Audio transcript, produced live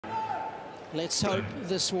Let's hope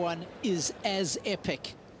this one is as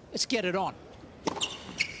epic. Let's get it on.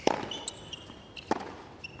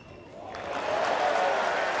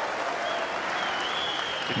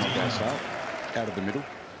 Out of the middle.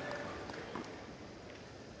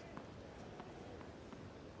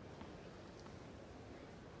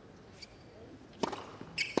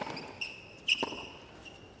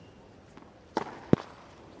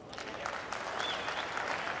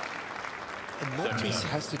 Monfils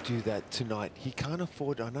has to do that tonight. He can't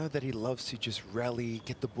afford, I know that he loves to just rally,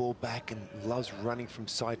 get the ball back, and loves running from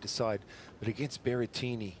side to side. But against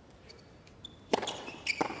Berrettini,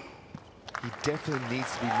 he definitely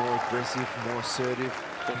needs to be more aggressive, more assertive,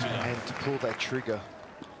 and to pull that trigger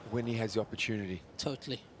when he has the opportunity.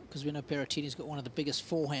 Totally, because we know Berrettini's got one of the biggest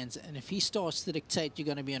forehands, and if he starts to dictate, you're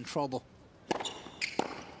going to be in trouble.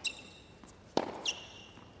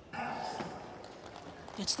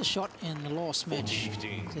 That's the shot in the last match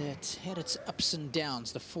that had its ups and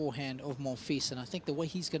downs, the forehand of Monfils, and I think the way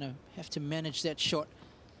he's going to have to manage that shot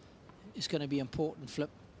is going to be important, Flip.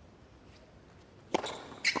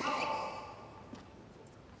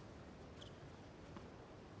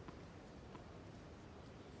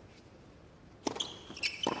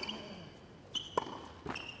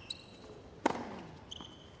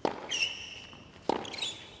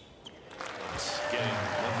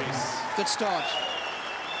 Good start.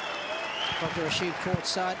 Dr. Rashid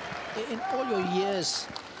courtside. In all your years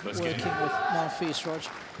working with Monfils, Rog,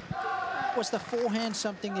 was the forehand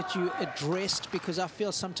something that you addressed? Because I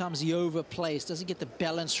feel sometimes he overplays, doesn't get the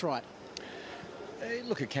balance right.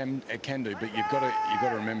 Look, it can do, but you've got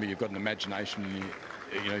to remember you've got an imagination.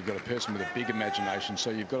 You've got a person with a big imagination,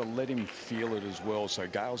 so you've got to let him feel it as well. So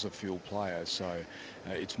Gael's a field player, so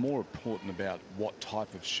it's more important about what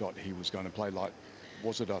type of shot he was going to play. Like,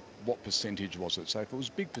 what percentage was it? So if it was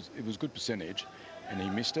big, it was good percentage, and he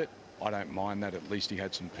missed it, I don't mind that. At least he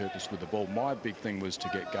had some purpose with the ball. My big thing was to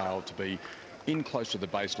get Gael to be in close to the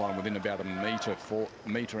baseline, within about a metre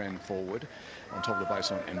and forward on top of the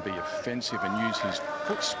baseline, and be offensive and use his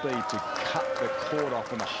foot speed to cut the court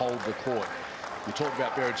off and hold the court. You talk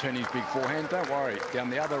about Berrettini's big forehand, don't worry. Down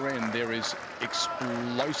the other end, there is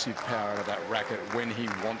explosive power out of that racket when he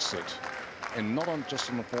wants it. And not just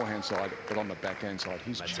on the forehand side, but on the backhand side.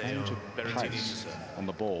 His change of pace on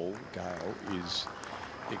the ball, Gael, is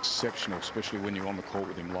exceptional, especially when you're on the court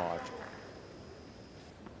with him live.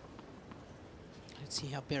 Let's see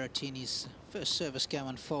how Berrettini's first service game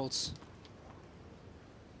unfolds.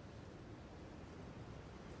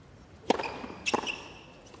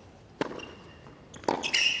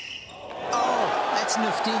 Oh, that's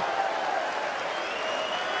nifty.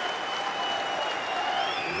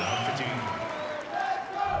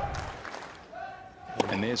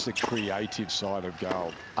 And there's the creative side of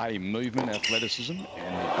Gael. Movement, athleticism, and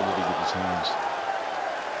the ability with his hands.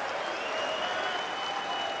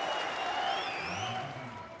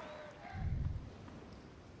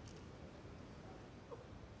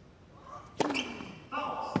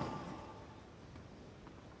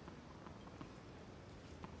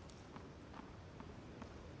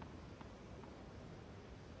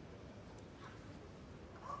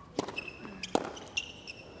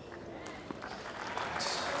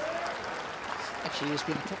 There's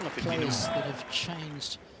been a couple of players that have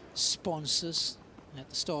changed sponsors at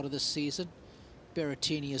the start of this season.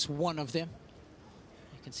 Berrettini is one of them.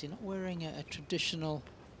 You can see not wearing a traditional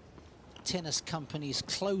tennis company's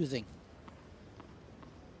clothing.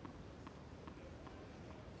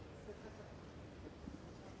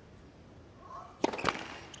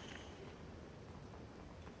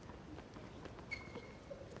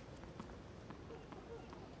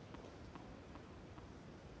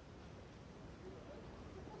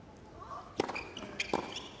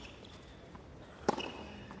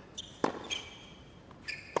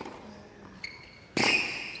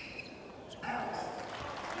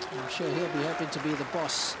 I'm sure he'll be hoping to be the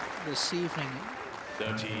boss this evening.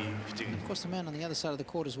 30-15. Of course, the man on the other side of the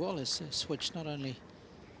court as well has switched not only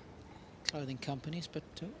clothing companies, but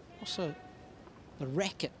also the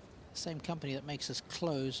racket. Same company that makes us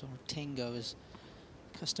clothes, or Tango, is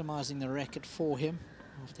customizing the racket for him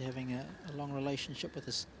after having a long relationship with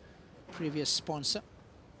his previous sponsor.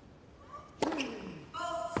 Again,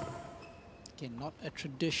 not a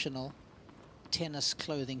traditional tennis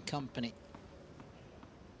clothing company.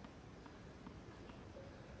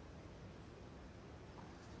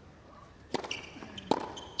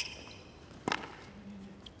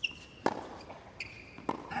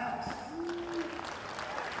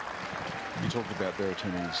 Talked about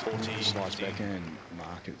Berrettini's slice backhand,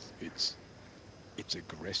 Mark. It's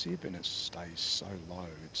aggressive and it stays so low.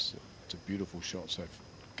 It's a beautiful shot. So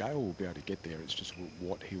Gael will be able to get there. It's just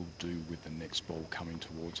what he'll do with the next ball coming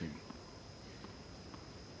towards him.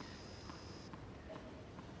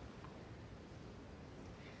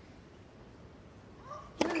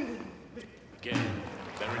 Gael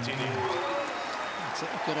Berrettini. It's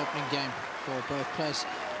a good opening game for both players.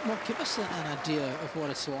 Well, give us an idea of what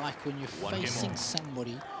it's like when you're facing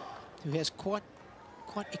somebody who has quite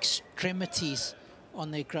extremities on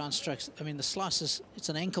their ground strokes. I mean, the slices, it's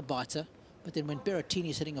an ankle biter, but then when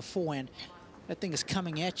Berrettini's hitting a forehand, that thing is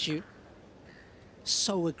coming at you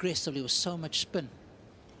so aggressively with so much spin.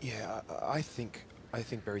 Yeah, I think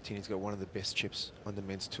Berrettini's got one of the best chips on the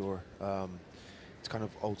men's tour. It's kind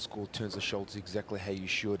of old school, turns the shoulders exactly how you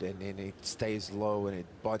should, and then it stays low and it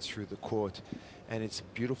bites through the court, and it's a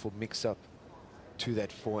beautiful mix-up to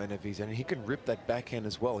that forehand of his, and he can rip that backhand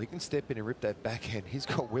as well. He can step in and rip that backhand. He's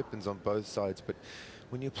got weapons on both sides, but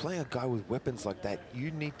when you're playing a guy with weapons like that,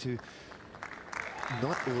 you need to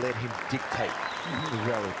not let him dictate the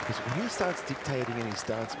rally, because when he starts dictating and he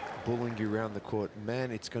starts bullying you around the court,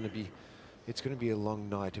 man, it's going to be a long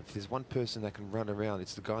night. If there's one person that can run around,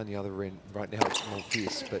 it's the guy on the other end. Right now, it's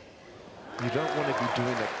Monfils, but you don't want to be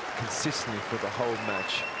doing that consistently for the whole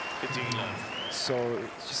match. So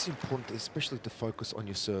it's just important, especially to focus on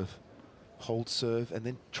your serve, hold serve, and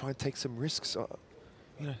then try and take some risks.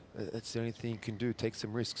 You know, that's the only thing you can do, take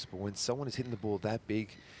some risks. But when someone is hitting the ball that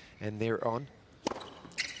big and they're on,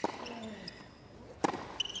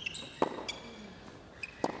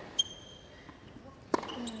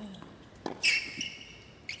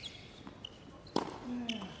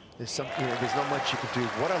 there's not much you can do.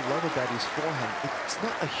 What I love about his forehand, it's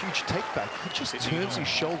not a huge take back. He just turns his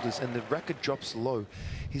shoulders and the racket drops low.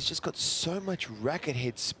 He's just got so much racket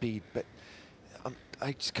head speed, but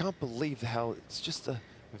I just can't believe how it's just a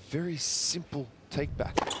very simple take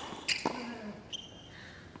back.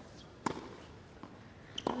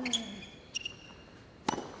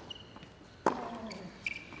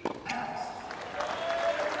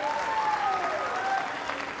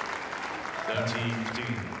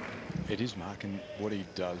 It is, Mark, and what he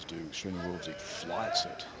does do extremely well is he flights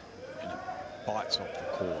it and it bites off the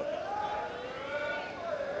court.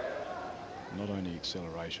 Not only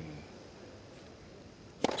acceleration.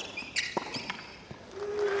 Big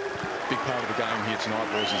part of the game here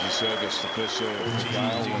tonight, boys, is his service. The first serve of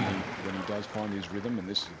Gael, when he does find his rhythm, and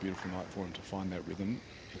this is a beautiful night for him to find that rhythm,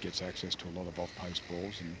 he gets access to a lot of off-post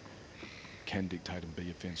balls and can dictate and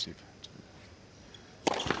be offensive.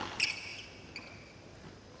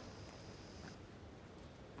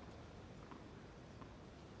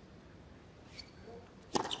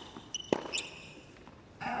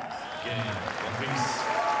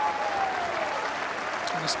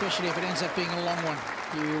 Especially if it ends up being a long one.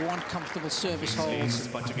 You want comfortable service holds.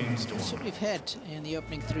 That's what we've had in the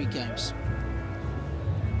opening 3 games.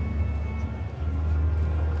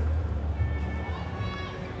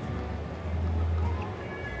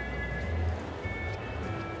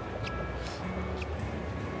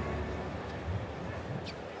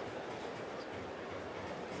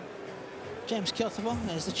 James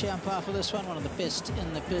Kelthawong is the chair umpire for this one, one of the best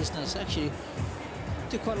in the business. Actually,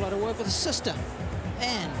 do quite a lot of work with his sister,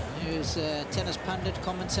 Anne, who's a tennis pundit,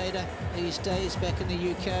 commentator these days back in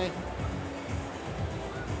the UK.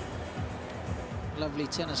 Lovely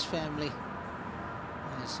tennis family.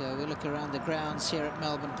 As we look around the grounds here at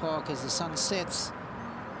Melbourne Park as the sun sets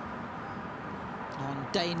on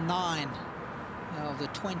day 9 of the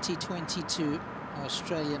 2022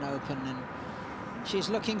 Australian Open, and she's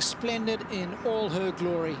looking splendid in all her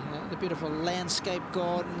glory. The beautiful landscape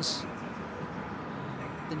gardens,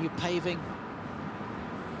 the new paving,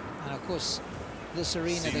 and of course this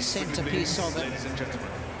arena, the centerpiece of it,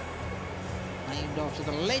 named after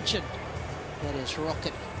the legend that is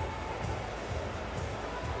Rocket.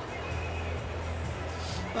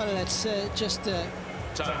 Well, it's just a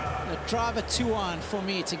driver 2-iron for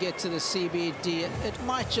me to get to the CBD. It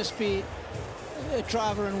might just be a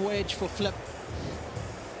driver and wedge for Flip.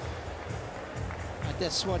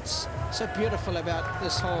 That's what's so beautiful about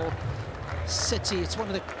this whole city. It's one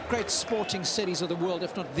of the great sporting cities of the world,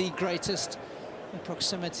 if not the greatest. In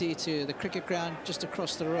proximity to the cricket ground just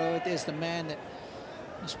across the road. There's the man that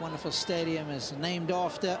this wonderful stadium is named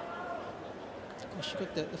after. Of course,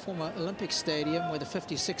 you've got the former Olympic Stadium where the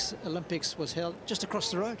 '56 Olympics was held, just across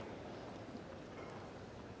the road.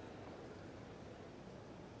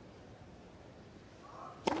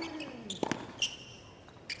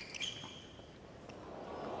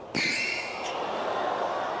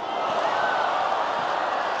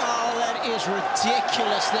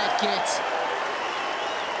 Ridiculous, that gets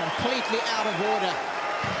completely out of order.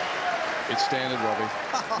 It's standard, Robbie.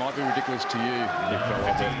 Might be ridiculous to you, big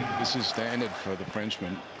fella, but this is standard for the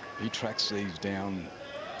Frenchman. He tracks these down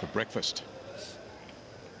for breakfast.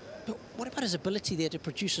 But what about his ability there to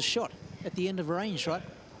produce a shot at the end of range, right?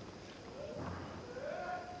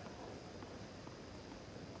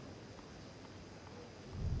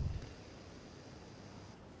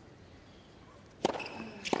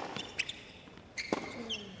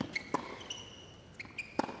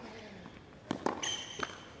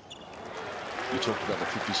 You talked about the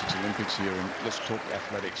 56 Olympics here, and let's talk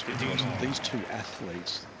athletics, because these two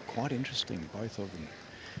athletes, quite interesting, both of them.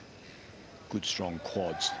 Good, strong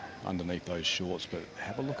quads underneath those shorts, but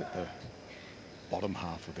have a look at the bottom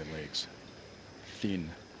half of their legs. Thin,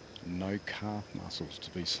 no calf muscles to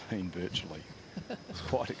be seen virtually. It's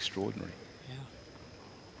quite extraordinary. Yeah.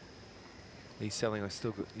 Are you telling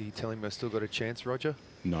me I still got a chance, Roger?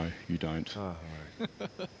 No, you don't. Oh, all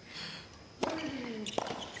right.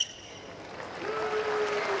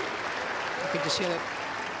 You can just hear that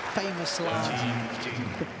famous line. I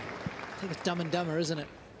think it's Dumb and Dumber, isn't it?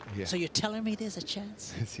 Yeah. So you're telling me there's a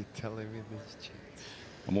chance? Is he telling me there's a chance?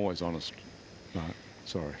 I'm always honest. No,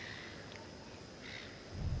 sorry.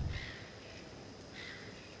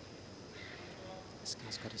 This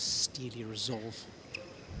guy's got a steely resolve.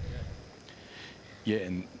 Yeah,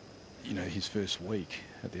 and you know, his first week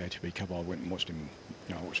at the ATP Cup, I went and watched him.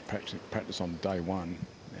 You know, I watched practice on day one,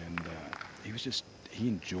 and he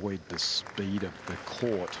enjoyed the speed of the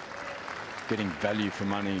court, getting value for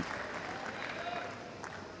money,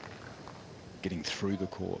 getting through the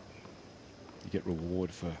court. You get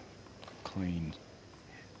reward for clean,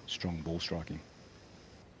 strong ball striking.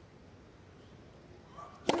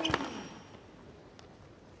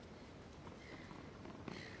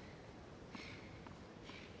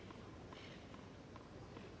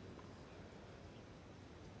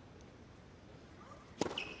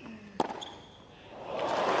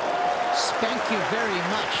 Thank you very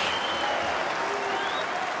much.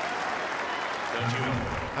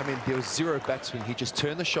 I mean, there was zero backswing. He just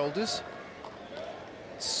turned the shoulders.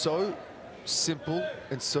 So simple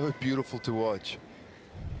and so beautiful to watch.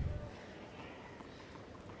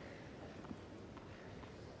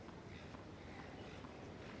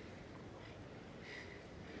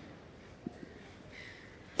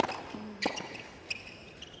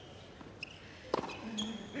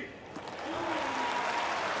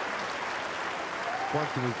 One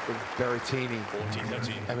thing with Berrettini,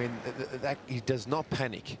 I mean, that he does not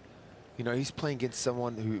panic. You know, he's playing against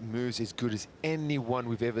someone who moves as good as anyone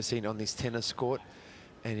we've ever seen on this tennis court,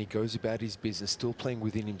 and he goes about his business, still playing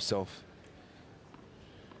within himself.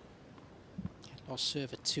 Lost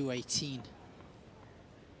serve at 218.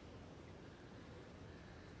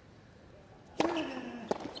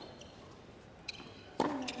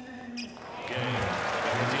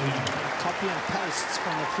 Copy and pastes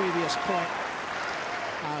from the previous point.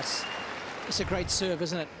 It's a great serve,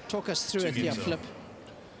 isn't it? Talk us through it here, Flip.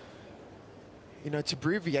 You know, to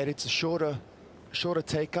abbreviate, it's a shorter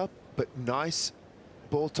take-up, but nice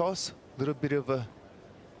ball toss. A little bit of a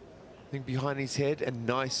thing behind his head and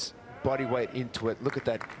nice body weight into it. Look at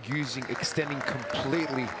that, extending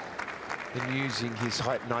completely and using his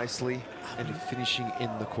height nicely and finishing in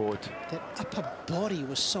the court. That upper body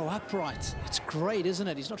was so upright. It's great, isn't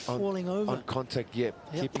it? He's not falling over. On contact, yeah.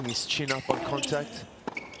 Yep. Keeping his chin up on contact.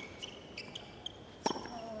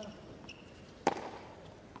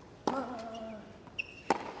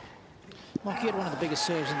 Mark, you had one of the biggest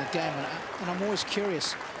serves in the game, and I'm always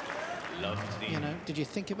curious, you know, did you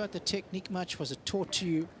think about the technique much? Was it taught to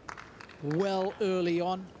you well early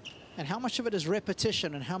on? And how much of it is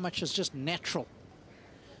repetition and how much is just natural?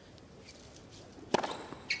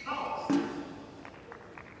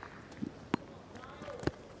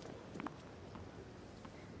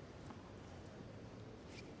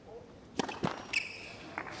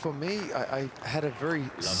 For me, I had a very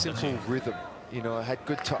simple rhythm. You know, I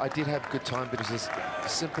did have good time, but it was just a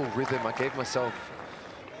simple rhythm. I gave myself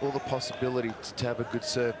all the possibility to have a good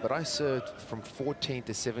serve, but I served from 14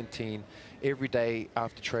 to 17 every day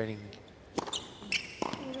after training.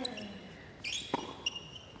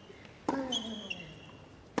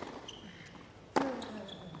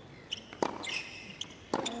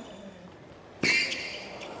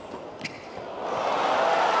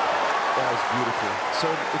 So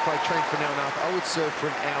if I trained for an hour and a half, I would serve for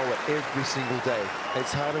an hour every single day,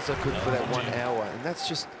 as hard as I could for that 1 hour. And that's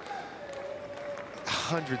just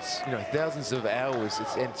hundreds, you know, thousands of hours.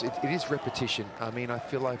 It is repetition. I mean, I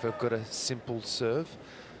feel like I've got a simple serve,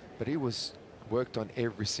 but it was worked on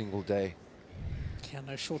every single day. Yeah,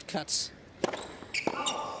 no shortcuts.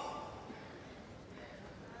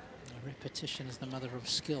 Repetition is the mother of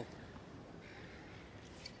skill.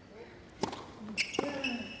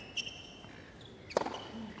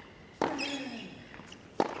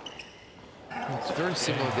 It's very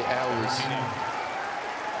similar to the hours.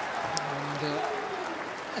 And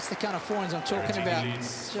that's the kind of forehands I'm talking about.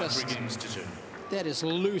 Just, that is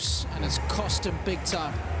loose, and it's cost him big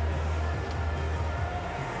time.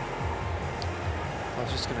 I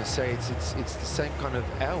was just going to say, it's the same kind of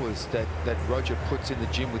hours that Roger puts in the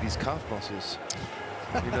gym with his calf muscles.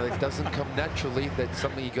 You know, it doesn't come naturally. That's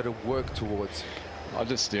something you got to work towards. I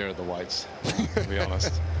just stare at the weights, to be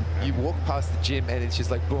honest. You walk past the gym and it's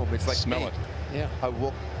just like boom. It's like smell me. it. Yeah. I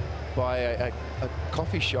walk by a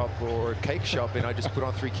coffee shop or a cake shop and I just put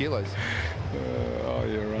on 3 kilos. Oh,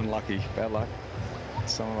 you're unlucky. Bad luck.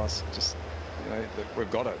 Some of us just, you know, we've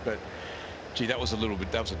got it. But gee, that was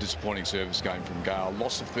a disappointing service game from Gael.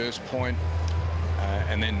 Lost the first point,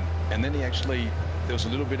 and then he actually, there was a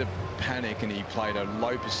little bit of panic, and he played a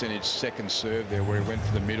low percentage second serve there, where he went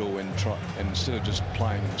for the middle and instead of just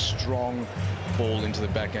playing a strong ball into the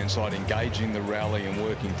backhand side, engaging the rally and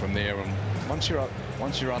working from there. And once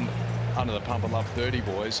you're under the pump at love 30,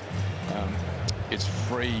 boys, it's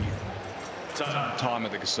free time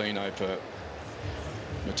at the casino for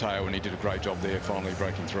Matteo, and he did a great job there, finally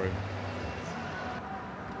breaking through.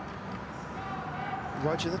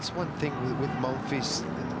 Roger, that's one thing with Monfils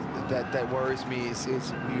that worries me is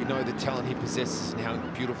you know the talent he possesses and how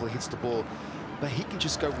beautiful he hits the ball, but he can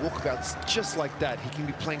just go walkabouts just like that. He can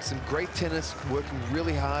be playing some great tennis, working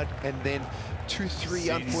really hard, and then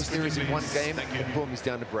 2-3 unforced errors in one game, and boom, he's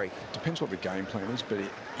down to break. Depends what the game plan is, but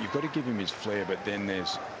you've got to give him his flair. But then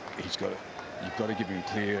you've got to give him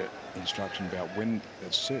clear instruction about when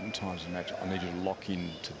at certain times in the match I need you to lock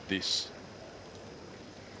into this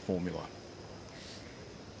formula.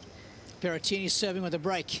 Berrettini serving with a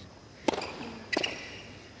break.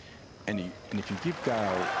 And if you give Gael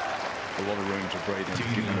a lot of room to breathe and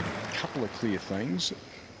give him a couple of clear things,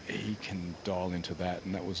 he can dial into that.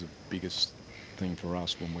 And that was the biggest thing for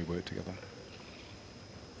us when we worked together.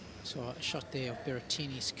 So a shot there of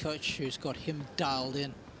Berrettini's coach, who's got him dialed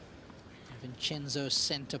in. Vincenzo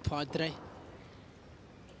Santapadre.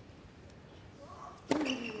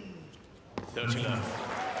 30 left.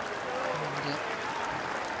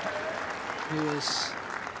 He's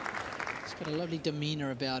got a lovely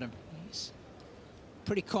demeanor about him. He's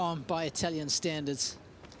pretty calm by Italian standards.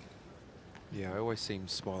 Yeah, I always see him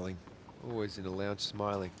smiling. Always in the lounge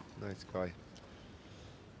smiling. Nice guy.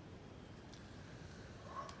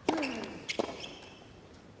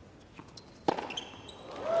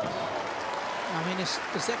 I mean, is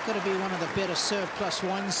that got to be one of the better serve plus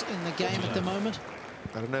ones in the game at the moment?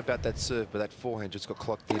 I don't know about that serve, but that forehand just got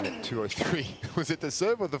clocked in at 203. Was it the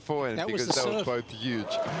serve or the forehand? That was because the that serve. was both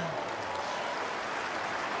huge.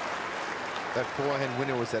 That forehand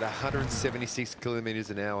winner was at 176 kilometers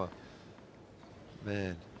an hour.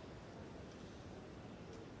 Man.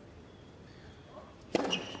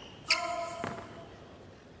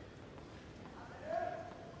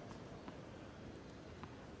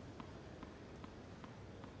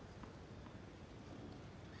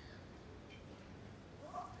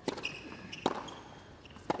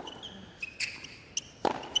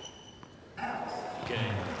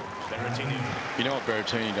 You know what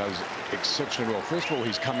Berrettini does exceptionally well? First of all,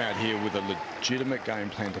 he's come out here with a legitimate game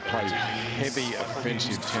plan to play heavy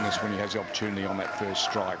offensive tennis when he has the opportunity on that first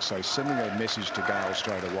strike. So sending a message to Gael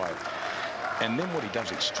straight away. And then what he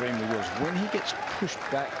does extremely well is when he gets pushed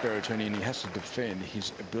back, Berrettini, and he has to defend,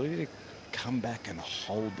 his ability to come back and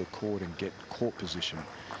hold the court and get court position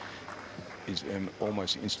is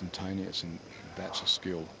almost instantaneous, and that's a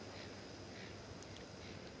skill.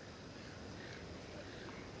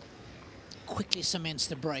 Quickly cements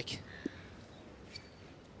the break.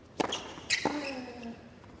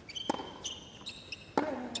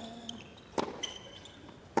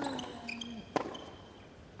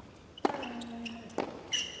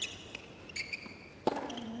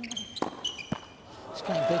 He's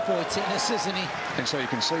playing big boy tennis, isn't he? And so you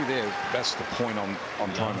can see there, that's the point I'm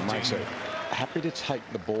trying to make. So happy to take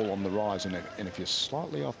the ball on the rise, and if you're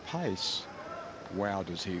slightly off pace, wow,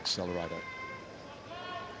 does he accelerate it.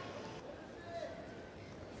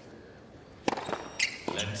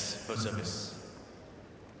 Let's for service.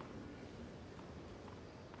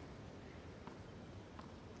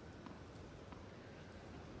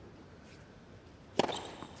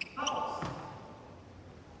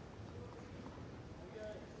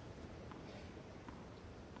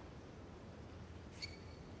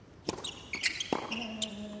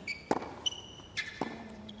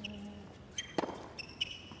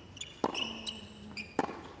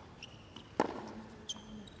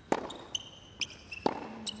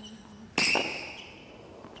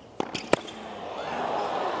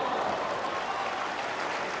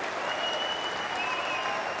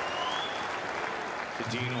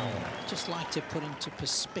 Just like to put into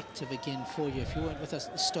perspective again for you, if you weren't with us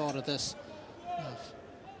at the start of this,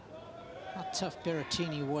 how tough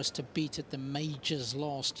Berrettini was to beat at the majors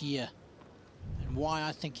last year, and why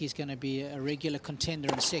I think he's going to be a regular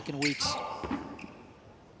contender in second weeks.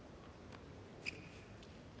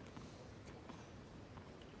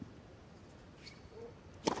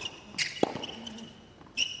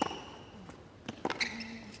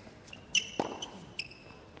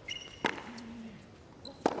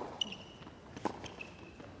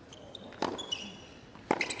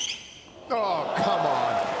 Oh, come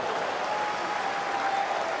on.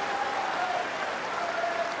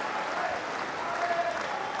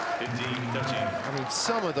 I mean,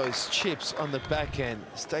 some of those chips on the back end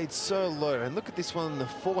stayed so low. And look at this one on the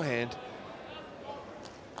forehand.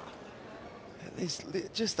 There's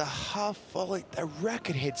just a half volley, a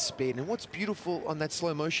racket head speed. And what's beautiful on that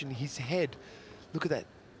slow motion, his head, look at that,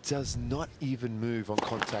 does not even move on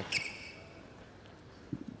contact.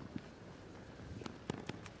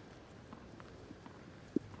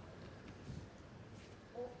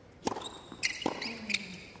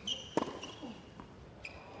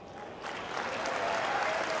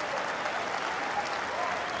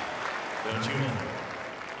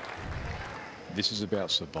 This is about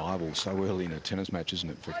survival so early in a tennis match, isn't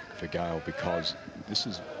it, for Gael, because this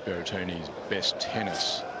is Berrettini's best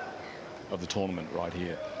tennis of the tournament right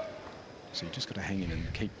here. So you just got to hang in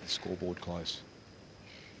and keep the scoreboard close.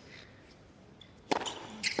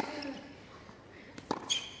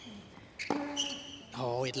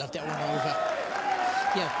 Oh, he'd love that one over.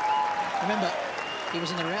 Yeah, remember, he was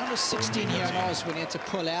in the round of 16 here in Oz when he had to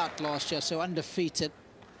pull out last year, so undefeated,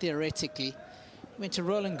 theoretically. He went to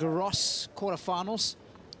Roland Garros quarterfinals,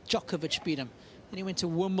 Djokovic beat him. Then he went to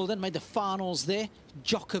Wimbledon, made the finals there,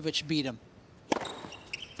 Djokovic beat him.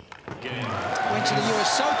 Went to the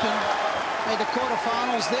US Open, made the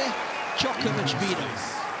quarterfinals there, Djokovic beat him.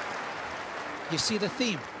 You see the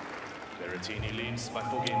theme? Berrettini leads by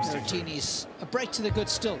 4 games. Berrettini's a break to the good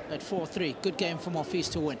still at 4-3. Good game for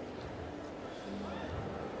Monfils to win.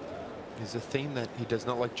 There's a theme that he does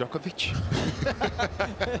not like Djokovic.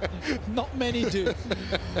 Not many do.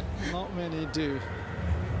 Not many do.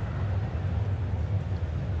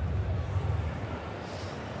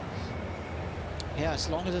 Yeah, as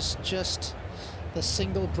long as it's just the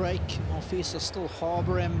single break, Monfils will still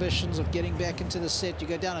harbour ambitions of getting back into the set. You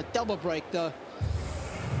go down a double break, though,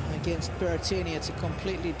 against Berrettini, it's a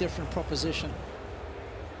completely different proposition.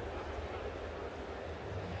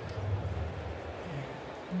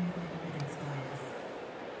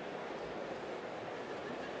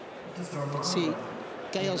 See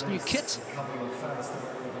Gael's new kit. And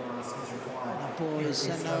the boys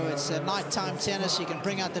know it's a nighttime tennis. You can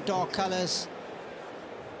bring out the dark colours.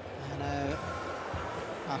 And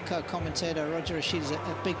our co-commentator Roger Rashid is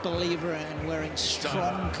a big believer in wearing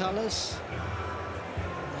strong colours.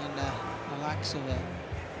 And the likes of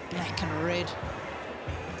black and red,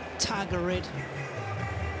 tiger red.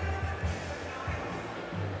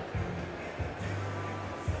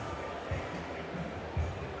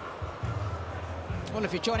 Well,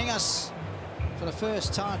 if you're joining us for the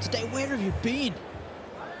first time today, where have you been?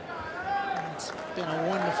 It's been a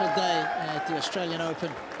wonderful day at the Australian Open.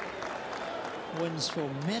 Wins for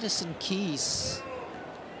Madison Keys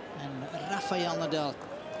and Rafael Nadal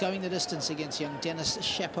going the distance against young Denis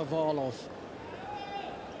Shapovalov.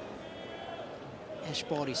 Ash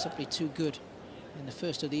Barty simply too good in the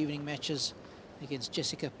first of the evening matches against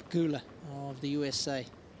Jessica Pegula of the USA.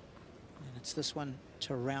 And it's this one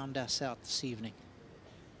to round us out this evening.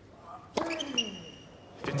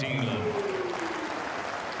 15 love.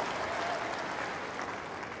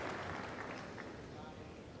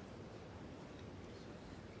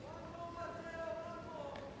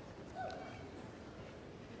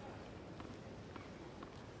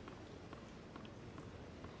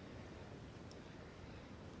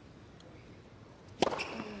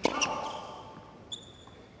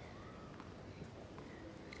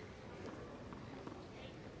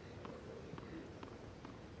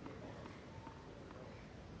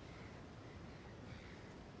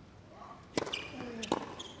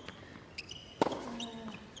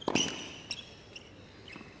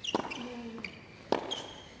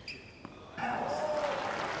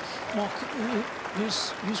 Mark,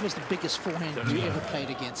 whose was the biggest forehand you ever played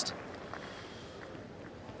against?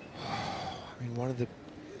 I mean, one of the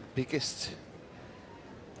biggest,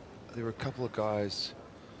 there were a couple of guys.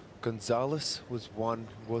 Gonzalez was one,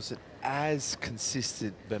 wasn't as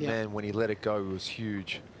consistent, but man, when he let it go, it was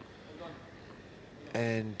huge.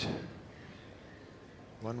 And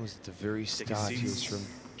One was at the very start. He was from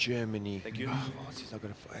Germany. Thank you. He's not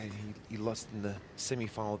gonna fight. He lost in the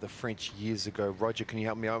semi-final of the French years ago. Roger, can you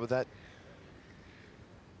help me out with that?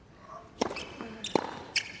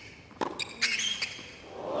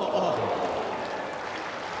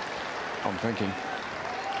 I'm thinking.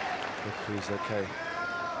 Hopefully he's okay.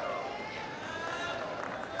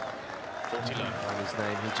 40 love. On his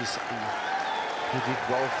name, he did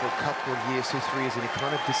well for a couple of years, 2-3 years, and he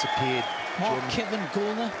kind of disappeared. Kevin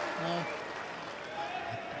Gulner? No.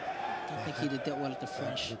 I don't think he did that well at the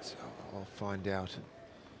French. I'll find out.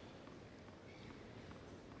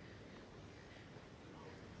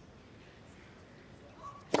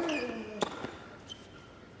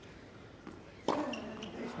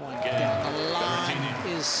 Down the line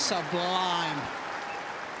is sublime.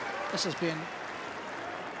 This has been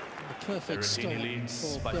a perfect start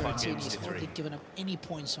for Berrettini. He's hardly given up any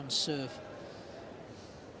points on serve.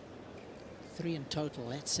 3 in total,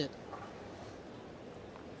 that's it.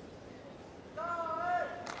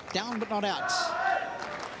 Down but not out.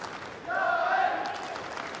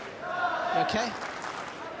 You okay?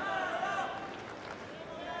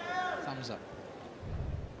 Thumbs up.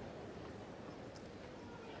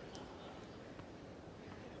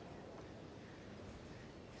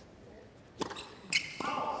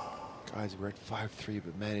 Guys, we're at 5-3,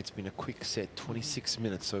 but man, it's been a quick set. 26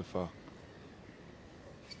 minutes so far.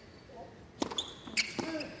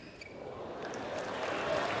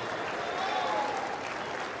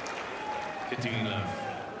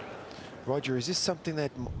 Roger, is this something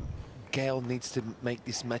that Gael needs to make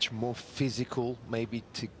this match more physical, maybe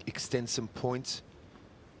to extend some points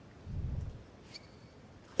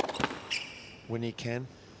when he can?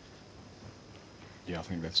 Yeah, I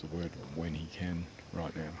think that's the word, when he can,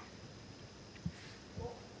 right now.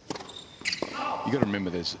 You've got to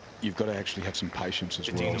remember you've got to actually have some patience as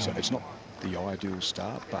well. So it's not the ideal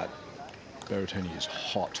start, but Berrettini is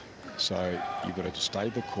hot. So you've got to stay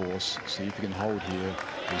the course, see if you can hold here.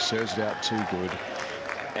 He serves it out too good.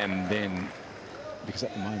 And then, because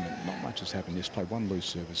at the moment, not much has happened. He's played one loose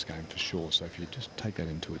service game for sure. So if you just take that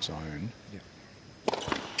into its own,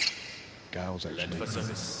 Gael's actually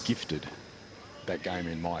gifted that game,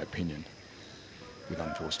 in my opinion, with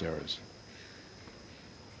unforced errors.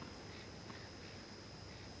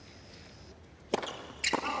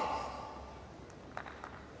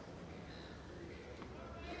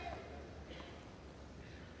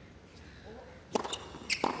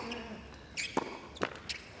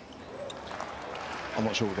 I'm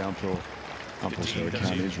not sure what the unforced error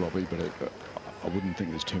count is, Robbie, but I wouldn't think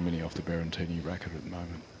there's too many off the Berrettini racket at the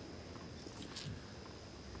moment.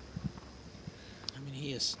 I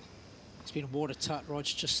mean, it's been watertight, Rog,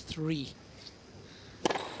 just 3.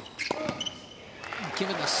 And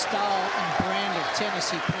given the style and brand of tennis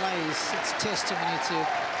he plays, it's testimony to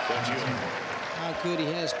how good he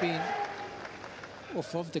has been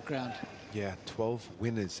off of the ground. Yeah, 12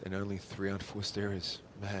 winners and only 3 unforced errors.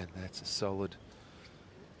 Man, that's a solid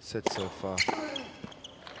set so far.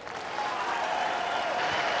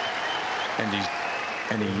 And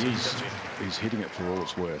he's hitting it for all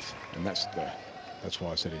it's worth, and that's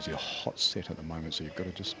why I said he's a hot set at the moment. So you've got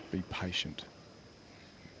to just be patient.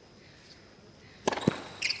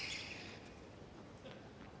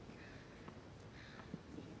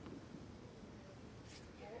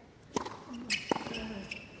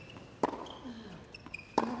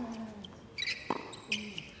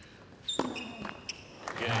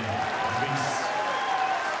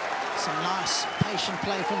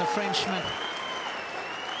 Play from the Frenchman.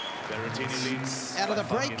 Berrettini leads out of the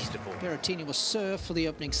break. Berrettini will serve for the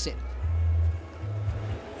opening set.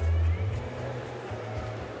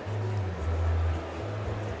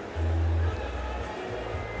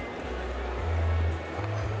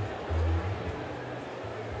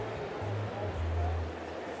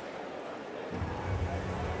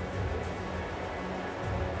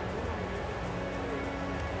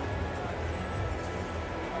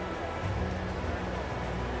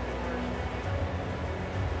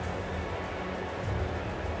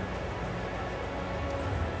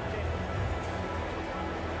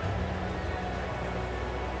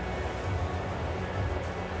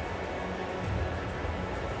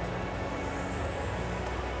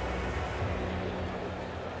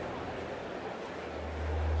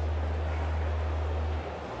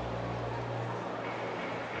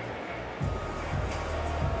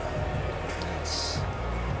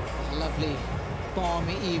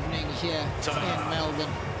 Balmy evening here in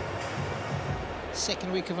Melbourne.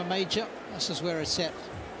 Second week of a major. This is where it's at.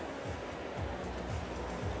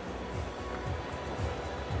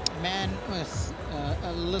 Man with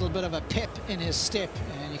a little bit of a pep in his step,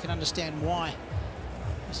 and you can understand why.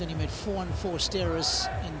 He's only made 4 unforced errors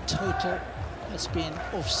in total. That's been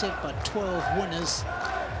offset by 12 winners.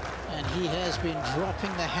 And he has been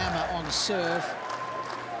dropping the hammer on serve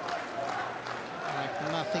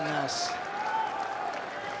like nothing else.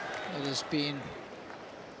 It has been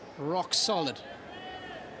rock solid.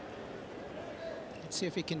 Let's see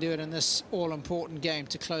if he can do it in this all-important game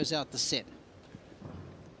to close out the set.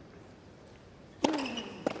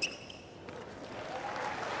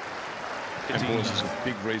 And boys, there's a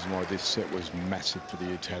big reason why this set was massive for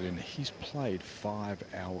the Italian. He's played 5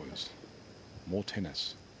 hours more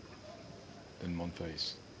tennis than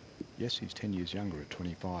Monfils. Yes, he's 10 years younger at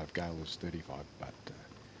 25. Gael is 35, but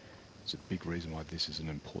it's a big reason why this is an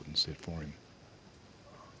important set for him.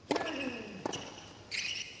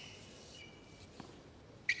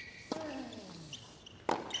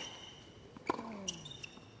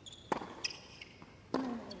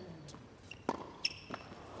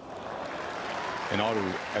 And I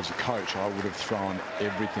would, as a coach, I would have thrown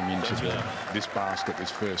everything into this basket,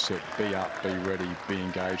 this first set. Be up, be ready, be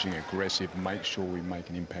engaging, aggressive, make sure we make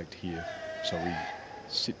an impact here. So we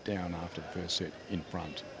sit down after the first set in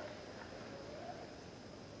front.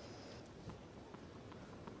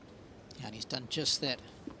 And he's done just that.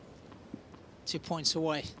 2 points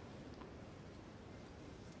away.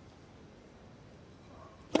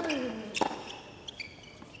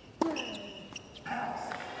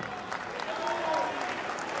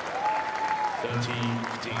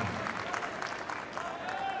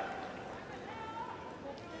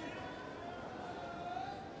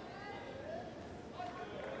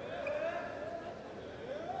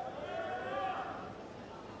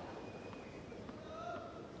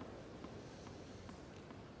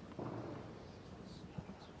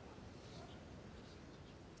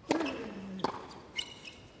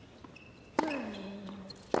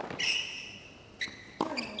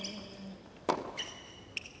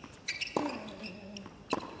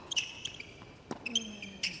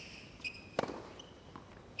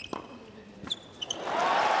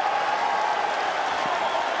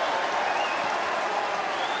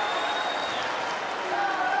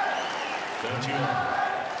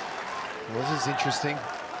 Well, this is interesting.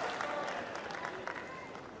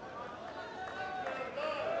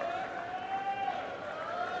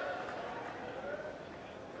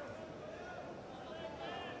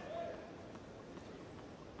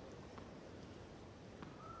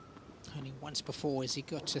 Only once before as he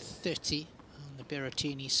got to 30 on the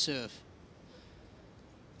Berrettini serve.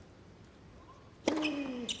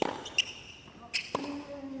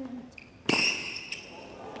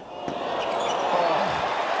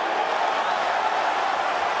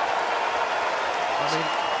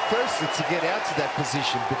 Firstly, to get out to that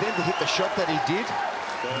position, but then to hit the shot that he did.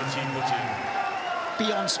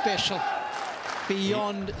 Beyond special.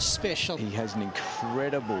 Beyond special. He has an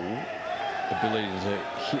incredible ability to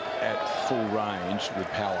hit at full range with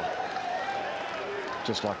power.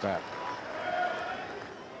 Just like that.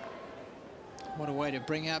 What a way to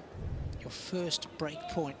bring up your first break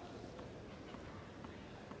point.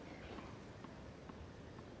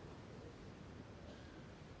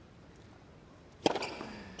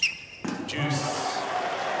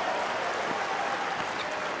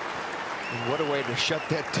 And what a way to shut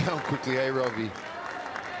that down quickly, eh, Robbie?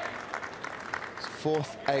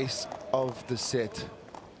 4th ace of the set.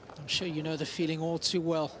 I'm sure you know the feeling all too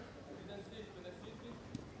well.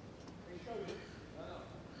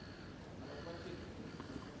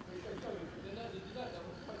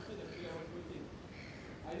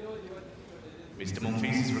 Mr.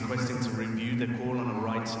 Monfils is requesting to review the call on a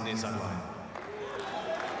right near sideline.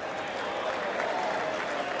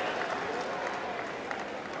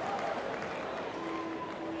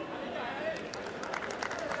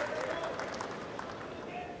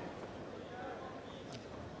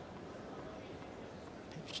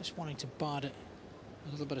 Just wanting to bide it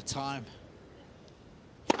a little bit of time.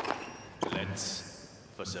 Let's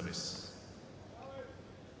for service.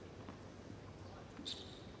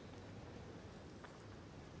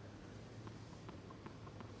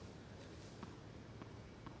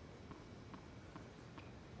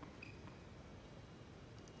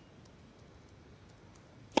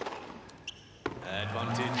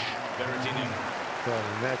 Advantage, Berrettini. Well,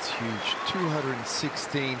 and that's huge.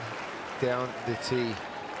 216 down the tee.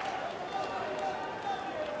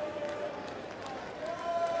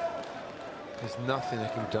 There's nothing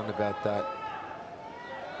that can be done about that.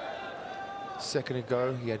 A second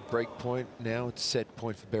ago, he had break point. Now it's set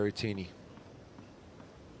point for Berrettini.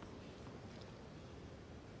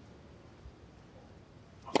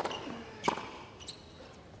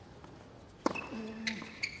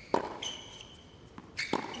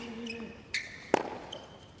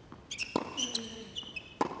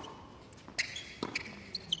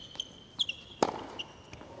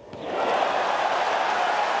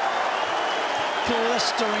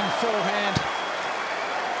 blistering forehand.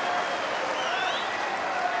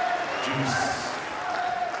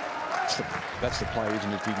 That's the play,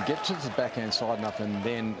 isn't it? If you can get to the backhand side enough, and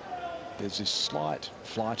then there's this slight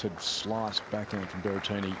flighted slice backhand from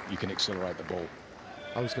Berrettini, you can accelerate the ball.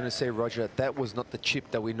 I was going to say, Roger, that was not the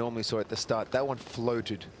chip that we normally saw at the start. That one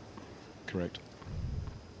floated. Correct.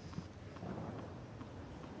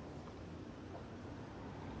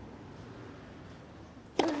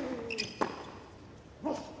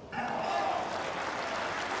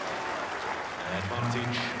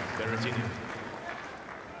 Advantage, Berrettini.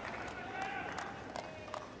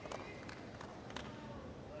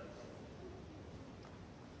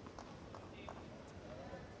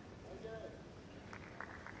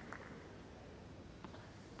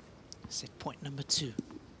 Set point number 2.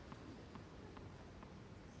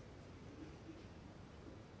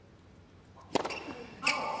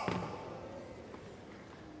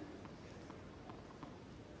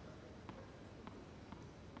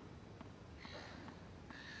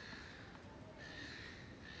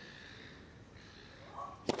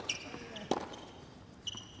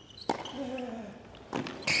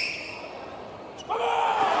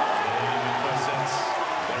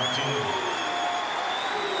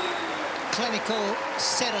 Clinical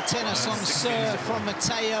set of tennis on serve from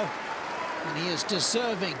Matteo, and he is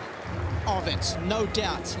deserving of it, no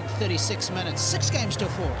doubt, in 36 minutes. 6 games to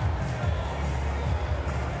 4.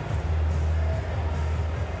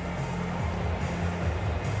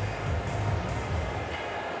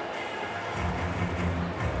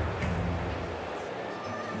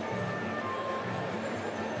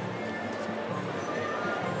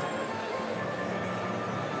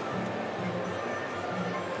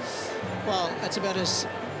 Well, that's about as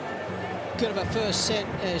good of a first set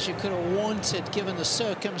as you could have wanted, given the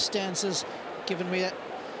circumstances, given we are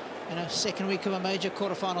in a second week of a major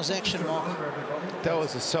quarterfinals action, Mark. That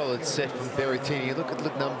was a solid set from Berrettini. Look at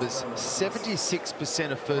the numbers,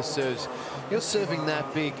 76% of first serves. You're serving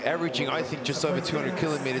that big, averaging, I think, just over 200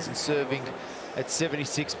 kilometers and serving at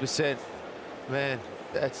 76%. Man,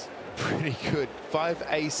 that's pretty good. 5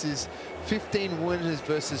 aces, 15 winners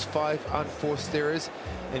versus 5 unforced errors,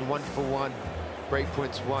 and 1-for-1,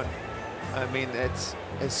 breakpoints 1. I mean, that's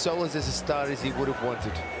as solid as a start as he would have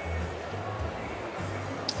wanted.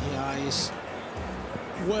 Yeah, he's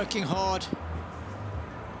working hard.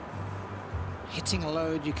 Hitting a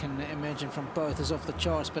load, you can imagine, from both is off the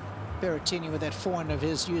charts, but Berrettini with that forehand of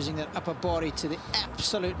his, using that upper body to the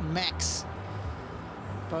absolute max.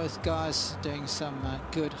 Both guys doing some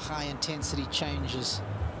good high-intensity changes.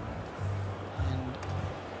 And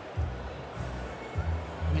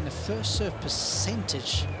I mean, the first serve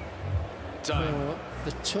percentage for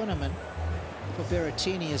the tournament for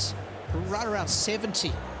Berrettini is right around 70.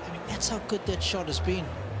 I mean, that's how good that shot has been.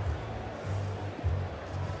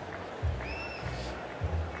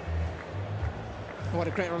 What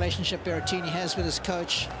a great relationship Berrettini has with his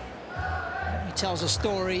coach. He tells a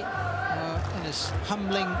story in his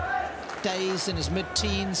humbling days in his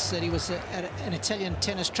mid-teens that he was at an Italian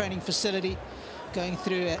tennis training facility going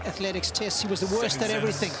through athletics tests. He was the worst at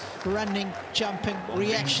everything: running, jumping,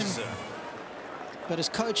 reaction. But his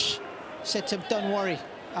coach said to him, "Don't worry,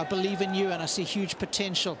 I believe in you and I see huge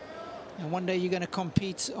potential. And one day you're going to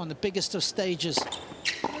compete on the biggest of stages.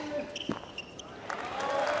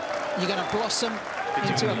 You're going to blossom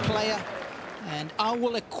into a player, and I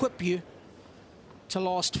will equip you to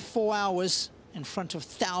last 4 hours in front of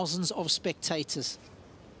thousands of spectators."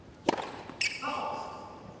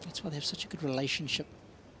 That's why they have such a good relationship.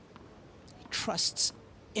 He trusts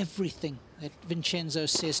everything that Vincenzo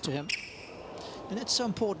says to him. And that's so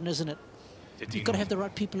important, isn't it? You've got to have the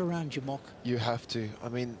right people around you, Mark. You have to. I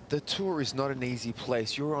mean, the tour is not an easy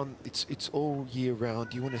place. You're on, it's all year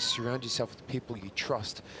round. You want to surround yourself with people you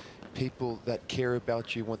trust, people that care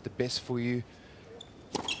about you, want the best for you.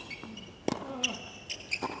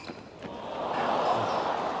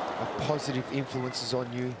 Positive influences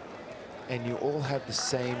on you, and you all have the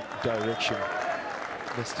same direction.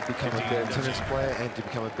 That's to become a better tennis player and to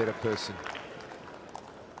become a better person.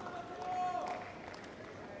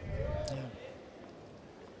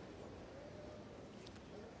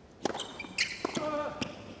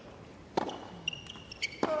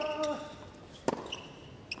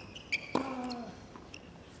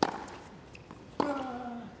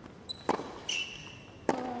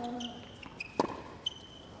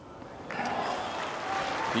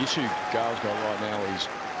 The issue Gael's got right now is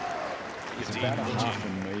he's about a half a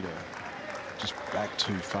metre just back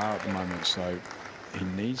too far at the moment, so he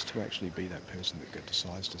needs to actually be that person that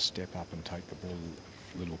decides to step up and take the ball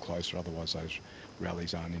a little closer, otherwise those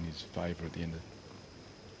rallies aren't in his favour at the end of.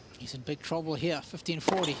 He's in big trouble here,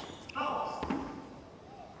 15-40.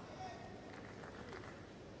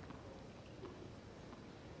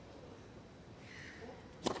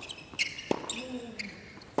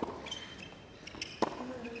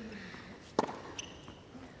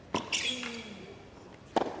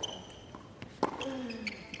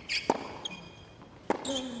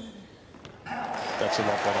 That's a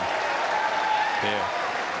lot better. There.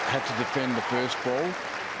 Had to defend the first ball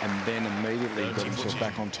and then immediately got himself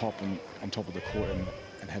back on top of the court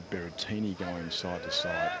and had Berrettini going side to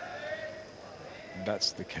side.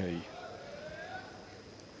 That's the key.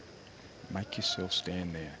 Make yourself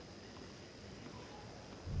stand there.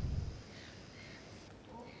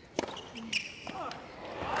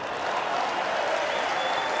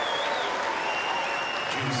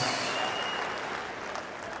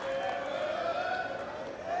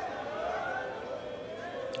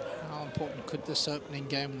 How important could this opening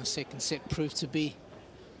game in the second set prove to be?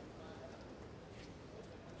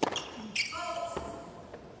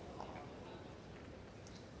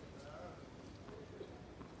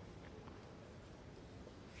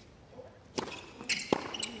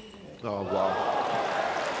 Oh, wow.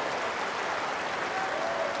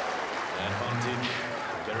 Advantage,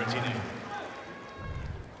 Berrettini.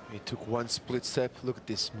 He took one split step. Look at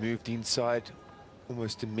this, moved inside,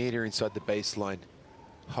 almost a meter inside the baseline.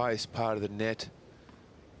 Highest part of the net.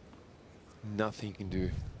 Nothing you can do.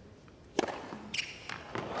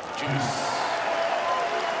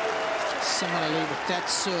 Similarly with that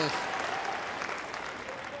serve.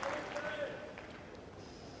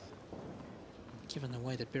 Given the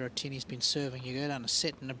way that Berrettini's been serving, you go down a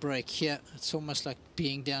set and a break here. It's almost like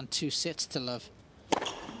being down 2 sets to love.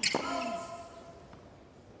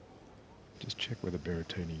 Just check whether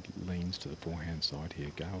Berrettini leans to the forehand side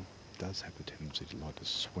here. Gael does have a tendency to like to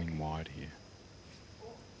swing wide here.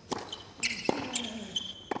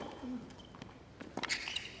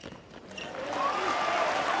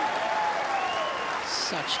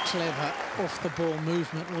 Such clever off-the-ball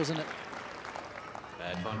movement, wasn't it?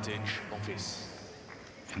 Advantage, Monfils.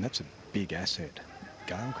 And that's a big asset.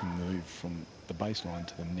 Gael can move from the baseline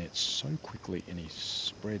to the net so quickly and he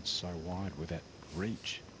spreads so wide with that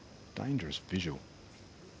reach. Dangerous visual.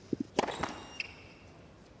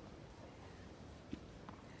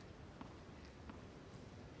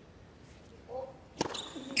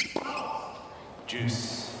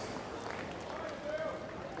 Juice.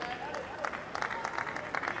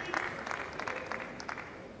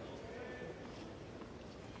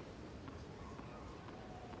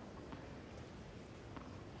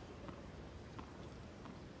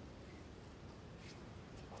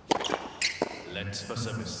 Let's for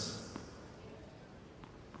service.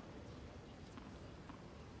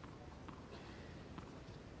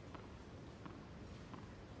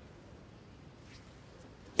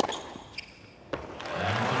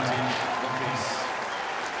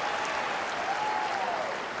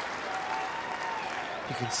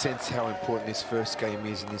 You can sense how important this first game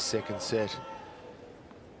is in this second set.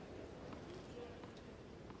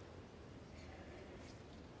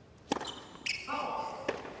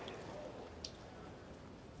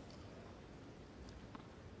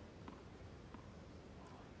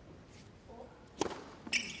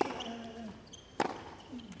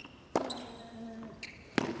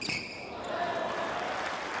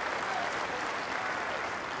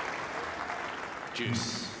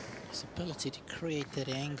 Juice. His ability to create that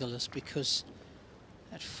angle is because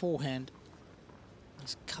that forehand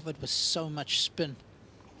is covered with so much spin.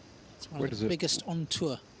 It's one of the biggest on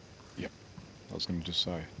tour. Yep, I was going to just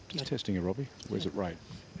say. Just testing you, Robbie. Where's it rate?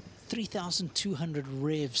 3,200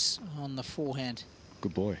 revs on the forehand.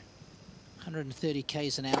 Good boy. 130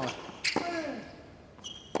 k's an hour.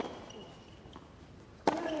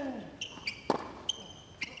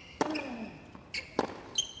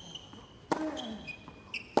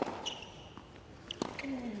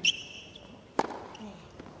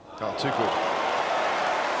 Oh, too good.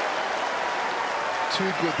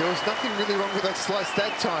 Too good. There was nothing really wrong with that slice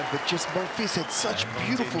that time, but just Monfils had such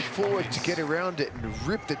beautiful forward to get around it and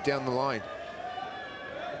ripped it down the line.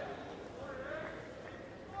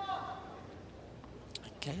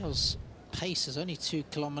 Gael's pace is only 2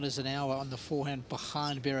 kilometers an hour on the forehand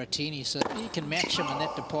behind Berrettini, so he can match him in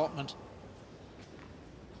that department.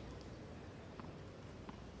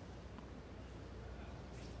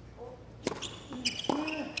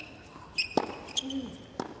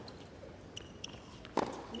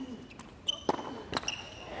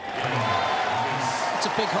 It's a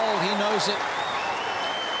big hole, he knows it.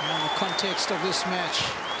 In the context of this match,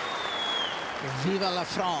 viva la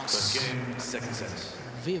France. First game, second set.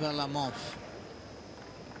 Viva la Monf.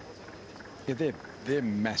 Yeah, they're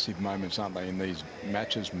massive moments, aren't they, in these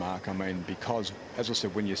matches, Mark? I mean, because, as I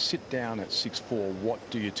said, when you sit down at 6-4, what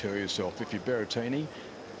do you tell yourself? If you're Berrettini,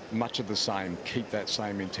 much of the same. Keep that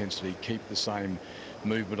same intensity. Keep the same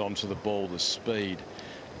movement onto the ball, the speed.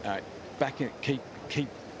 Keep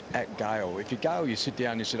at Gael. If you're Gael, you sit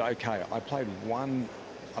down and you said, okay, I played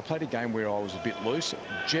a game where I was a bit loose.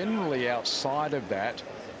 Generally, outside of that,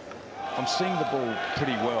 I'm seeing the ball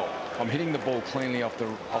pretty well. I'm hitting the ball cleanly off the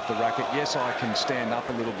racket. Yes, I can stand up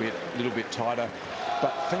a little bit tighter,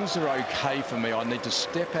 but things are okay for me. I need to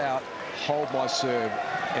step out, hold my serve,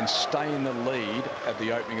 and stay in the lead at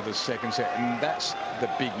the opening of the second set. And that's the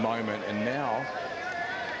big moment. And now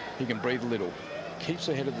he can breathe a little, keeps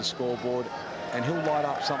ahead of the scoreboard, and he'll light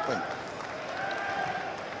up something.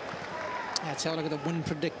 Let's have a look at the win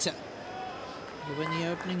predictor. You win the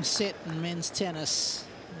opening set in men's tennis,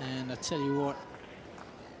 and I tell you what,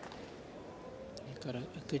 you've got a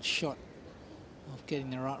good shot of getting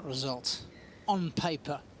the right result. On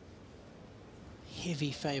paper,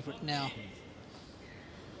 heavy favourite now.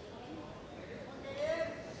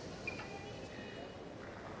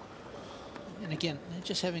 And again,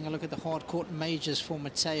 just having a look at the hard court majors for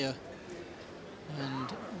Matteo.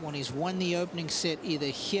 And when he's won the opening set, either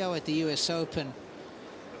here at the US Open,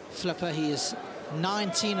 Flipper, he is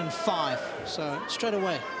 19-5. So straight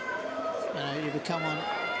away, you become on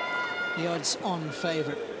the odds-on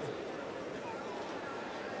favourite.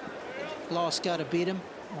 Last guy to beat him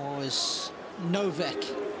was Novak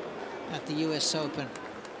at the US Open.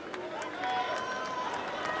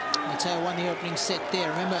 Matteo won the opening set there.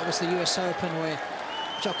 Remember, it was the US Open where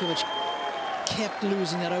Djokovic kept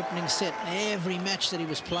losing that opening set in every match that he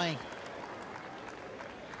was playing.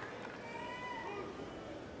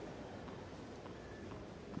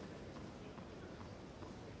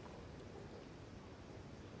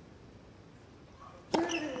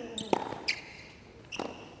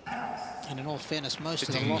 And in all fairness, most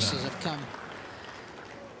of the losses have come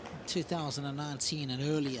in 2019 and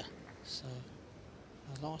earlier. So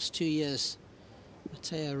the last 2 years,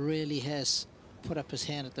 Matteo really has put up his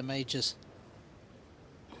hand at the majors.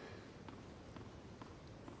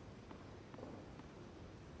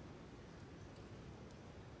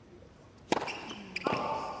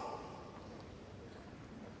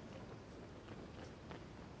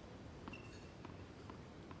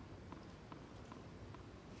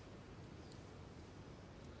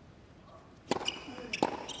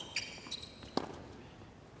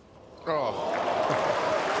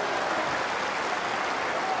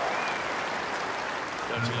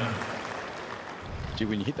 Gee,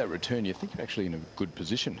 when you hit that return, you think you're actually in a good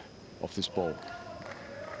position off this ball.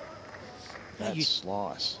 That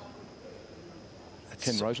slice.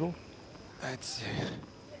 Ken Rosewell? That's...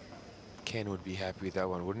 Ken would be happy with that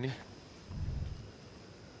one, wouldn't he?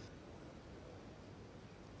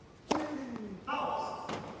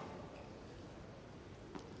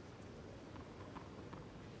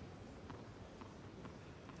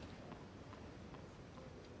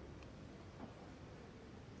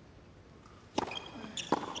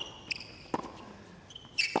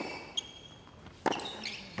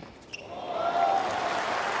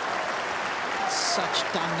 Such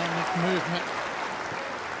dynamic movement.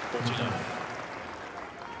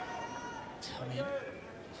 I mean,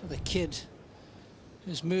 for the kid,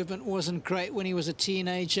 his movement wasn't great when he was a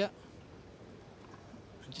teenager.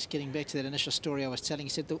 And just getting back to that initial story I was telling, he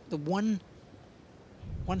said the one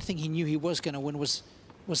thing he knew he was going to win was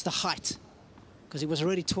the height, because he was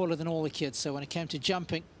already taller than all the kids. So when it came to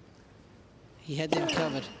jumping, he had them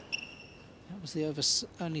covered. That was the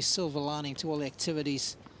only silver lining to all the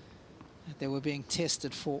activities that they were being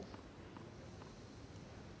tested for.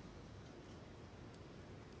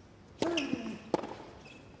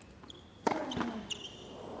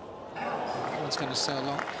 One's going to so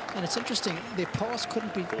long. And it's interesting, their paths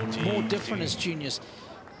couldn't be more different as juniors.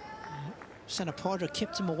 Santa Padre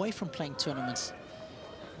kept him away from playing tournaments.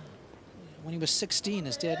 When he was 16,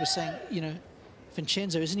 his dad was saying, you know,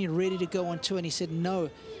 Vincenzo, isn't he ready to go on tour? And he said,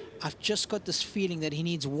 no, I've just got this feeling that he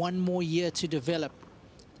needs one more year to develop.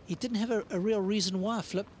 He didn't have a real reason why,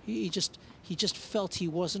 Flip. He just felt he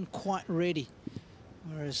wasn't quite ready.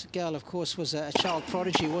 Whereas Gael, of course, was a child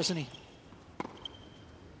prodigy, wasn't he?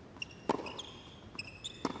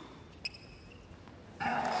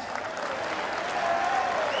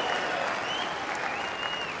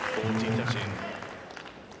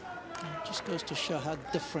 It just goes to show how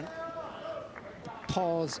different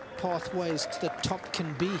the pathways to the top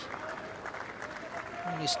can be.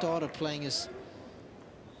 When he started playing his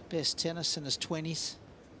best tennis in his 20s.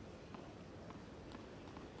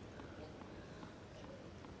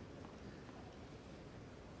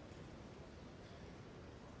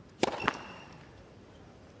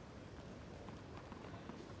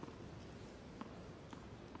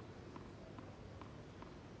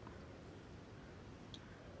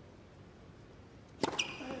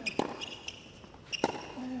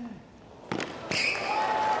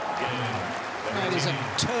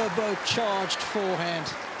 turbo-charged forehand.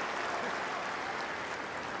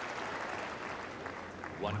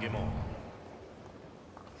 1 game on.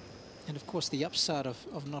 And of course, the upside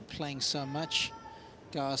of not playing so much,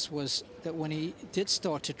 Gas, was that when he did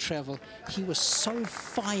start to travel, he was so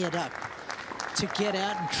fired up to get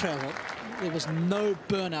out and travel. There was no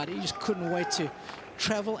burnout. He just couldn't wait to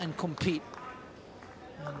travel and compete.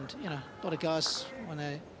 And, you know, a lot of guys, when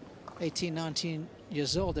they're 18, 19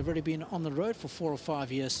 years old, they've already been on the road for 4 or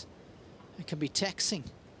 5 years. It can be taxing.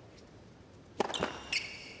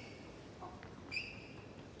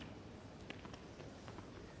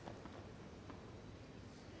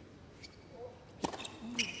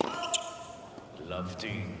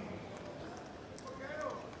 Lofty.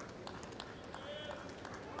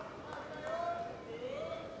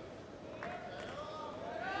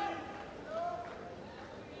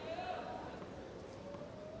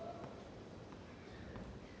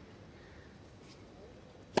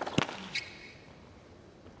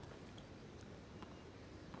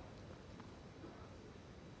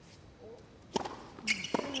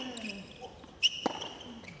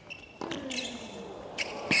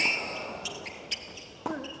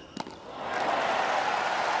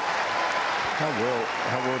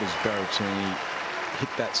 How well does Berrettini hit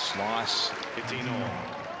that slice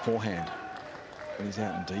forehand when he's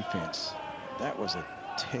out in defence? That was a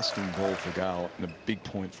testing ball for Gael and a big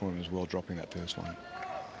point for him as well, dropping that first one.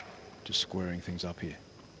 Just squaring things up here.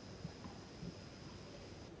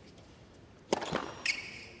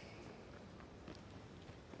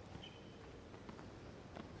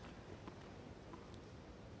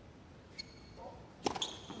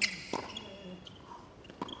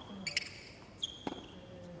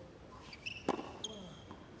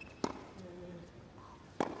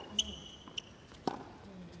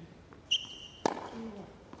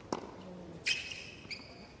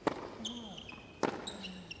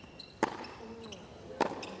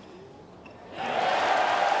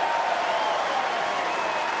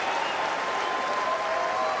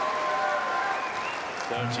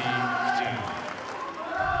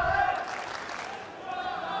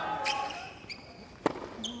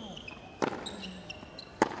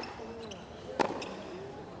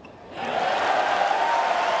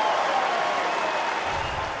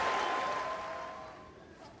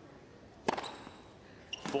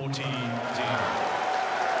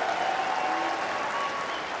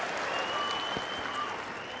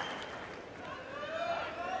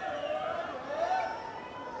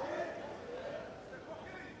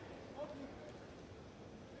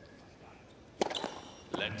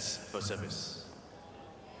 Lens for service.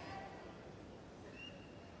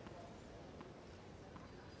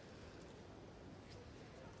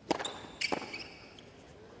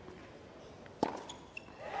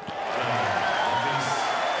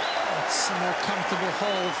 It's a more comfortable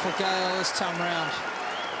hold for Gael this time round.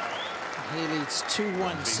 He leads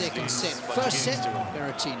 2-1 second set. First set,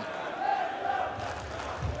 Berrettini.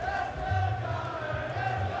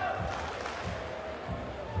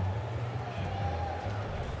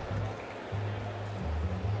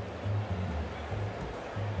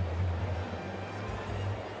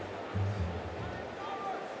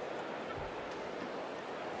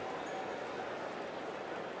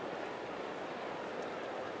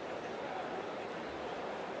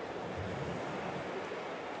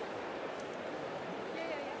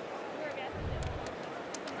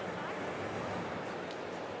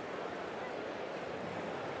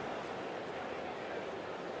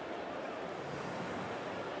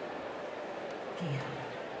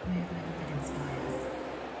 Movement that inspires.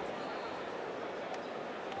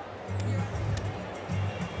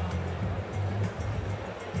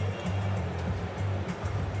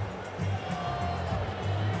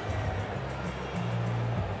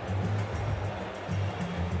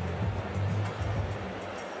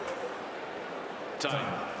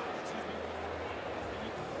 Time.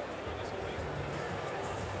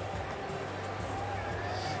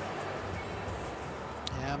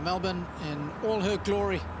 Melbourne in all her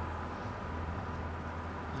glory,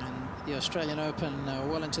 and the Australian Open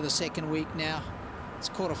well into the second week now. It's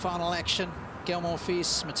quarter-final action. Gael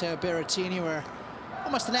Monfils, Matteo Berrettini. We're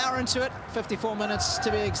almost an hour into it, 54 minutes to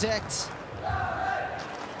be exact.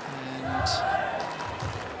 And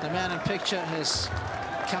the man in picture has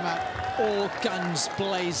come out all guns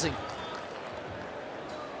blazing.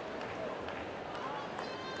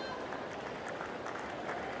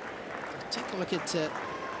 Take a look at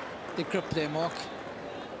the grip there, Mark.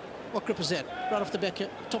 What grip is that? Right off the back,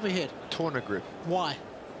 top of your head. Tourner grip. Why?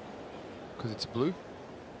 Because it's blue.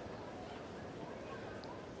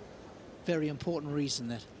 Very important reason,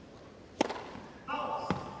 that.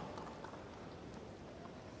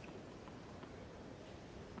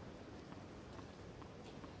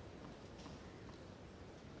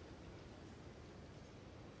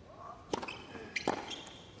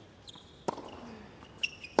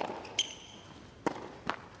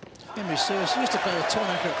 extraordinary serves. Used to play with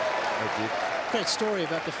tournament. I did. Great story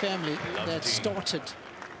about the family that started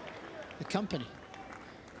the company.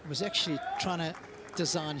 It was actually trying to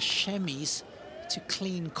design chamois to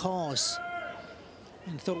clean cars.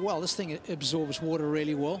 And thought, well, this thing absorbs water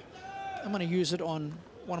really well. I'm going to use it on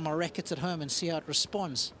one of my rackets at home and see how it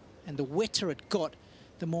responds. And the wetter it got,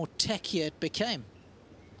 the more tackier it became.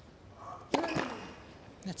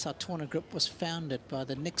 That's how Torna Grip was founded, by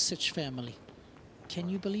the Niksich family. Can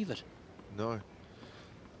you believe it? No.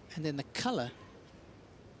 And then the color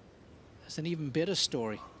is an even better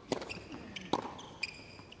story.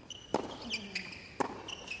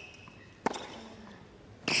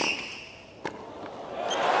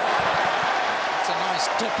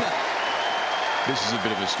 This is a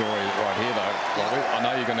bit of a story right here, though. I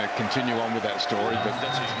know you're going to continue on with that story, but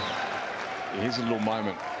here's a little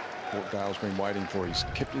moment what Gael's been waiting for. He's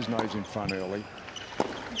kept his nose in front early.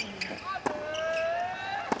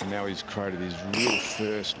 And now he's created his real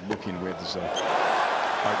first look in where there's an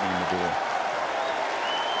opening in the door.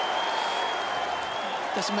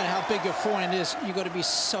 Doesn't matter how big your forehand is, you've got to be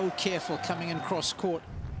so careful coming in cross court.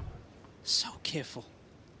 So careful.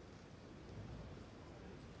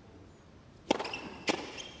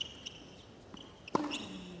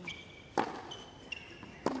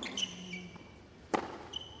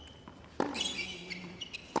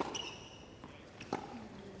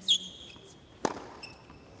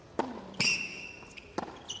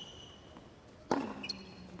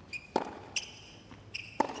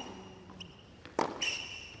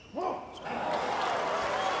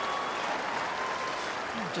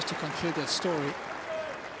 Just to conclude that story,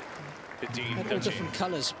 had all different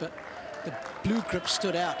colors, but the blue grip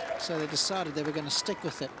stood out, so they decided they were going to stick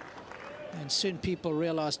with it. And soon people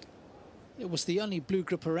realized it was the only blue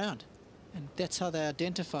grip around, and that's how they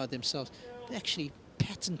identified themselves. They actually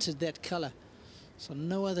patented that color, so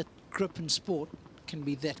no other grip in sport can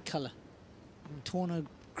be that color. And Torna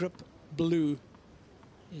Grip Blue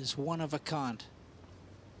is one of a kind.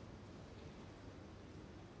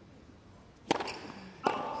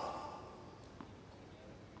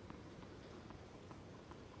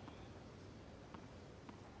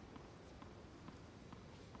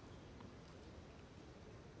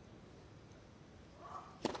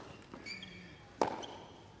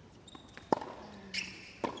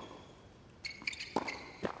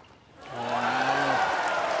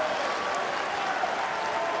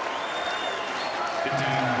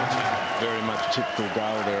 Very much typical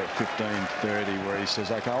Gael there at 15:30, where he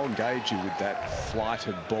says, okay, I'll engage you with that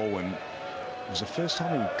flighted ball. And it was the first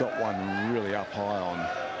time he got one really up high on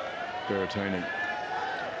Berrettini.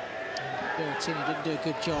 Berrettini didn't do a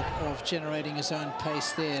good job of generating his own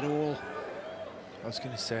pace there at all. I was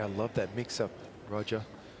going to say, I love that mix-up, Roger.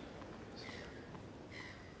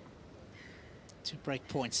 2 break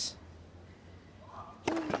points.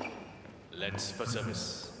 Let's for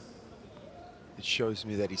service. It shows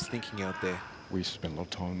me that he's thinking out there. We used to spend a lot of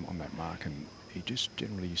time on that mark, and he just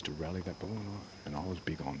generally used to rally that ball. And I was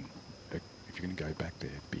big on, if you're going to go back there,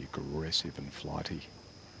 be aggressive and flighty.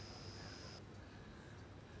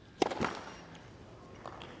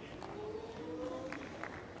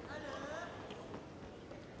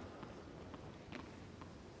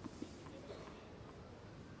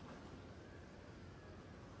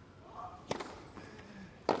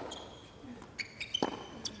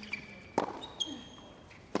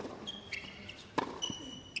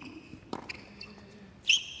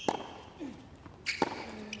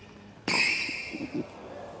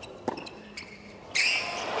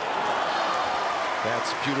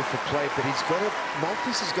 That's beautiful play, but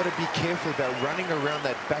Monfils has got to be careful about running around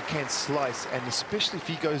that backhand slice, and especially if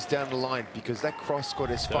he goes down the line, because that cross court,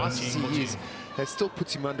 as fast as he is, that still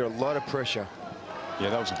puts him under a lot of pressure. Yeah,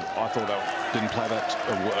 that was. I thought that didn't play that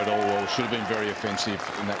at all well. Should have been very offensive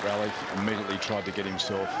in that rally. Immediately tried to get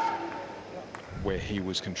himself where he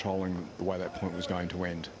was controlling the way that point was going to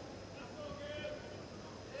end.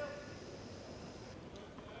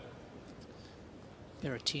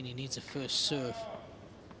 Berrettini needs a first serve.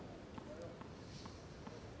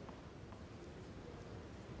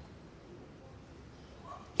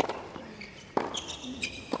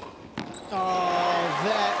 Oh,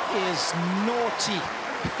 that is naughty.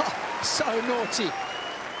 So naughty.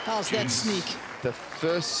 How's that sneak? The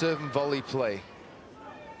first serve and volley play.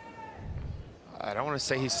 I don't want to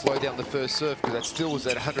say he slowed down the first serve, because that still was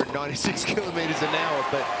at 196 kilometers an hour,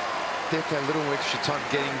 but definitely a little extra time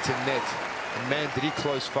getting to net. And man, did he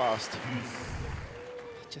close fast.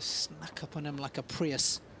 He just snuck up on him like a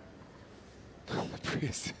Prius.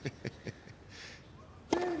 Prius.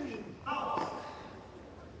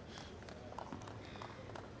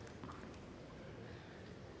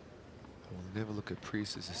 Never look at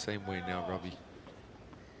Priestess the same way now, Robbie.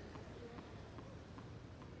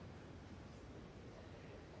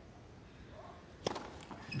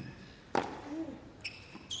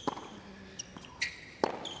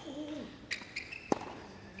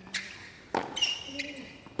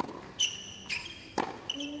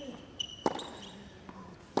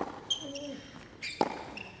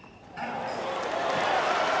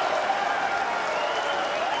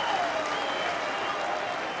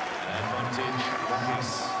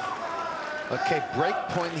 Okay, break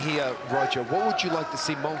point here, Roger. What would you like to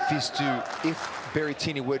see Monfils do if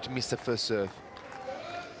Berrettini were to miss the first serve?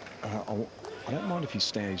 I don't mind if he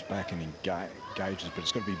stands back and engages, but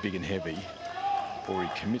it's got to be big and heavy, or he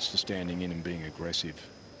commits to standing in and being aggressive.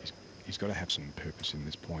 He's got to have some purpose in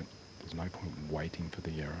this point. There's no point waiting for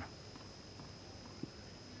the error.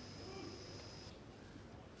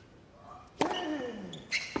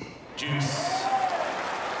 Juice.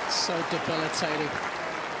 So debilitating.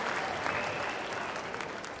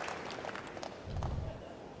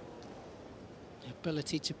 The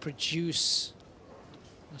ability to produce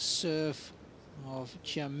a serve of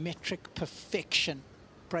geometric perfection.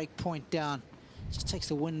 Break point down. Just takes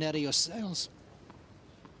the wind out of your sails.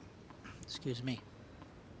 Excuse me.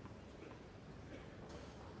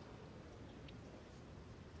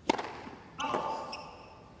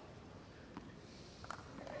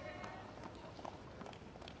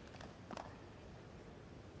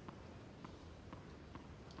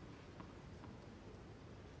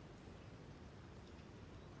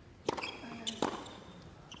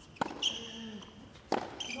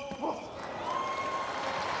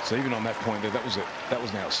 So even on that point there, that was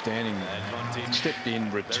an outstanding stepped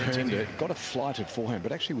in, returned it, got a flighted forehand,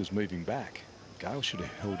 but actually was moving back. Gael should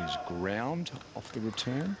have held his ground off the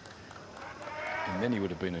return, and then he would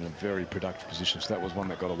have been in a very productive position. So that was one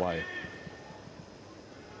that got away.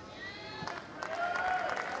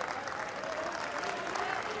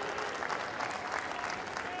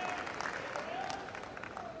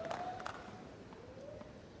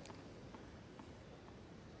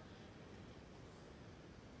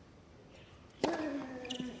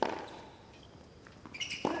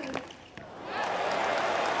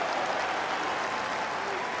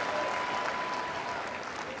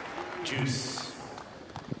 Juice.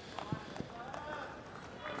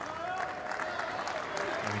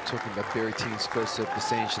 We're talking about Berrettini's first serve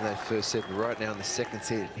percentage in that first set, but right now in the second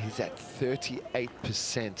set, he's at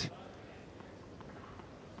 38%.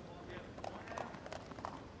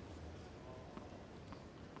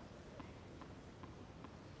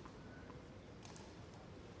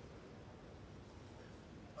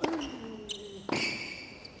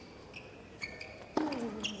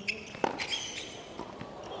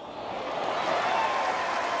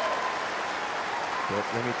 But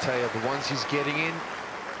let me tell you, the ones he's getting in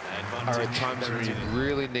are at times when he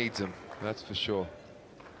really needs them. That's for sure.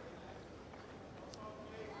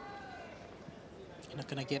 You're not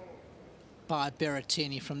going to get by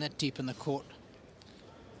Berrettini from that deep in the court.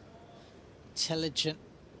 Intelligent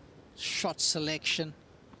shot selection.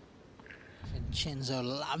 Vincenzo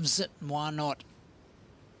loves it, and why not?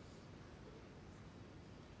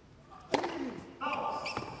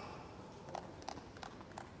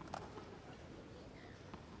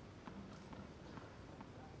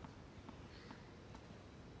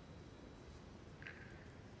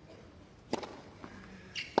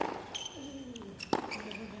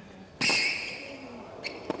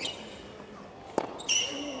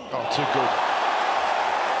 Oh, too good.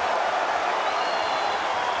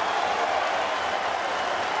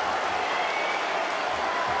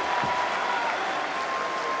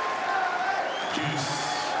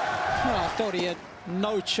 Well, I thought he had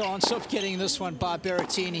no chance of getting this one by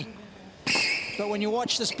Berrettini. But when you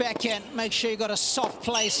watch this backhand, make sure you got a soft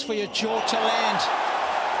place for your jaw to land.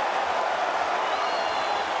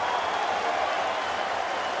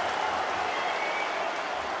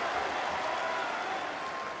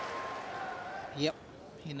 Yep,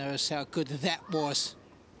 he knows how good that was.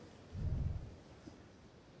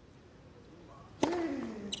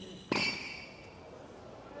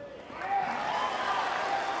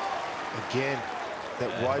 Again,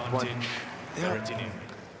 that wide one. Now,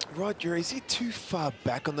 Roger, is he too far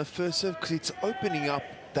back on the first serve? Because it's opening up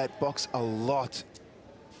that box a lot.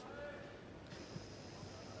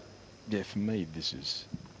 Yeah, for me, this is...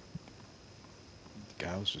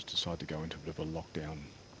 Gael's just decided to go into a bit of a lockdown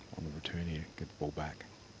on the return here, get the ball back.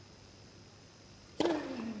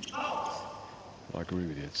 I agree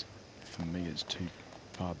with you. For me, it's too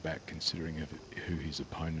far back considering who his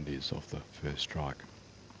opponent is off the first strike.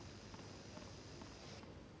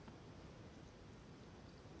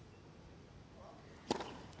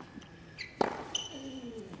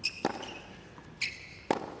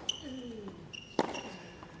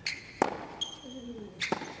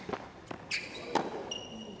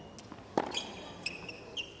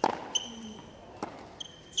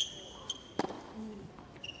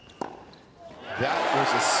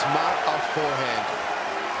 forehand.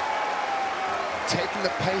 Taking the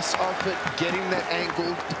pace off it, getting that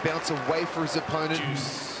angle to bounce away for his opponent.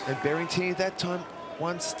 And Berrettini that time,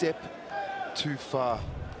 one step too far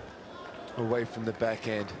away from the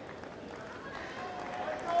backhand.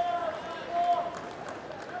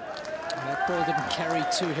 That ball didn't carry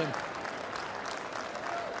to him.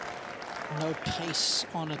 No pace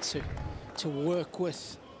on it to work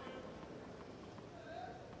with.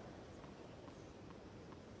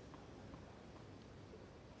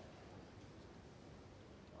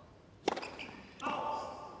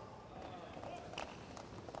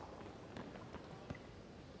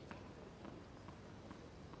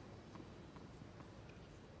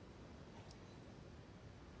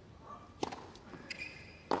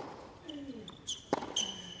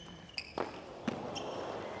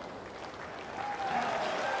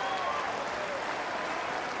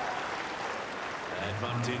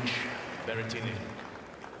 Advantage, Berrettini.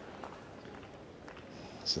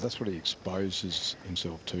 So that's what he exposes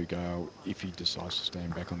himself to, Gael, if he decides to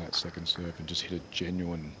stand back on that second serve and just hit a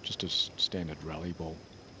genuine, just a standard rally ball.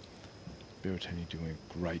 Berrettini doing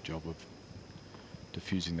a great job of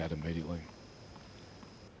diffusing that immediately.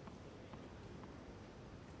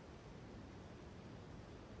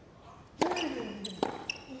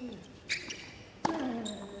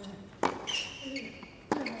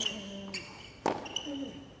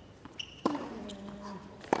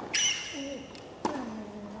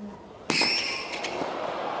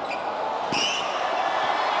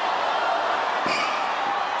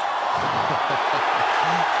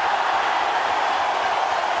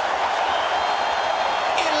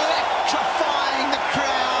 Electrifying the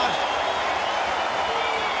crowd.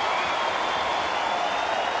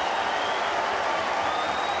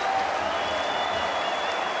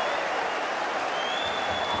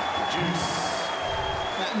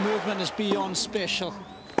 That movement is beyond special.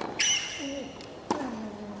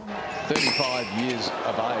 35 years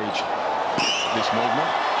of age, this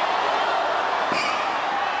movement.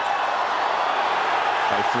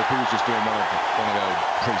 Hey, Flip, he was just doing one of our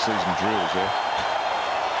pre-season drills there.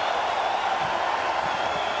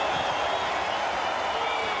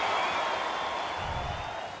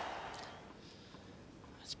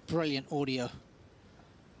 It's brilliant audio.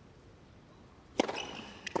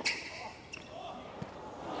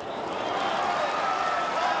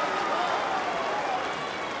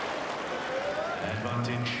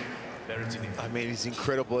 Advantage, Berrettini. I mean, as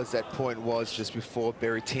incredible as that point was just before,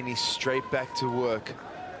 Berrettini straight back to work.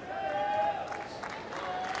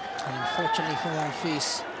 Unfortunately for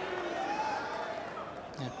Monfils,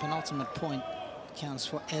 that penultimate point counts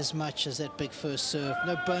for as much as that big first serve.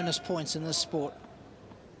 No bonus points in this sport.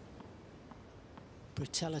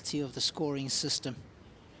 Brutality of the scoring system.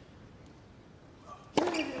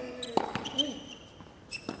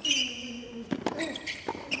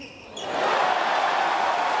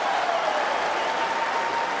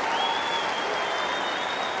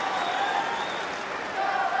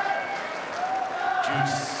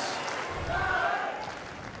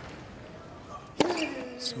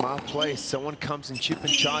 Smart play. Someone comes and chip and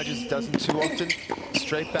charges, doesn't too often.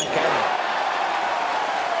 Straight back at him.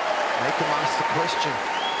 Make him ask the question.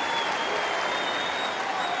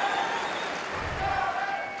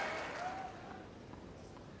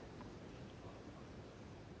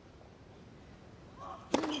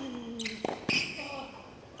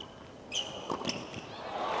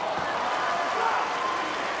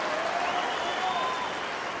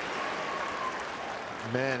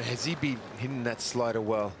 Man, has he been hitting that slider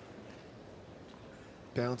well?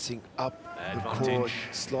 Bouncing up the court,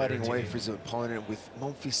 sliding away for his opponent. With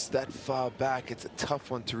Monfils that far back, it's a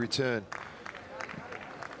tough one to return.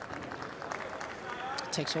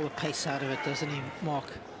 Takes all the pace out of it, doesn't he,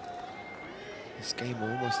 Mark? This game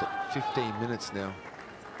almost at 15 minutes now.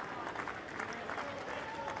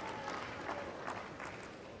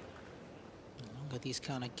 The longer these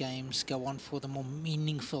kind of games go on for, the more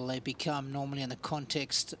meaningful they become, normally in the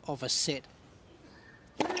context of a set.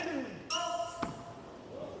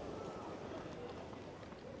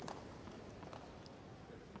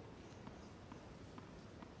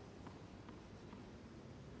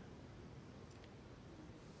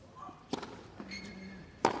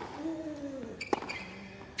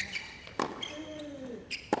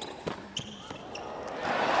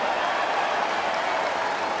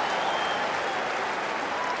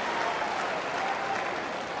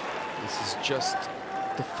 Just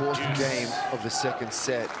the fourth game of the second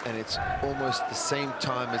set, and it's almost the same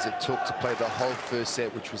time as it took to play the whole first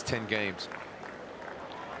set, which was 10 games.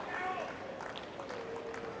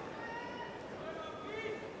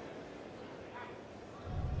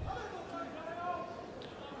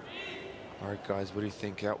 right, guys, what do you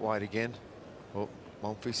think? Out wide again? Oh,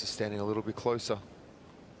 Monfils is standing a little bit closer.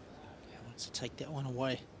 Yeah, wants to take that one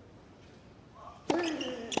away.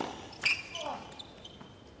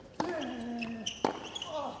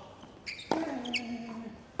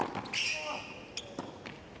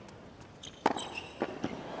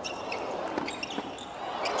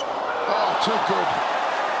 Oh, too good.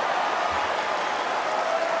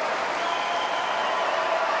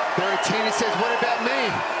 Berrettini says, what about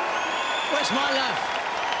me? Where's my love?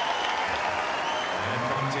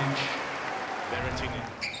 Advantage,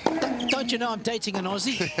 Berrettini. Don't you know I'm dating an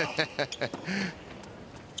Aussie?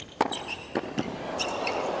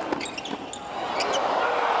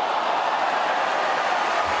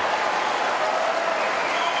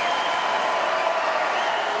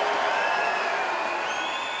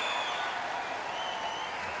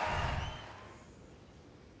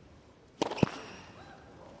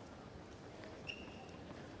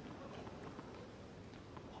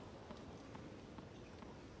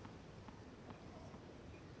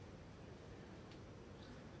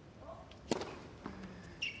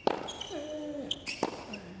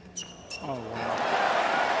 Oh, wow.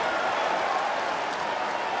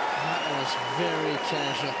 That was very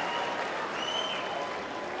casual.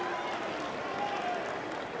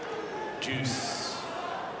 Juice.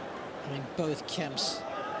 I mean, both camps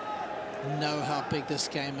know how big this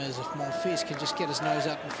game is. If Monfils can just get his nose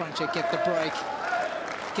out in front here, get the break,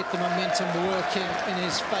 get the momentum working in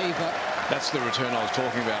his favour. That's the return I was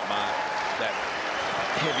talking about, Mark. That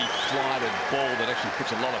heavy flighted ball that actually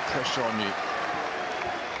puts a lot of pressure on you.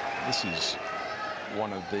 This is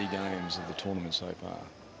one of the games of the tournament so far,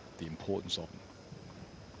 the importance of them.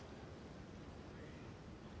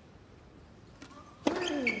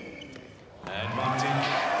 Advantage,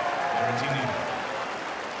 Berrettini.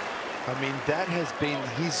 I mean, that has been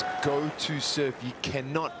his go-to serve. You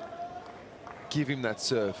cannot give him that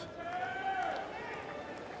serve.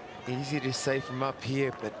 Easy to say from up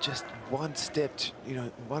here, but just one step, you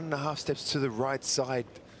know, 1.5 steps to the right side.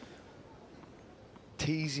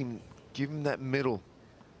 Tease him, give him that middle.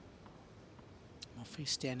 Monfils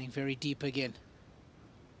standing very deep again.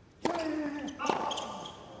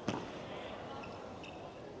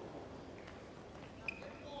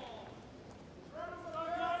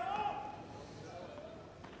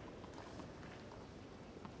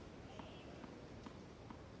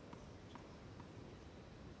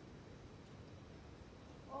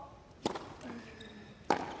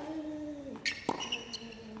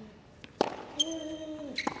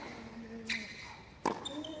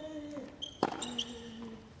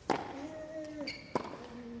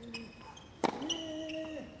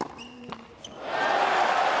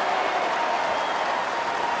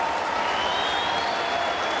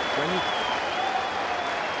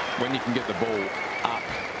 When you can get the ball up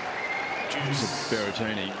to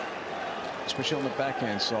Berrettini, especially on the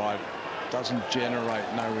backhand side, doesn't generate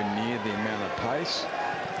nowhere near the amount of pace.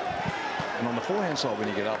 And on the forehand side, when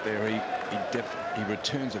you get up there, he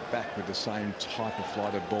returns it back with the same type of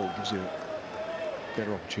flighted ball, gives you a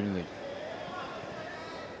better opportunity.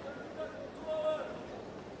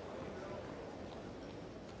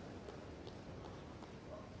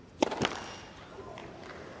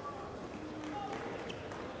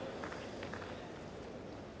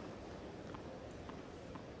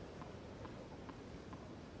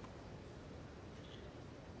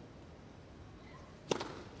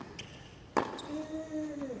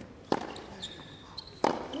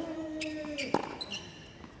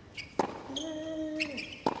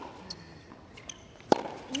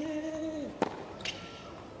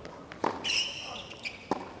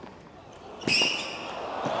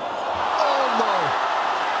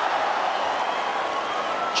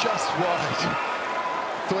 Just wide.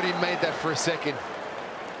 Thought he made that for a second.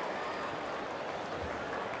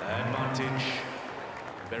 Advantage,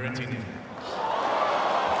 Berrettini.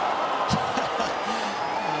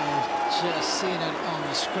 I've just seen it on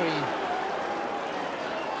the screen.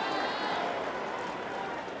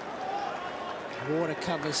 Water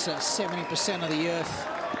covers 70% of the earth.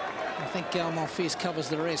 I think Gael Monfils covers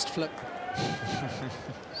the rest, Flip.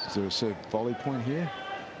 Is there a serve volley point here?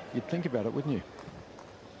 You'd think about it, wouldn't you?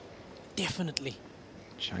 Definitely.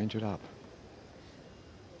 Change it up.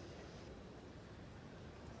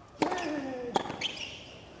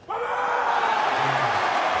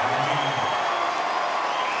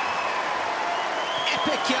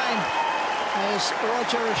 Epic game, as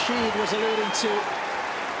Roger Rashid was alluding to.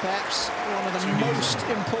 Perhaps one of the most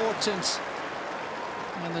important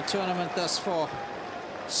in the tournament thus far.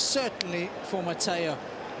 Certainly for Matteo.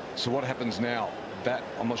 So what happens now? That,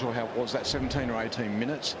 I'm not sure how it was, that 17 or 18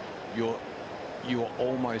 minutes, you're you're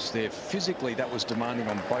almost there. Physically, that was demanding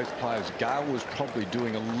on both players. Gael was probably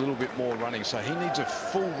doing a little bit more running, so he needs a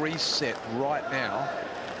full reset right now.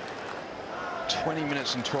 20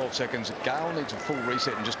 minutes and 12 seconds. Gael needs a full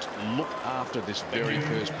reset and just look after this very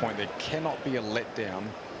first point. There cannot be a letdown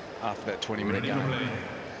after that 20-minute game.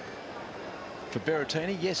 For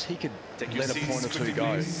Berrettini, yes, he could let a point or two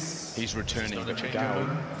go. He's returning, but for Gael,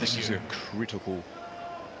 this is a critical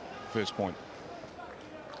first point.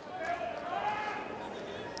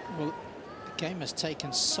 Well, the game has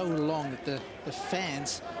taken so long that the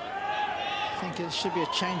fans think it should be a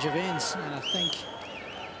change of ends, and I think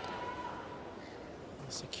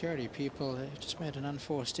the security people have just made an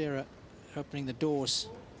unforced error opening the doors.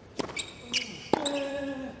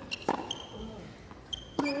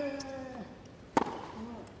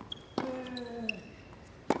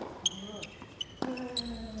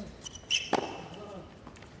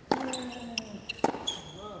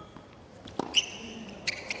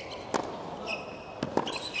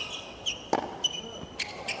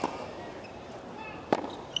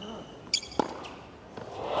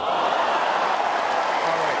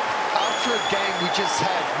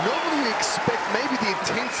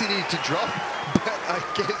 To drop, but I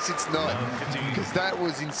guess it's not, because that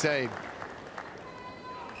was insane.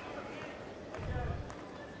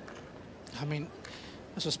 I mean,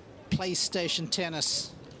 this was PlayStation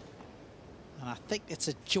tennis, and I think it's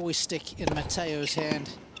a joystick in Matteo's hand.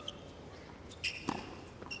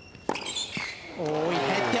 Oh, he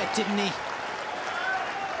had that, didn't he?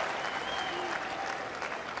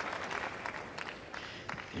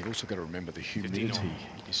 You've also got to remember the humidity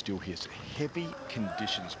is still here. So heavy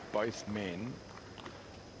conditions, both men.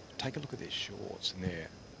 Take a look at their shorts and their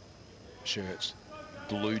shirts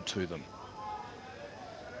glued to them.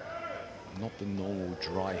 Not the normal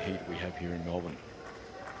dry heat we have here in Melbourne.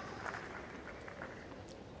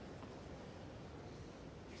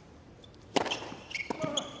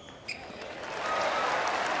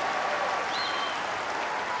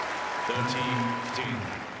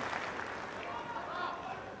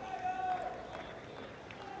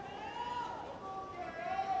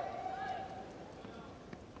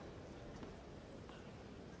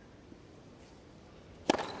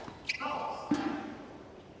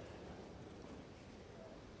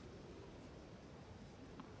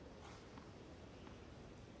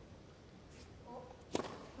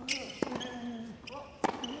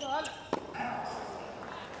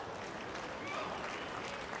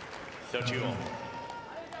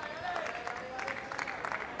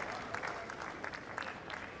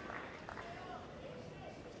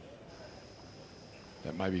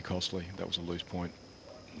 That may be costly. That was a loose point.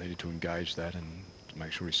 Needed to engage that and to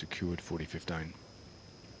make sure he secured 40-15.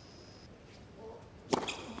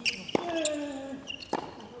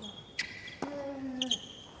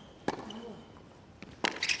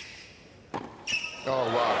 Oh,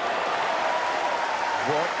 wow.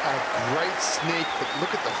 What a great sneak. But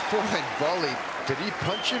look at the forehand volley. Did he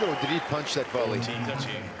punch it or did he punch that volley?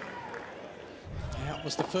 Yeah, it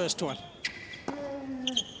was the first one.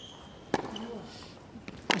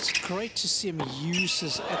 It's great to see him use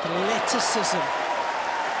his athleticism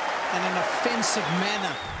in an offensive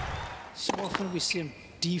manner. So often we see him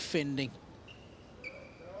defending.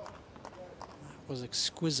 That was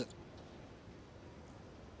exquisite.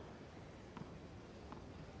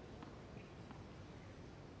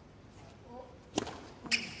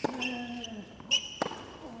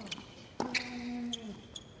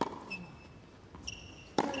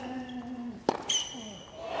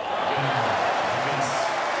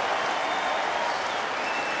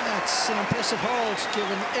 Holds,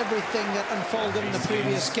 given everything that unfolded in the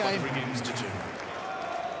previous game.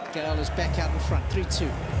 Gael is back out in front,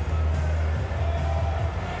 3-2.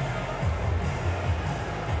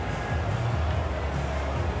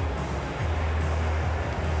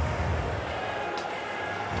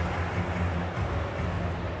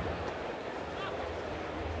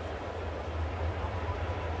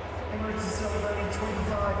 Emirates is celebrating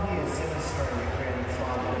 25 years in Australia, creating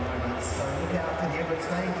 5 moments. So look out for the Emirates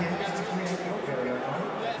name here to create your very own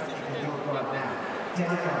moment. You can do it right now.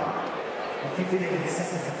 Down low. 15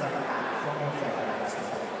 seconds to play from your favourite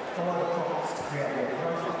basketball. Follow the prompts to create your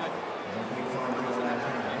profile. And when you find your own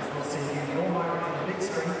cameras, we'll send you your moment from the big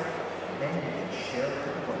screen, and then you can share it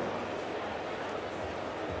with the world.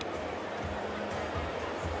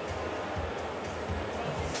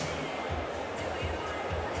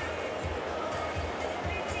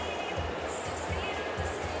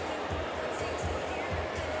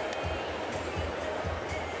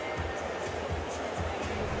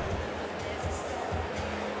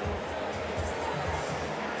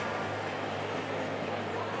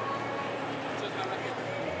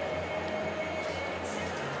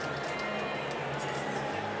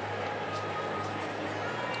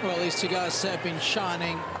 Well, these two guys have been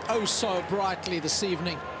shining oh so brightly this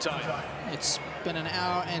evening. Time. It's been an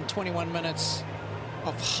hour and 21 minutes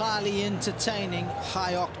of highly entertaining,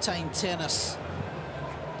 high-octane tennis.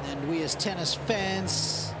 And we as tennis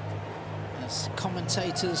fans, as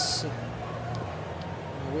commentators,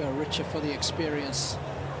 we are richer for the experience.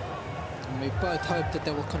 And we both hope that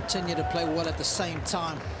they will continue to play well at the same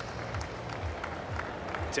time.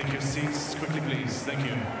 Take your seats quickly, please. Thank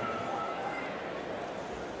you.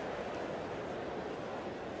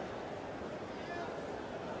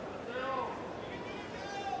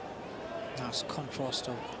 Nice contrast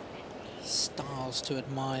of styles to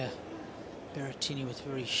admire. Berrettini with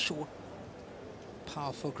very short,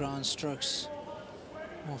 powerful ground strokes.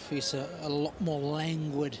 Monfils a lot more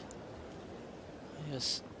languid.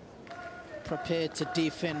 Yes, prepared to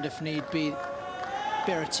defend if need be.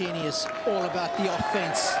 Berrettini is all about the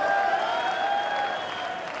offense.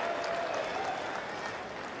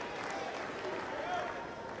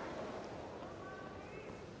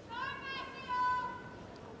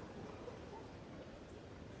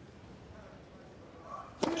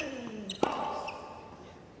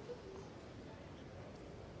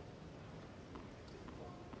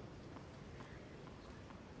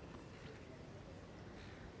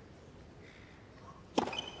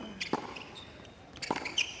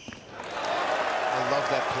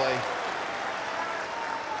 That play.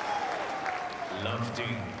 Loved it.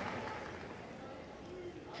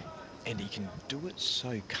 And he can do it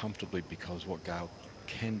so comfortably because what Gael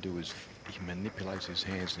can do is he manipulates his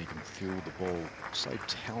hands and he can feel the ball. So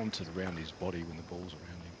talented around his body when the ball's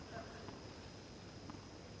around him.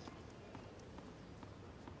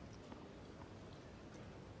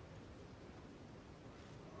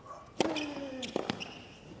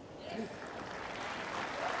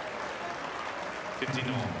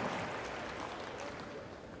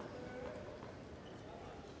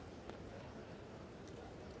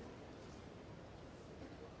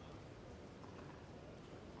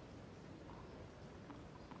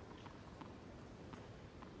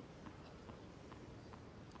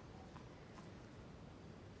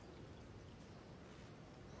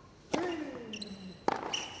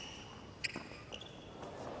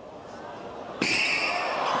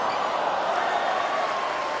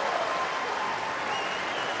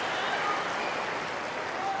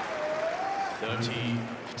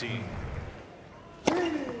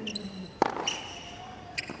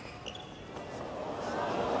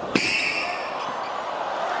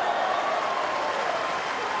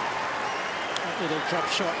 Little drop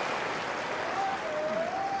shot.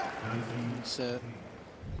 It's the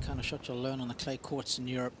kind of shot you'll learn on the clay courts in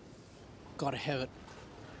Europe. Got to have it.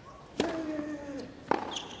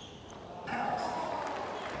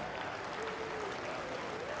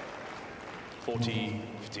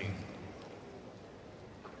 $40-15.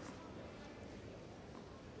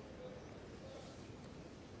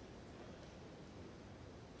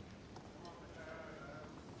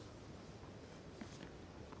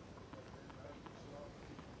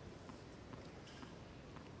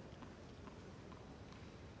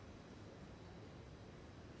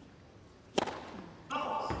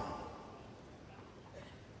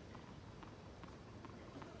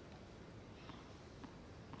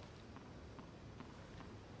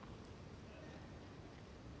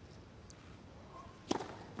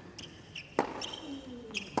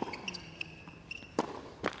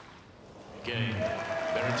 Gain.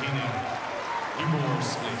 Berrettini.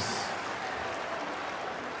 Humorous, please.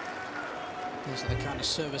 These are the kind of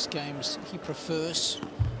service games he prefers,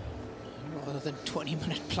 rather than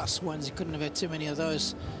 20-minute plus ones. He couldn't have had too many of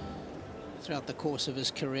those throughout the course of his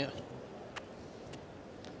career.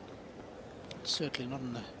 Certainly not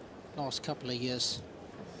in the last couple of years.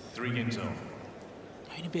 3 games on.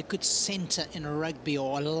 Going to be a good centre in a rugby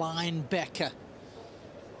or a linebacker.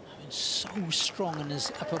 I mean, so strong in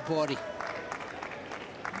his upper body.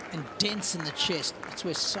 And dense in the chest. That's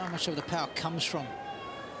where so much of the power comes from.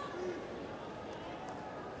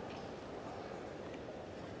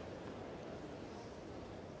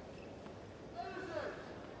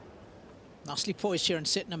 Nicely poised here in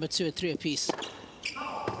set number 2 at 3 apiece.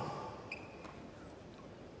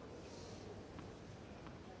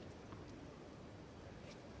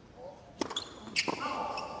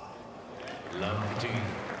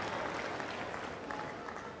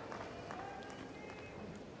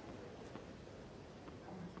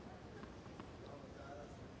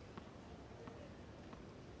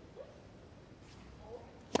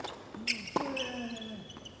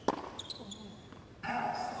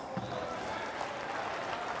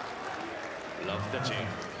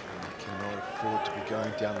 Cannot afford to be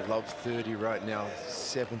going down love 30 right now.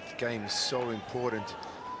 7th game is so important.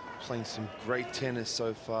 playing some great tennis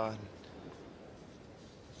so far.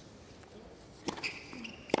 It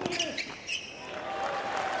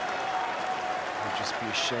would just be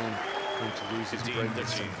a shame for him to lose his break.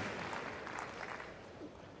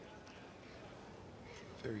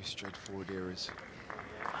 Very straightforward errors.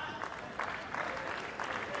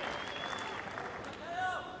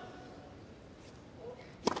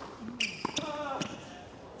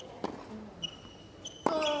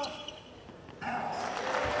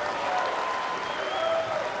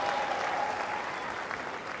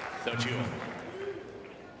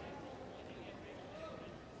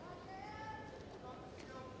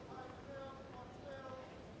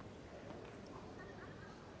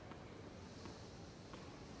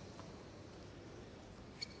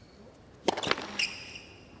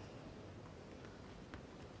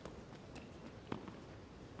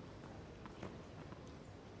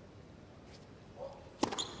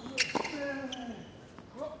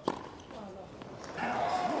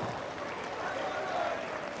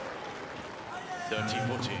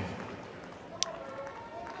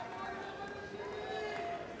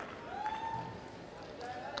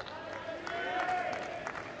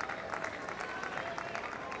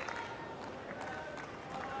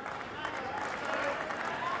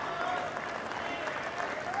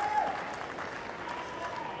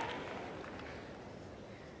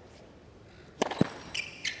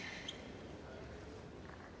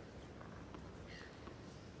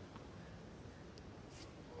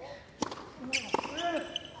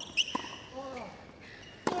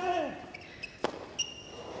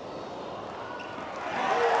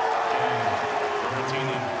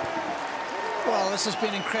 This has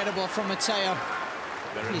been incredible from Matteo.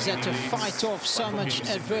 He's had to fight off so much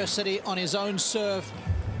adversity on his own serve,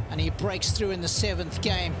 and he breaks through in the 7th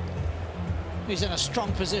game. He's in a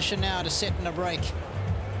strong position now to set in a break.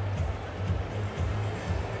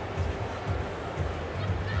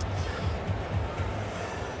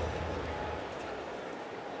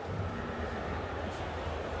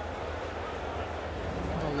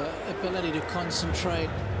 Well, the ability to concentrate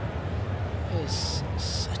is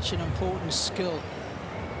such an important skill.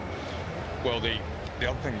 Well, the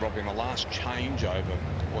other thing, Robbie, in the last changeover,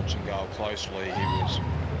 watching Gael closely,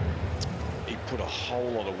 he put a whole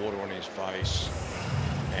lot of water on his face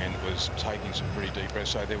and was taking some pretty deep breaths.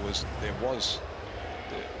 So there's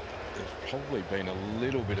probably been a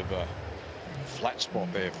little bit of a flat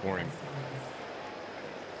spot there for him.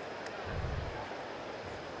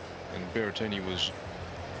 And Berrettini was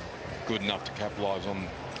good enough to capitalise on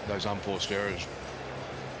those unforced errors.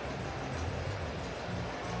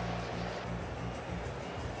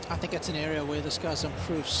 I think it's an area where this guy's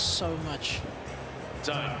improved so much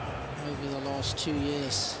over the last 2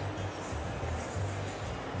 years.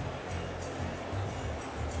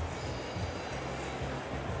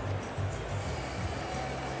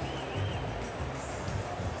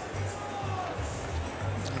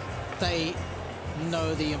 They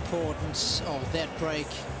know the importance of that break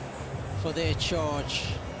for their charge.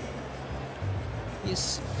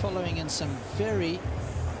 He's following in some very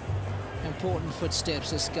important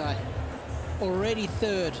footsteps, this guy. Already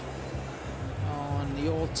 3rd on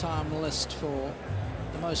the all-time list for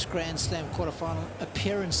the most Grand Slam quarterfinal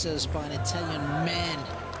appearances by an Italian man.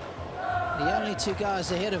 The only 2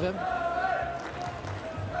 guys ahead of him,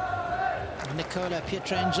 Nicola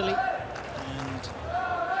Pietrangeli and,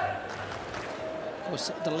 of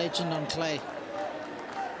course, the legend on clay,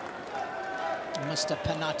 Mr.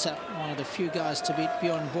 Panatta, one of the few guys to beat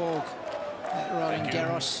Bjorn Borg at Roland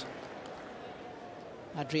Garros.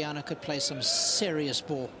 Adriano could play some serious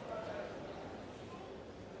ball.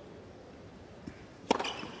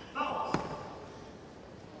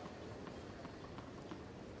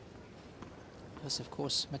 This, of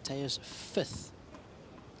course, Matteo's 5th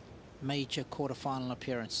major quarterfinal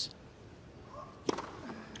appearance.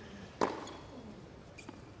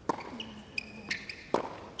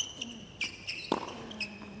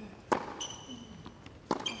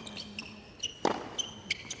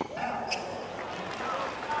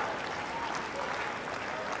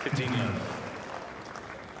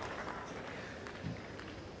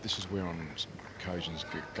 This is where on occasions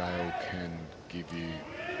Gael can give you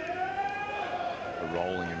a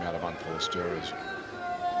rolling amount of unforced errors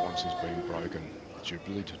once it's been broken. It's your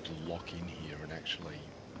ability to lock in here and actually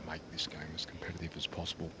make this game as competitive as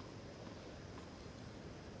possible.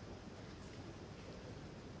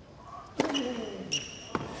 If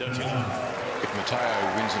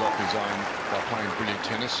Matteo wins it off his own by playing brilliant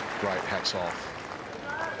tennis, great, hats off.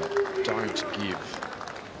 But don't give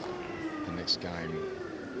the next game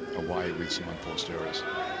away with some unforced errors.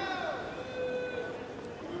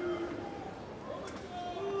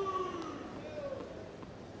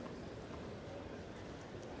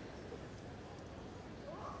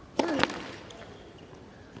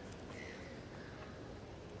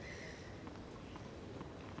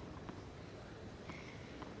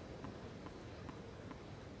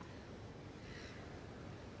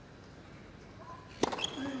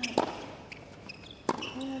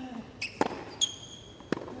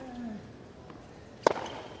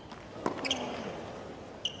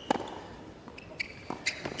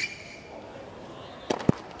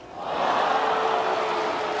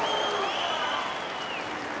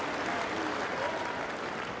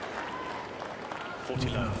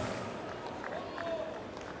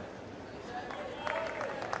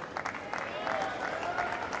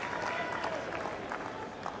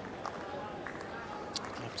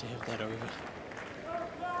 hold that over.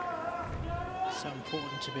 So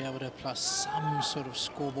important to be able to apply some sort of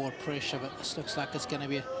scoreboard pressure, but this looks like it's going to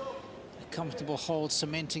be a comfortable hold,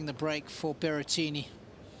 cementing the break for Berrettini.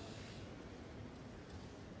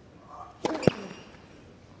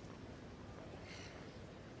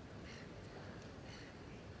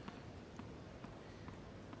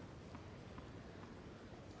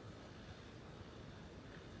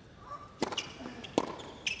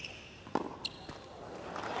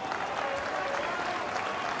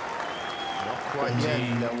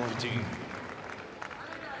 Yeah, that one.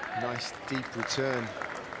 Nice deep return.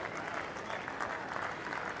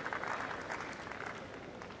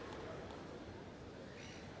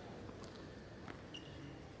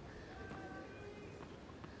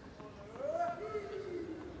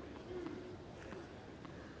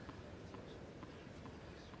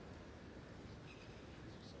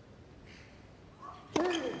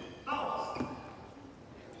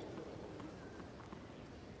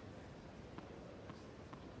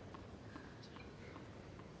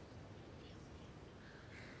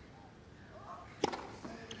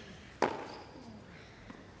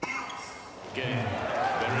 Gael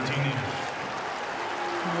Berrettini.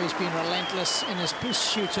 He's been relentless in his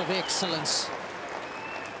pursuit of excellence,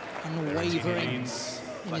 unwavering in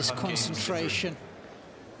his concentration.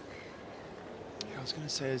 I was going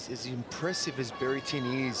to say, as impressive as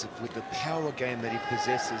Berrettini is with the power game that he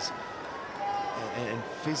possesses, and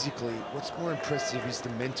physically, what's more impressive is the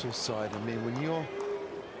mental side. I mean, when you're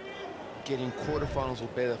getting quarterfinals or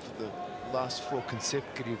better for the last 4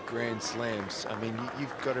 consecutive Grand Slams, I mean,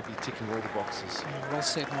 you've got to be ticking all the boxes. Yeah, well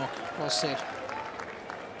said, Mark. Well said.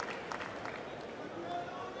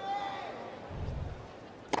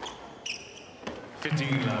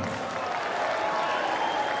 Fitting love.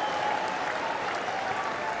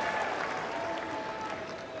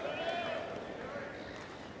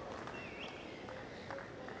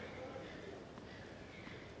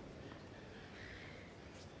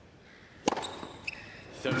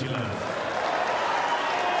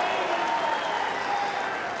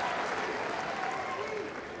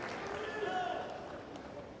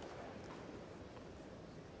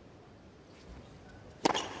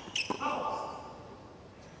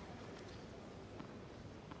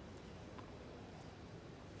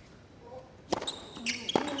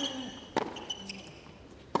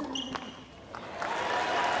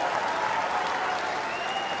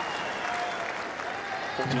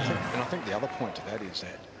 And I think the other point to that is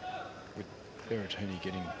that with Berrettini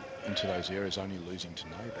getting into those areas, only losing to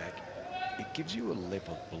Novak, it gives you a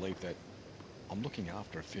level of belief that I'm looking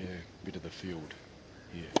after a fair bit of the field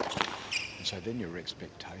here. And so then your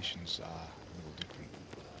expectations are a little different.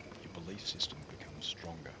 Your belief system becomes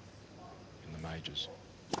stronger in the majors.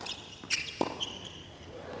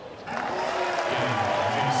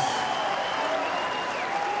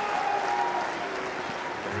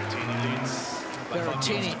 Berrettini leads.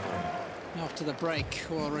 Berrettini, after the break,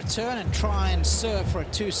 will return and try and serve for a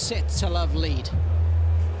 2-set-to-love lead.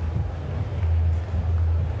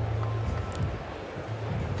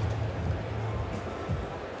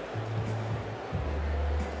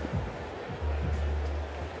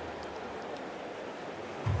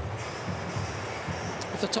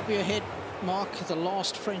 Off the top of your head, Mark, the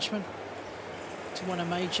last Frenchman to win a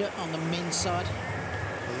major on the men's side.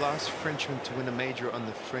 The last Frenchman to win a major on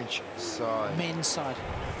the French side. Men's side.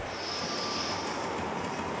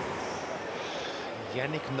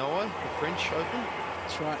 Yannick Noah, the French Open.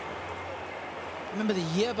 That's right. Remember the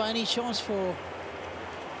year by any chance for? No.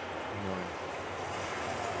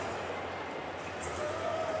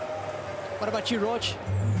 What about you, Rog?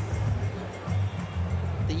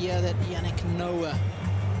 The year that Yannick Noah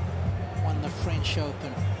won the French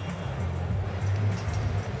Open.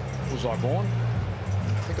 Was I born?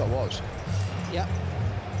 I think I was. Yep.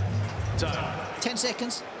 Time. 10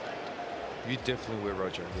 seconds. You definitely were,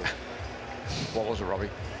 Roger. Yeah. What was it, Robbie?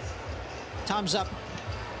 Time's up.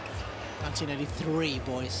 1983,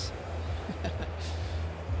 boys.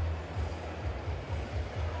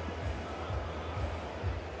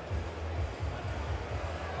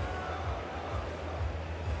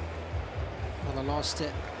 Well, the last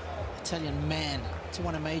Italian man to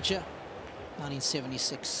win a major,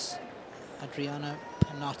 1976, Adriano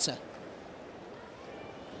Panatta.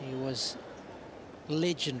 He was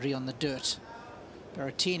legendary on the dirt.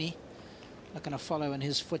 Berrettini looking to follow in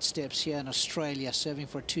his footsteps here in Australia, serving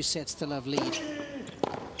for a 2-sets-to-love lead.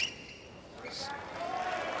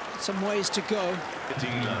 Some ways to go,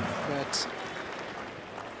 but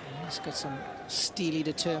he's got some steely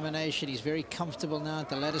determination. He's very comfortable now at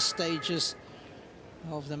the latter stages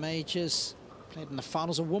of the majors. Played in the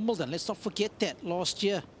finals of Wimbledon. Let's not forget that last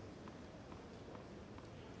year.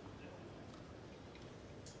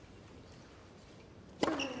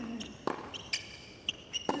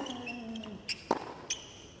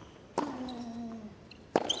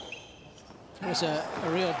 was a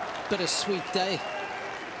real bittersweet day.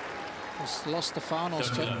 Just lost the finals,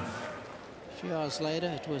 but a few hours later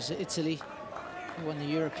it was Italy who won the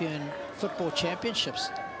European Football Championships.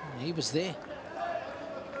 And he was there.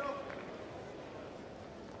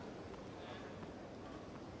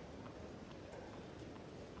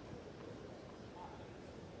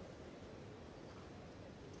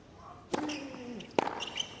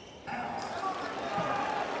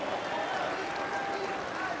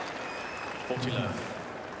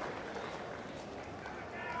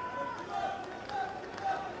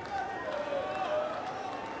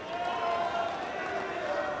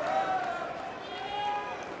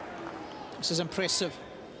 This is impressive.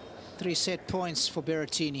 3 set points for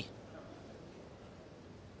Berrettini.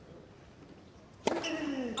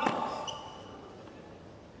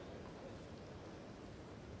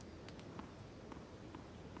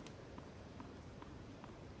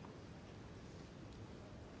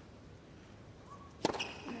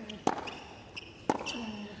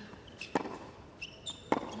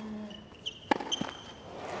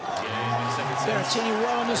 Berrettini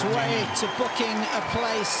well on his way to booking a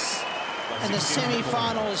place in the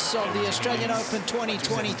semi-finals of the Australian Open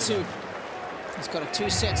 2022. He's got a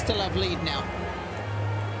 2-set still-have lead now.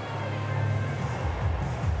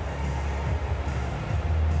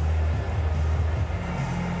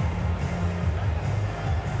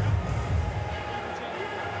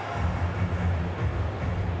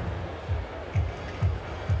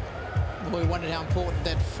 We wondered how important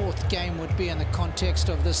that 4th game would be in the context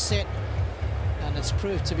of this set, and it's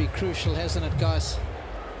proved to be crucial, hasn't it, guys?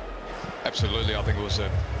 Absolutely. I think it was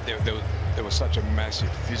there was such a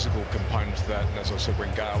massive physical component to that, and as I said,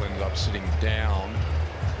 when Gael ended up sitting down,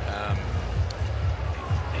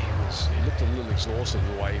 he looked a little exhausted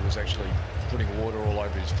the way he was actually putting water all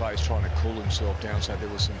over his face, trying to cool himself down. So there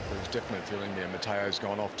was definite feeling there. Matteo's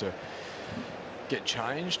gone off to get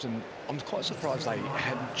changed, and I'm quite surprised they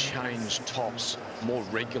hadn't changed tops more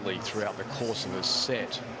regularly throughout the course of the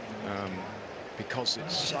set. Because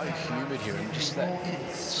it's so humid here and just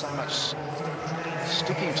that so much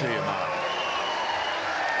sticking to your mark.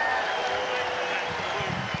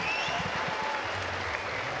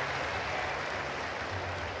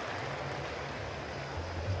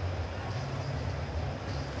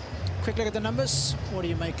 Quick look at the numbers. What do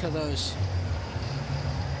you make of those?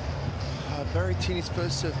 Berrettini's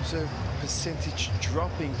first serve percentage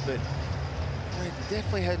dropping, but he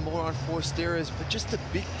definitely had more unforced errors, but just the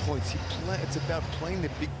big points. It's about playing the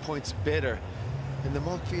big points better. And the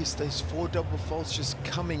Monfils, those 4 double faults just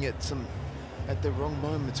coming at the wrong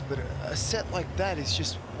moments. But a set like that is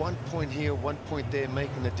just 1 point here, 1 point there,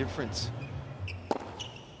 making a difference.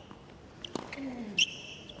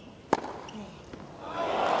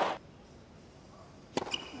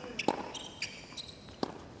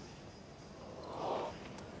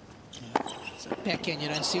 Backhand, you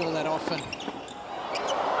don't see all that often.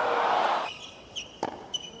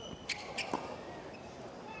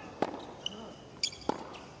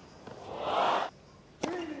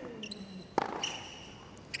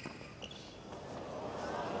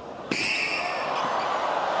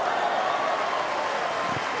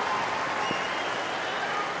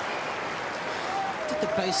 Did the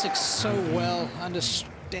basics so well,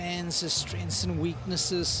 understands his strengths and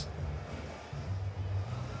weaknesses.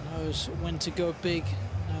 Knows when to go big,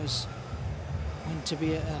 knows when to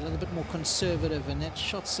be a little bit more conservative, and that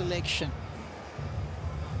shot selection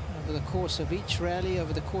over the course of each rally,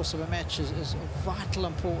 over the course of a match is of vital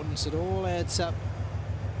importance. It all adds up.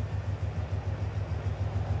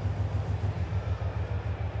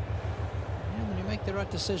 And when you make the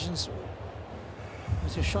right decisions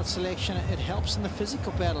with your shot selection, it helps in the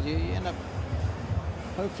physical battle. You end up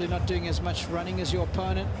hopefully not doing as much running as your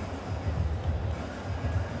opponent,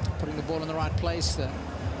 putting the ball in the right place, the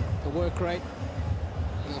work rate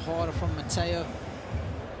a little harder from Matteo.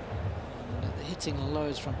 The hitting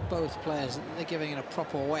lows from both players, they're giving it a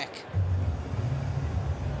proper whack.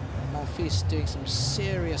 Monfils doing some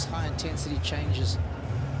serious high intensity changes.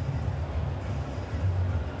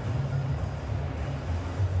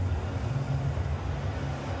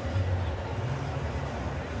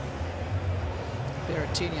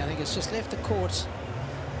 Berrettini, I think, has just left the court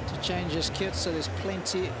to change his kit, so there's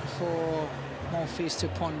plenty for Monfils to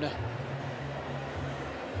ponder.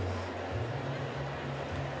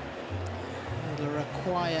 It'll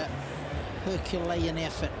require Herculean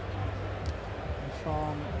effort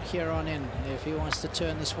from here on in if he wants to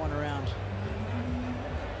turn this one around.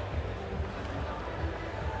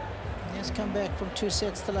 He has come back from 2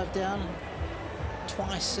 sets to love down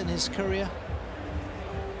twice in his career.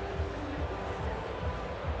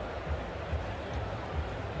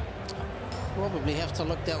 Probably have to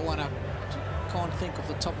look that one up. Can't think off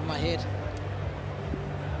the top of my head.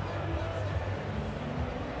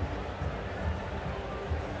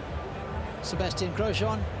 Sébastien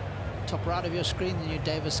Grosjean, top right of your screen, the new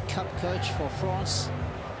Davis Cup coach for France.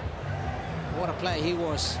 What a player he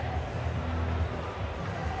was.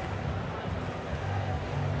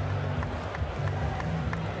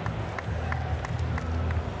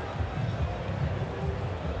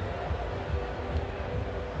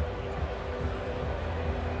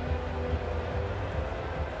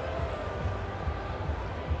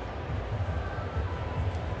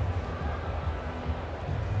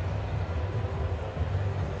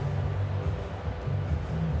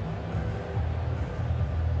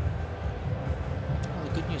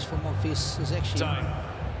 For Monfils is actually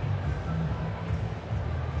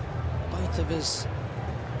both of his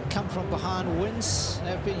come from behind wins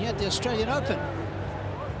have been here at the Australian Open.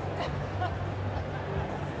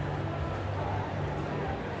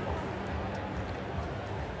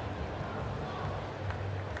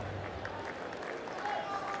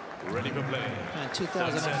 Ready for play. And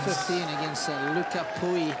 2015 against Luca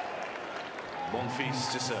Pui.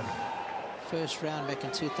 Monfils to serve. First round back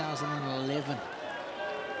in 2011.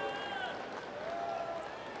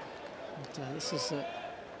 This is a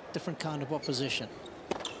different kind of opposition.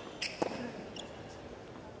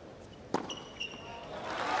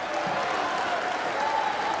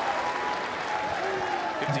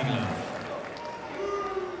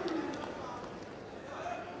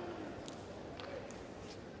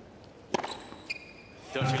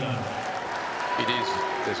 It is.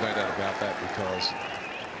 There's no doubt about that, because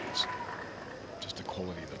it's just the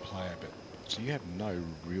quality of the player. But so you have no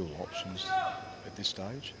real options at this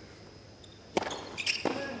stage.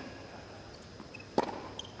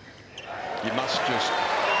 You must just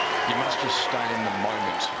stay in the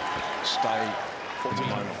moment. Stay in the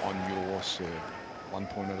moment on your serve, 1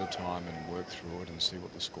 point at a time, and work through it and see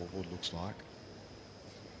what the scoreboard looks like.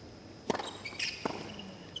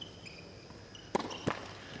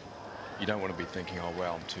 You don't want to be thinking, oh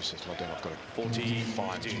well, I'm 2 sets locked down, I've got to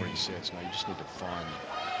find 3 sets. No, you just need to find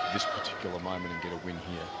this particular moment and get a win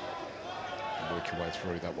here and work your way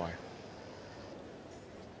through that way.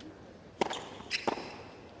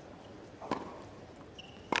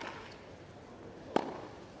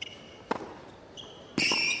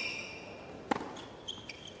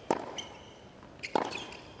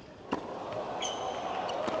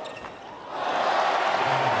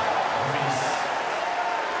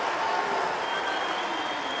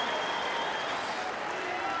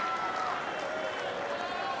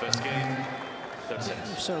 First game, third set.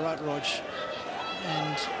 You're so right, Rog.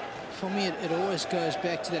 And for me, it always goes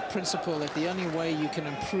back to that principle that the only way you can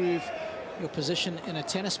improve your position in a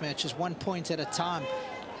tennis match is 1 point at a time.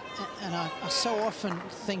 And I so often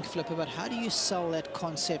think, Flip, about how do you sell that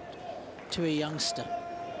concept to a youngster?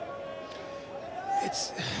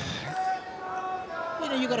 It's... You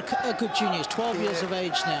know, you've got a good junior, he's 12 years of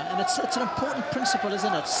age now, and it's an important principle,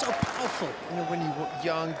 isn't it? It's so powerful. You know, when you're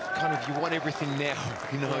young, kind of, you want everything now,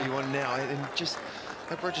 you know, you want now. And just,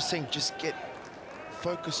 like Roger's saying, just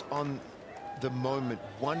focus on the moment,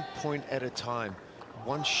 1 point at a time,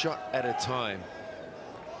 1 shot at a time,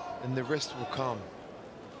 and the rest will come.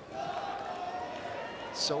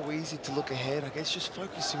 It's so easy to look ahead. I guess just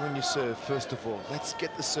focusing on your serve, first of all. Let's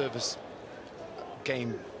get the service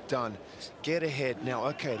game done. Get ahead. Now,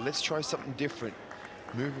 okay, let's try something different.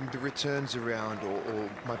 Moving the returns around, or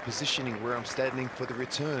my positioning where I'm standing for the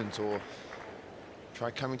returns, or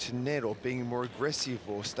try coming to net, or being more aggressive,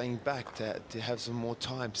 or staying back to have some more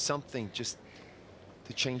time. Something just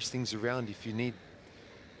to change things around if you need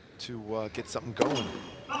to get something going.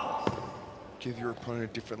 Give your opponent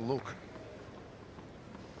a different look.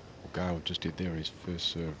 Well, Gael just did there, his first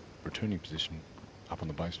serve returning position up on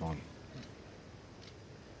the baseline.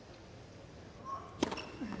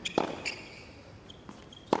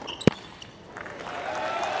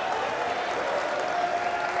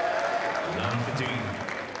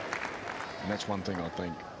 And that's one thing I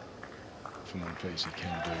think from Monfils he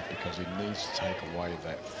can do, because he needs to take away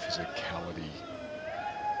that physicality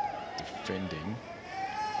defending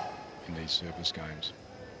in these service games.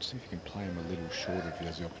 See if you can play him a little shorter if he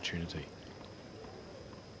has the opportunity.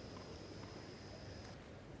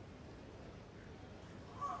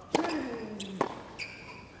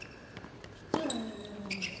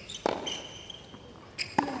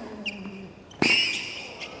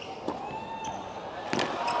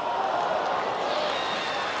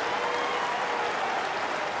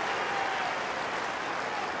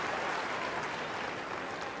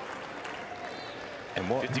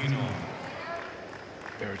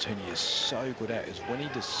 Berrettini is so good at is when he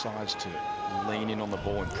decides to lean in on the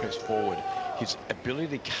ball and press forward, his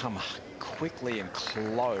ability to come quickly and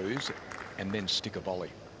close and then stick a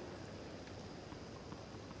volley.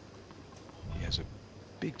 He has a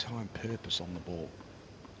big time purpose on the ball.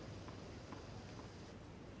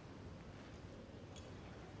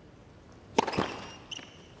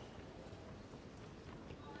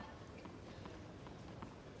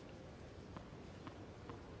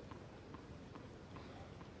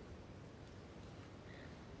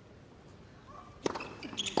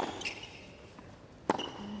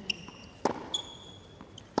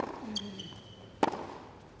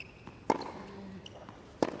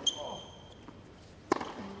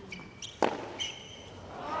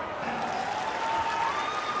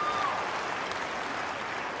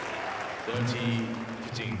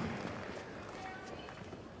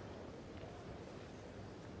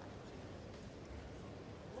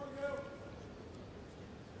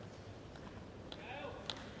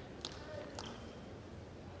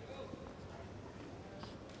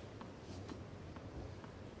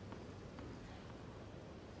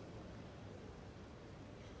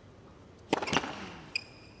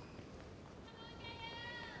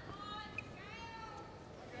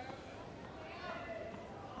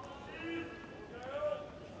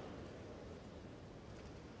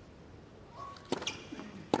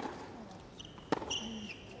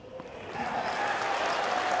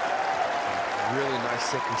 Really nice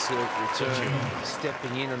second serve return,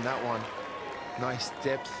 stepping in on that one. Nice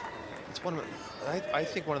depth. It's one of, I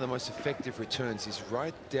think one of the most effective returns is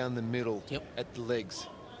right down the middle at the legs,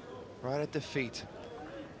 right at the feet.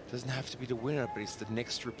 Doesn't have to be the winner, but it's the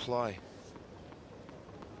next reply.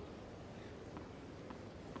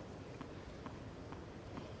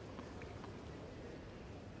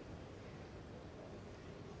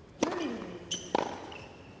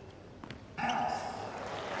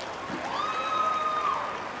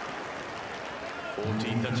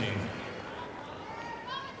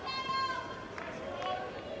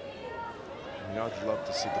 I'd love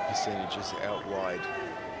to see the percentages out wide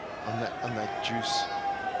on that juice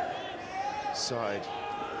side.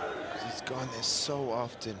 He's gone there so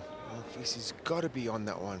often. Monfils has got to be on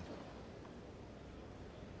that one.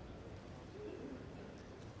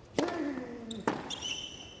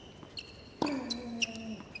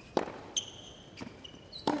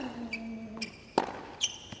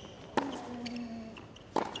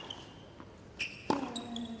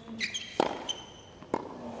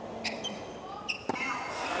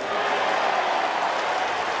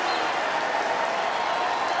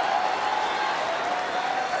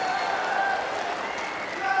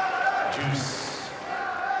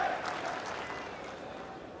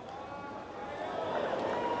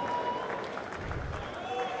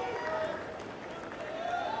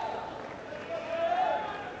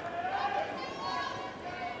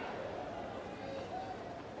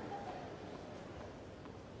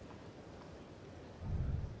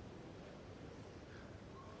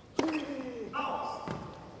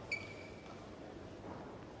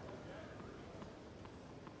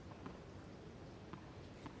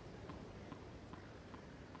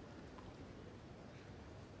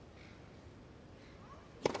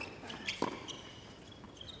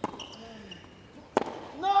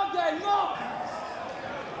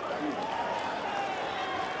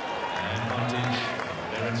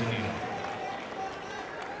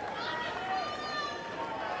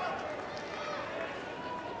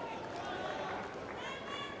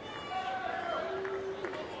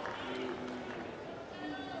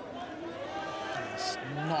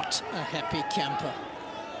 Not a happy camper.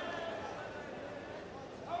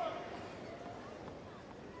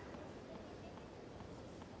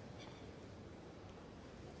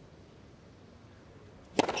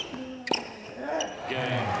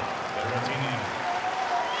 Gael Berrettini.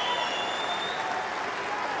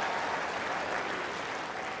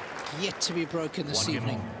 Yet to be broken this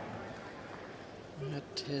evening.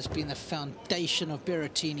 That has been the foundation of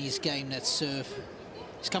Berrettini's game, that serve.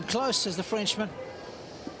 He's come close as the Frenchman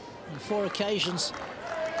on 4 occasions.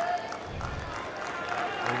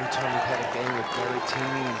 Every time we've had a game with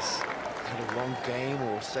Berrettini's had a long game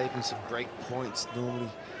or saving some break points, normally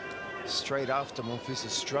straight after Monfils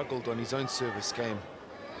has struggled on his own service game.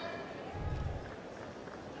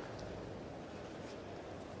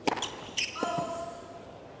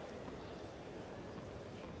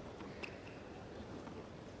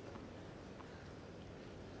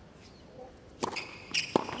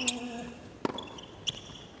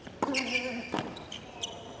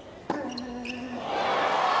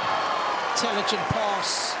 Intelligent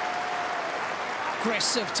pass,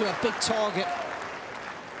 aggressive to a big target.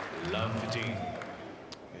 Love 15.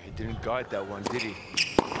 Didn't guide that one, did he?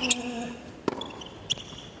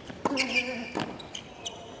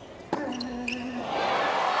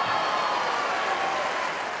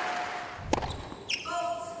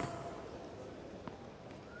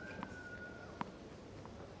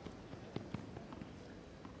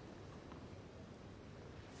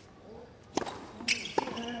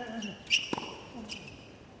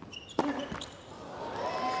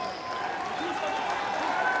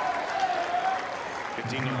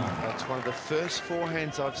 That's one of the first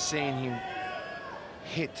forehands I've seen him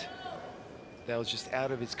hit that was just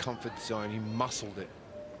out of his comfort zone. He muscled it.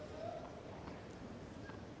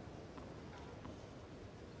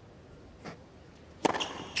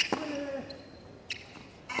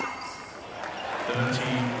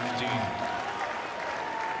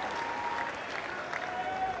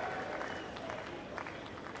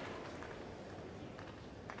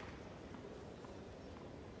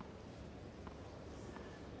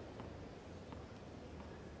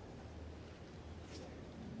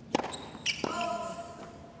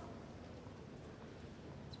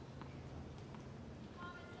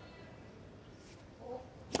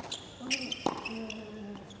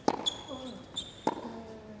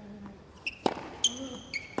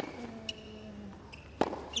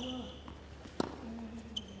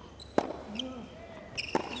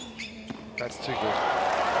 That's too good.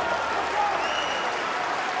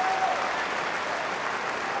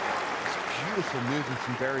 It's beautiful movement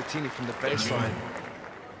from Berrettini from the baseline.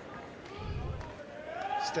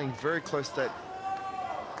 Staying very close to that.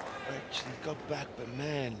 Actually got back, but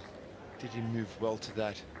man, did he move well to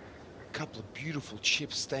that. A couple of beautiful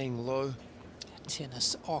chips staying low.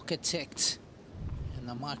 Tennis architect in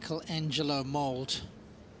the Michelangelo mold.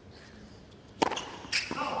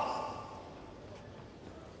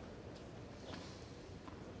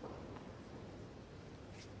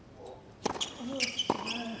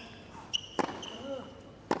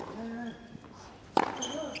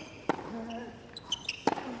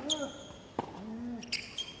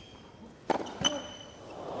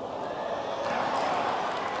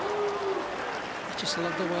 I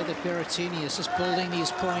love the way that Berrettini is just building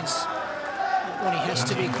these points when he has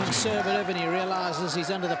to be conservative and he realizes he's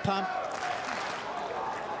under the pump.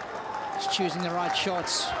 He's choosing the right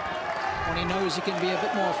shots. When he knows he can be a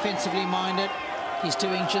bit more offensively minded, he's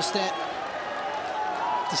doing just that.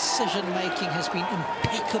 Decision-making has been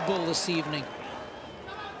impeccable this evening.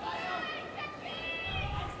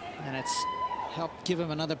 And it's helped give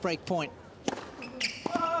him another break point.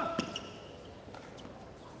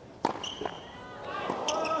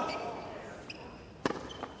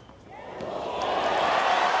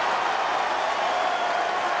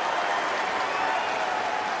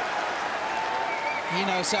 He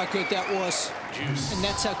knows how good that was, and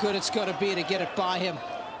that's how good it's got to be to get it by him.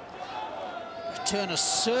 Return of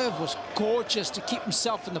serve was gorgeous to keep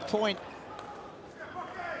himself in the point.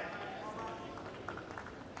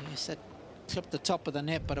 Yes, that clipped the top of the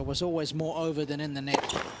net, but it was always more over than in the net.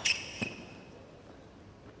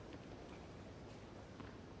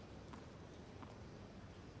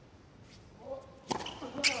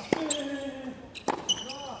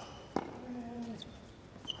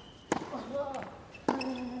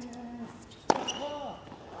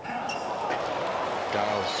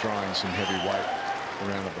 Gael's throwing some heavy weight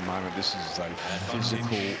around at the moment. This is a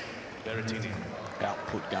physical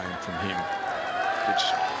output game from him, which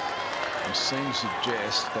I'm seeing to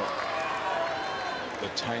suggest that the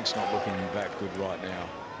tank's not looking that good right now.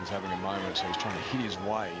 He's having a moment, so he's trying to hit his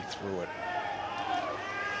way through it.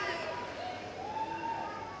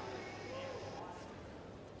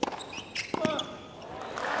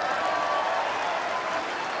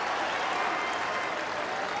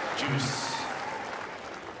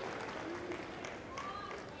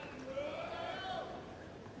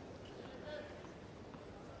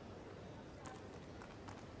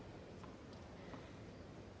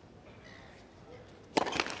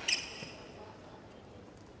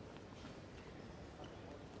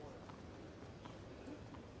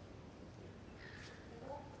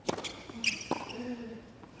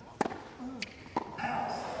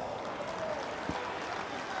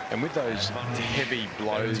 And with those heavy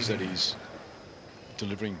blows that he's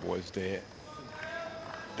delivering, boys, they're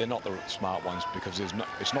not the smart ones, because it's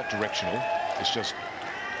not directional. It's just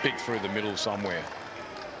big through the middle somewhere.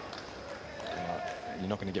 You're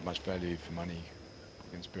not going to get much value for money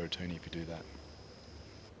against Berrettini if you do that.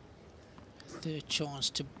 Third chance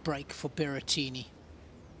to break for Berrettini.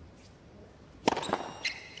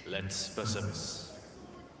 Let's for service.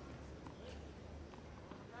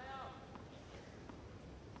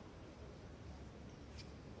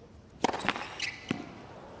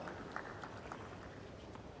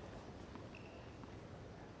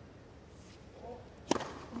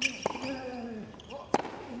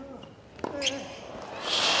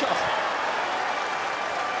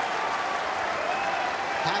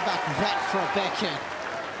 How about that for a backhand?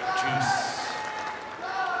 Juice.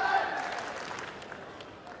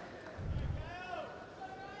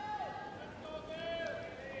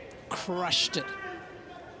 Crushed it.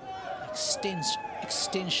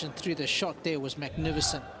 Extension through the shot there was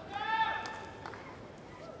magnificent.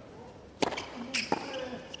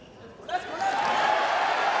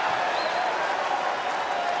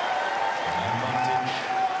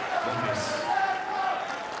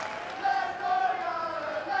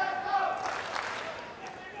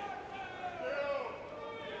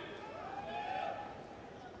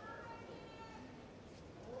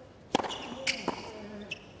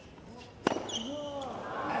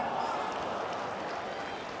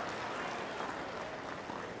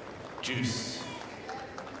 Juice.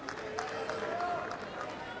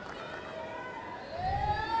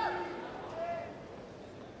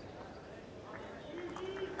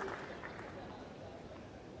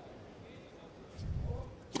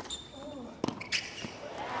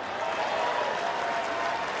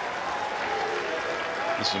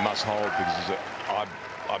 This is a must hold because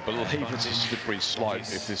I believe it's a slippery slope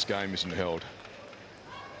if this game isn't held.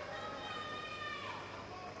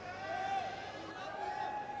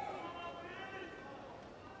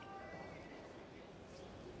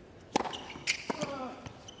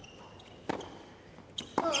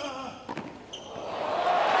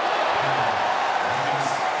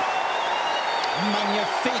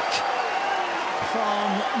 Magnifique from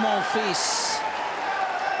Monfils.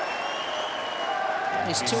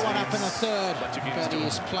 He's 2-1 up in the third, but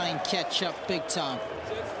he's playing catch-up big time.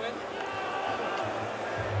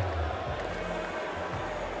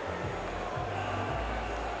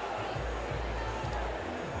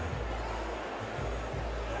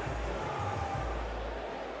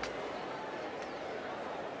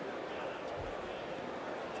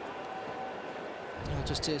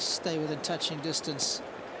 Just to stay within touching distance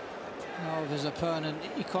of his opponent.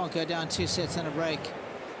 You can't go down 2 sets in a break.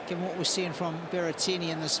 Given what we're seeing from Berrettini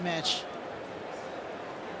in this match,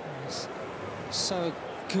 he's so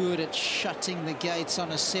good at shutting the gates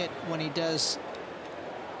on a set when he does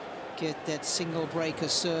get that single breaker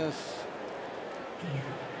serve.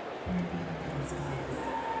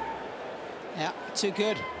 Yeah, too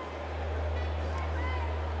good.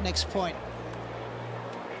 Next point.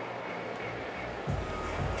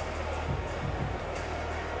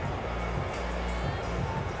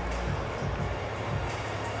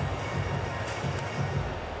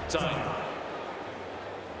 Time.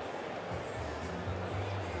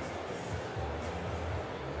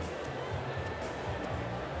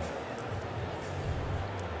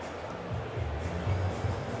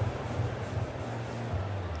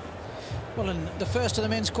 Well, in the first of the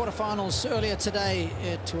men's quarterfinals earlier today,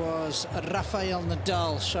 it was Rafael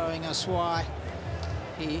Nadal showing us why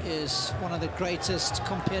he is one of the greatest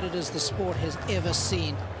competitors the sport has ever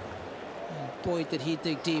seen. Boy, did he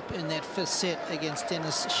dig deep in that 5th set against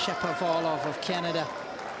Denis Shapovalov of Canada,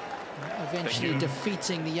 eventually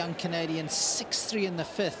defeating the young Canadian 6-3 in the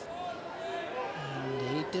 5th.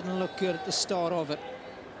 And he didn't look good at the start of it.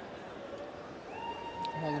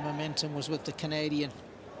 All the momentum was with the Canadian.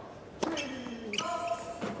 Of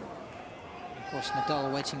course,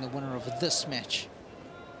 Nadal awaiting the winner of this match.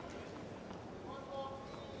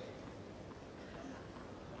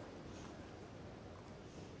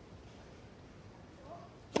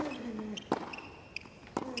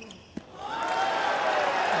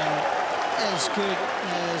 Good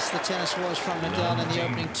as the tennis was from Nadal in the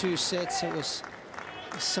opening 2 sets. It was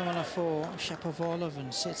similar for Shapovalov in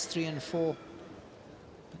sets 3 and 4.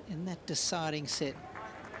 But in that deciding set,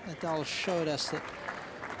 Nadal showed us that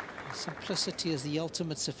simplicity is the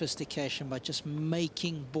ultimate sophistication by just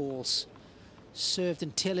making balls. Served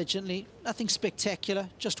intelligently, nothing spectacular,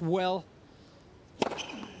 just well.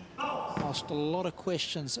 Asked a lot of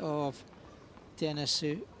questions of Denis,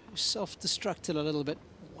 who self-destructed a little bit.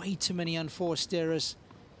 Way too many unforced errors.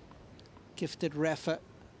 Gifted Rafa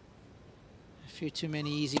a few too many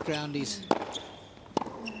easy groundies.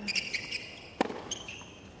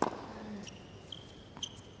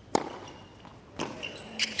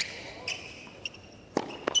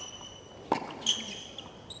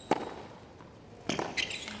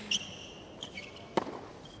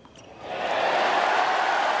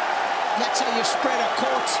 That's how you spread a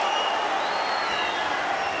court.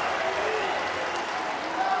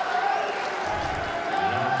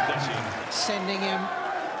 Sending him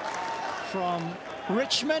from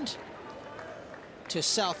Richmond to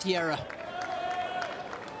South Yarra.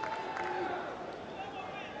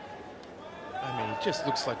 I mean, it just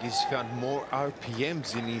looks like he's found more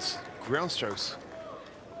RPMs in his ground strokes.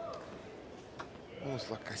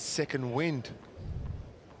 Almost like a second wind.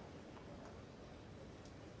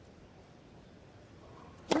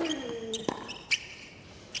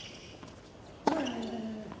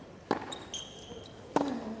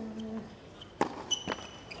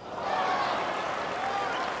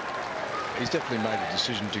 he's definitely made a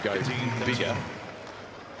decision to go bigger.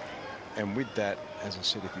 And with that, as I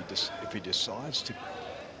said, if he decides to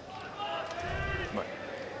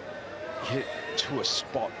hit to a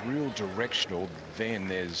spot real directional, then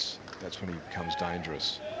that's when he becomes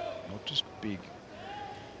dangerous. Not just big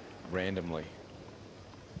randomly.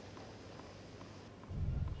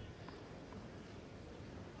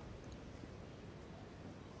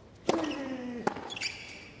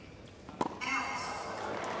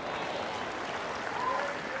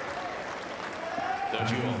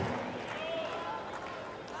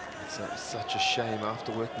 It's such a shame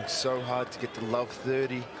after working so hard to get to love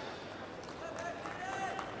 30.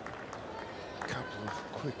 A couple of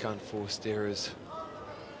quick unforced errors.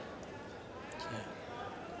 Yeah.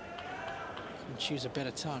 Couldn't choose a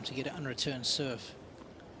better time to get an unreturned serve.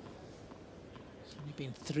 There's only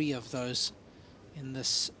been 3 of those in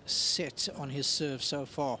this set on his serve so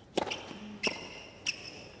far.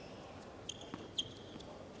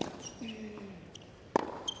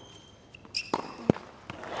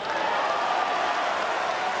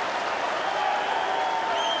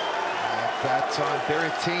 That time,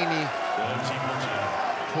 Berrettini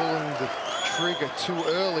pulling the trigger too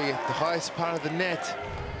early at the highest part of the net.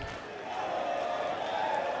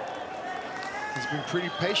 He's been pretty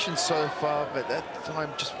patient so far, but that time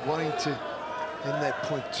just wanting to end that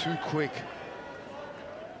point too quick.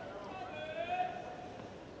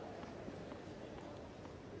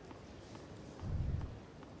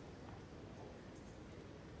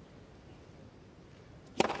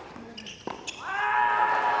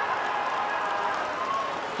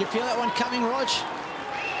 You feel that one coming, Rog?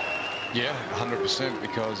 Yeah, 100%,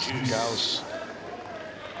 because Gael's,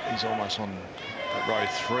 he's almost on row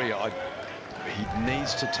 3. He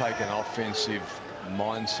needs to take an offensive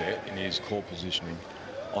mindset in his core positioning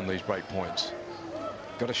on these break points.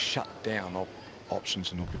 Got to shut down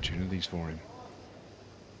options and opportunities for him.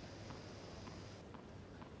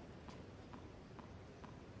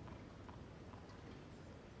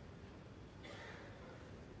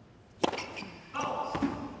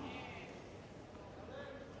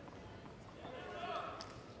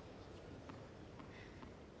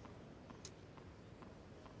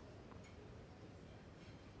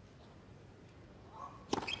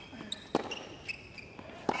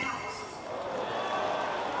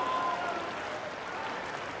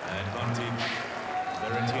 Advantage,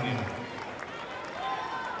 Berrettini.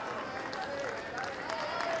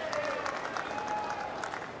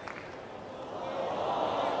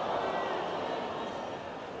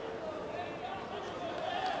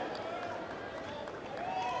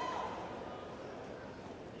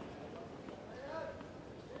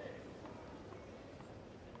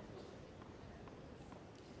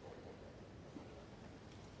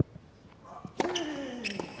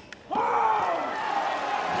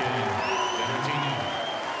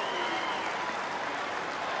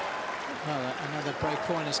 Another break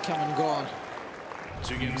point has come and gone.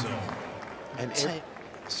 2 games on. And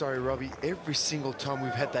sorry, Robbie, every single time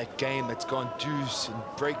we've had that game that's gone deuce and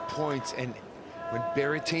break points, and when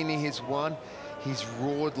Berrettini has won, he's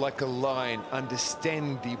roared like a lion,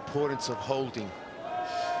 understanding the importance of holding.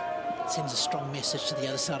 It sends a strong message to the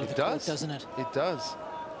other side of the court, doesn't it? It does.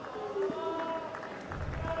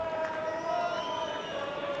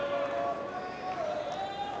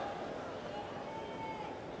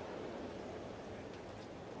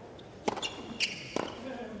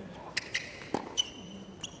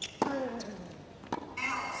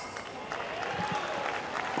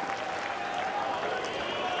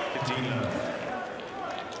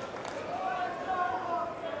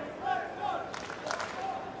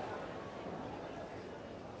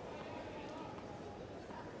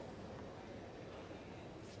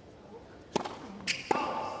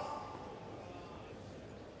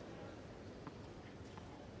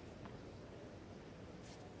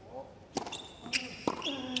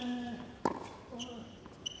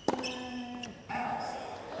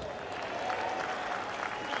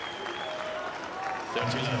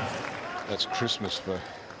 That's Christmas for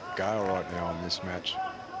Gael right now in this match.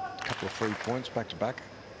 A couple of free points back to back.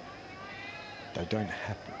 They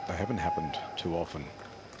haven't happened too often.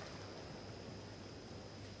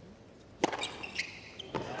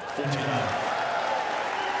 49.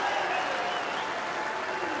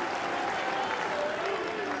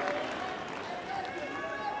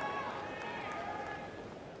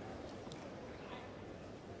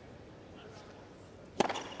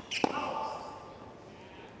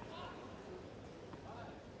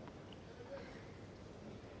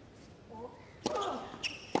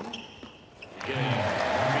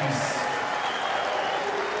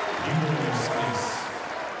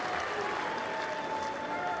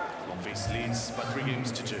 Monfils leads by 3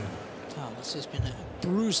 games to 2. Oh, this has been a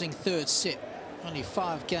bruising third set. Only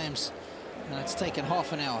 5 games, and it's taken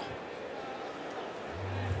half an hour.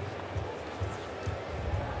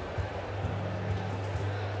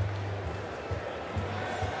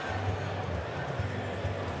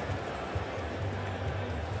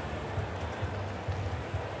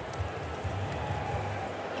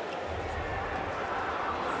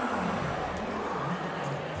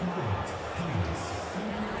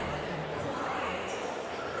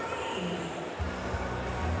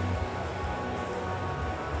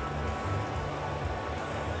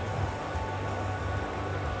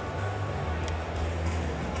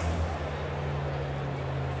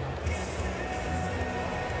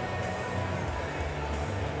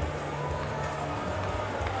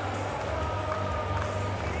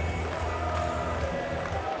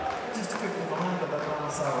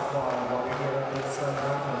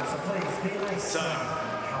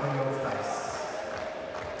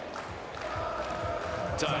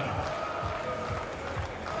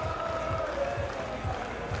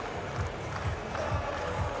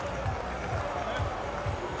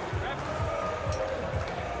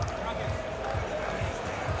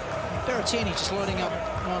 Berrettini just loading up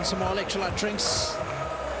on some more electrolyte drinks,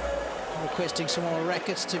 requesting some more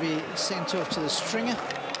rackets to be sent off to the stringer.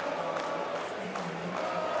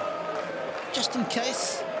 Just in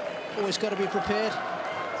case, always got to be prepared.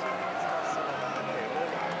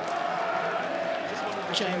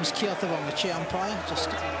 James Kyothevong, the chair umpire, just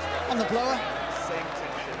on the blower.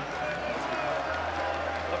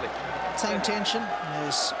 Same tension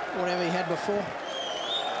as whatever he had before.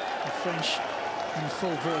 The French in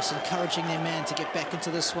full voice, encouraging their man to get back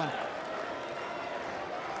into this one.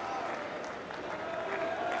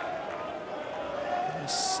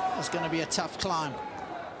 This is going to be a tough climb.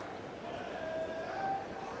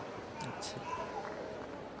 But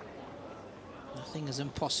nothing is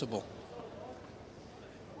impossible.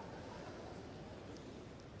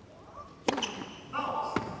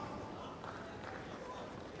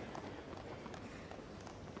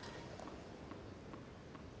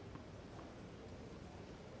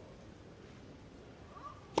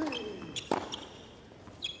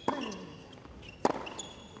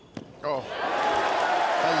 Oh,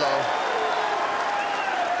 hello.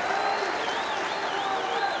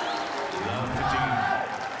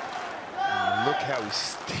 Look how he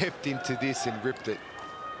stepped into this and ripped it.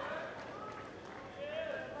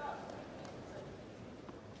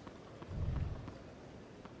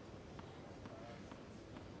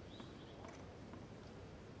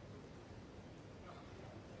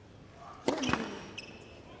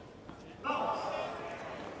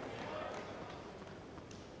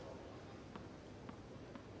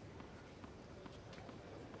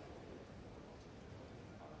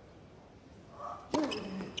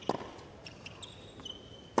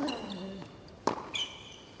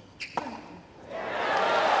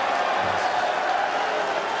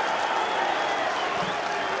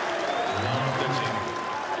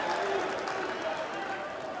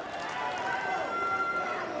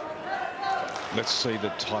 Let's see the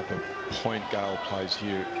type of point Gael plays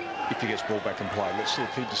here if he gets ball back in play. Let's see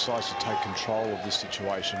if he decides to take control of this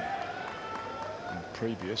situation. In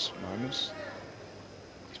previous moments,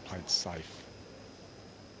 he's played safe.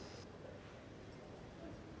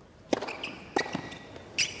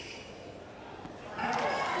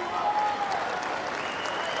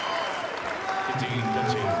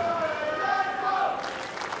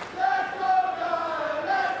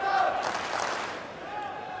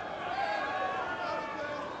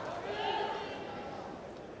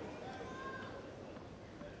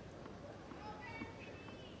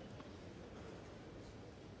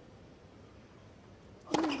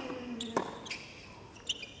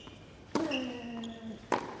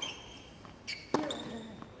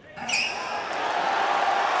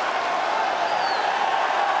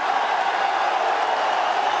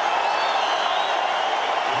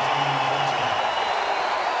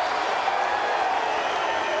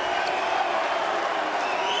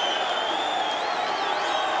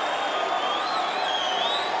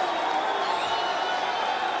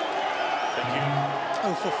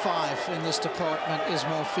 For 5 in this department is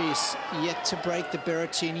Monfils, yet to break the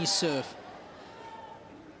Berrettini serve.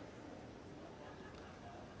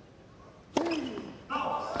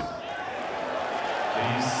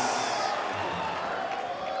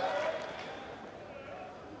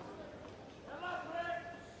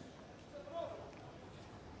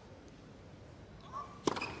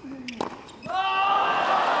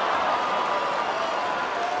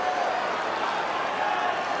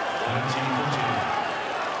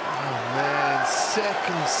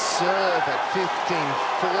 can serve at 15-40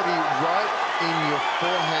 right in your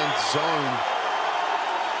forehand zone.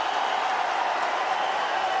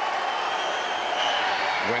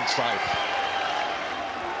 Went safe.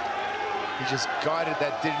 He just guided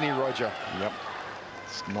that, didn't he, Roger? Yep.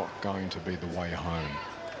 It's not going to be the way home.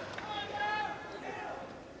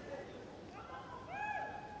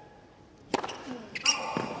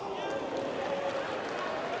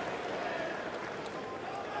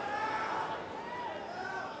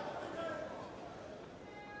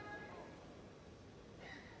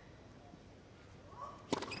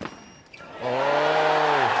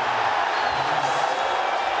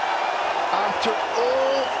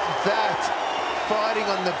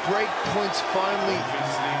 On the break points finally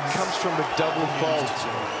comes from the double fault.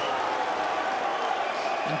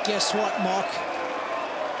 And guess what, Mark?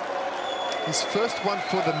 His first one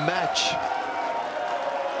for the match.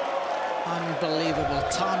 Unbelievable.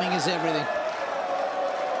 Timing is everything.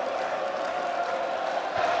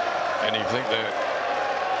 And you think the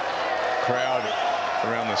crowd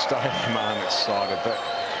around the stadium aren't excited, but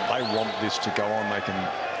they want this to go on. They can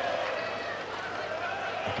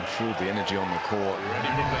feel the energy on the court.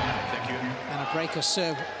 Thank you. And a break or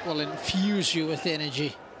serve will infuse you with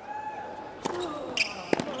energy.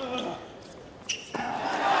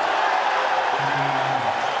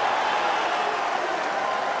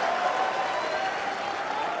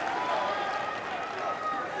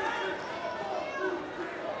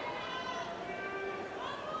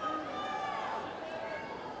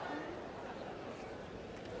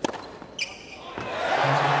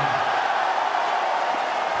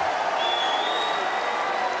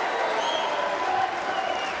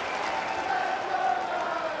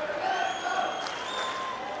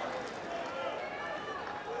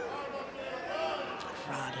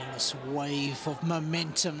 Wave of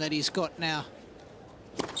momentum that he's got now.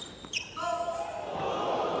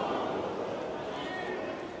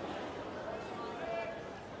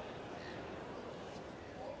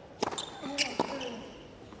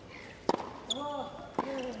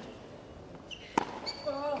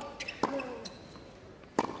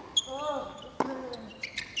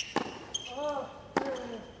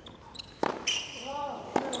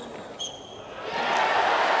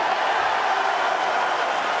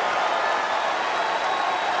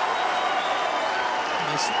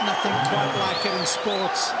 Nothing quite like it in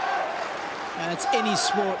sports, and it's any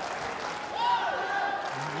sport.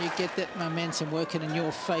 When you get that momentum working in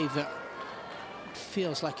your favor, it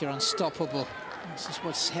feels like you're unstoppable. This is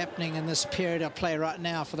what's happening in this period of play right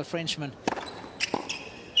now for the Frenchman. And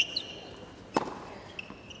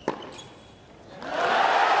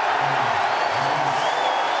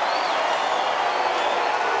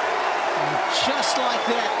just like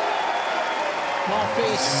that,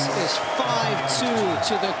 Monfils is 5-2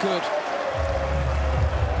 to the good.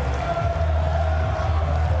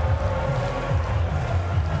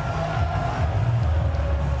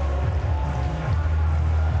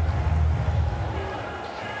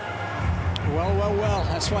 Well,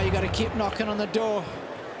 that's why you got to keep knocking on the door.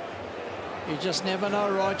 You just never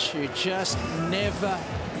know, Rog. You just never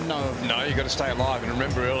know. No, you got to stay alive. And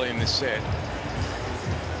remember, early in this set,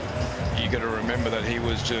 you got to remember that he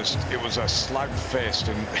was it was a slugfest,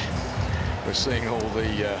 and we're seeing all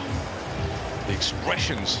the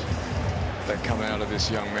expressions that come out of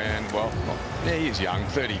this young man. Well, yeah, he's young,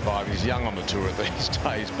 35. He's young on the tour these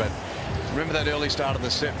days. But remember that early start of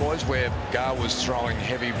the set, boys, where Gael was throwing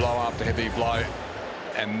heavy blow after heavy blow,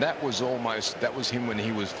 and that was him when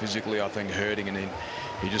he was physically, I think, hurting, and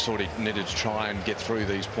he just thought he needed to try and get through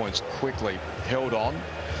these points quickly. Held on.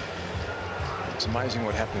 It's amazing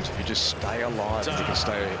what happens if you just stay alive, if you can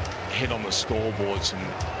stay ahead on the scoreboards, and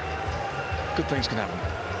good things can happen.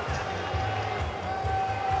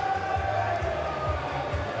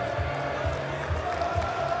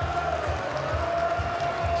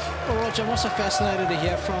 Well, Roger, I'm also fascinated to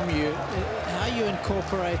hear from you how you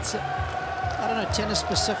incorporate, I don't know,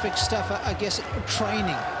 tennis-specific stuff, I guess,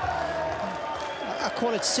 training. I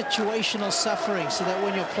call it situational suffering, so that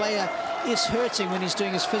when your player is hurting when he's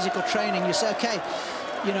doing his physical training, you say, okay,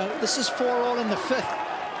 you know, this is 4-all in the 5th.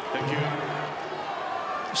 Thank you.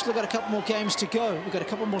 We've still got a couple more games to go. We've got a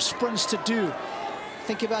couple more sprints to do.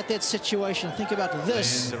 Think about that situation. Think about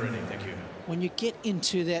this. Thank you. When you get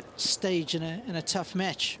into that stage in a tough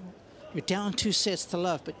match, you're down 2 sets to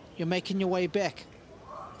love, but you're making your way back.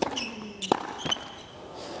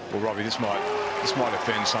 Well, Robbie, this might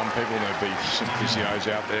offend some people. There'll be some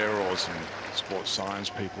physios out there or some sports science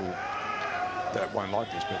people that won't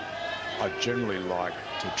like this, but I generally like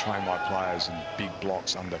to train my players in big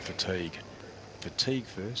blocks under fatigue. Fatigue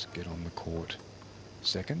first, get on the court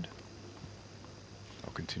second.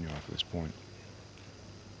 I'll continue after this point.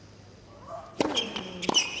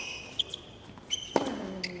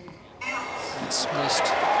 It's missed.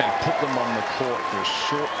 And put them on the court for a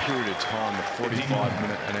short period of time, a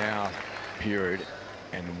 45-minute, an hour period,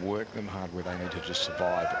 and work them hard where they need to just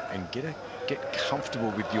survive and get comfortable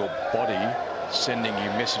with your body sending you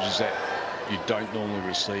messages that you don't normally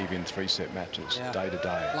receive in 3-set matches, day to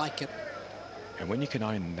day. Like it. And when you can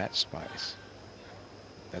own that space,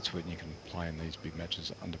 that's when you can play in these big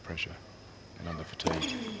matches under pressure and under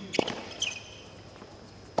fatigue.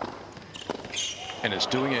 And it's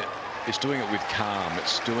doing it with calm.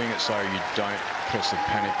 It's doing it so you don't press the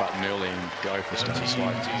panic button early and go for stuff. It's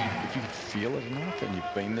like, if you feel it enough and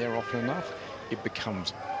you've been there often enough, it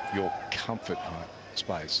becomes your comfort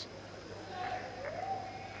space.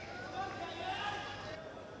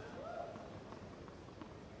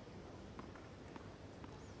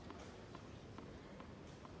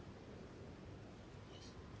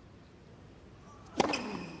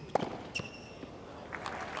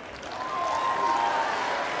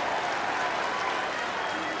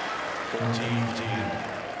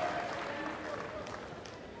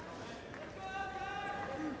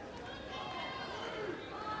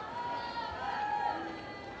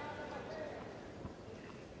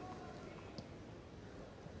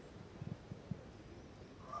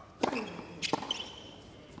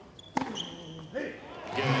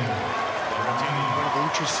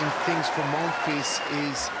 Interesting things for Monfils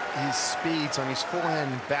is his speeds on his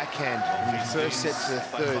forehand and backhand from the first set to the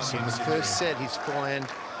third. So in the first set, his forehand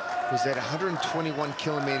was at 121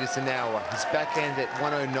 kilometers an hour, his backhand at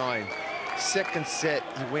 109. Second set,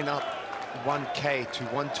 he went up 1K to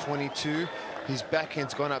 122. His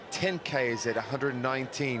backhand's gone up 10 Ks at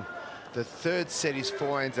 119. The third set, his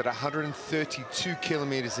forehand's at 132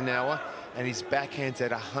 kilometers an hour, and his backhand's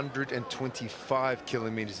at 125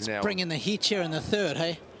 kilometers an hour. Bringing the heat here in the third,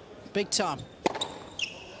 hey? Big time.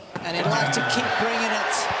 And he'd like to keep bringing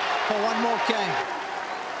it for one more game.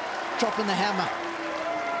 Dropping the hammer.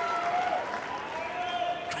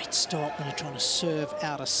 Great start when you're trying to serve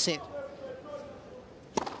out a set.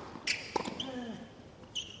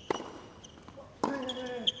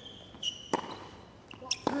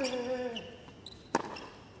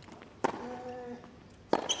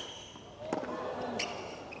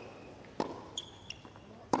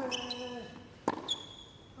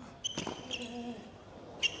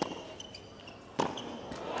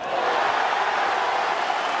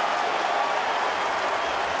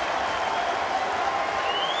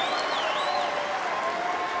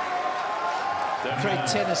 Great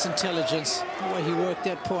tennis intelligence, the way he worked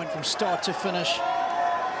that point from start to finish.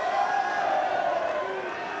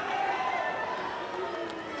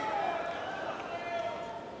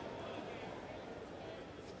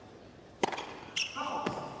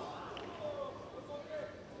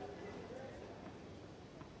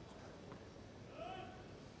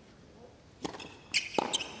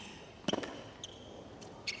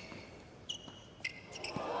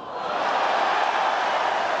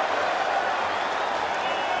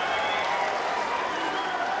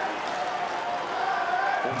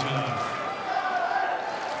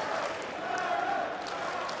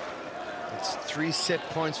 It's 3 set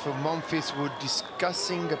points for Monfils. We're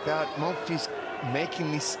discussing about Monfils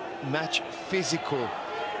making this match physical.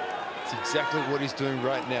 It's exactly what he's doing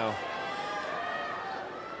right now.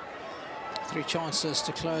 3 chances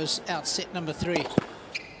to close out set number 3.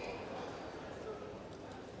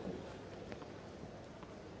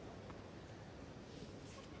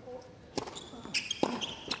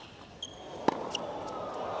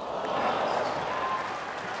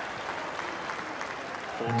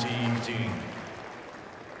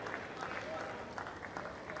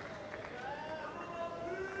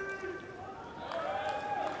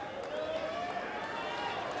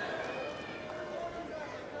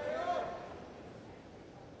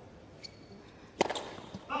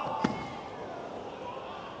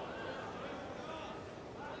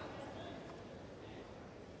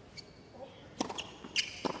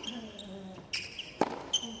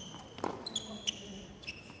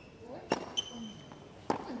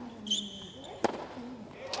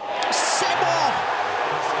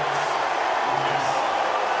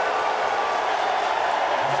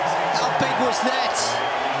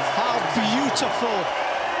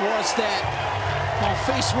 Was that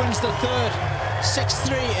Monfils wins the third,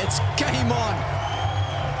 6-3. It's game on.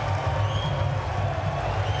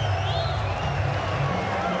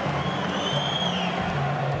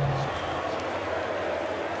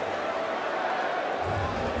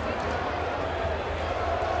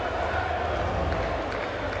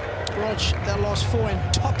 Rog, that lost 4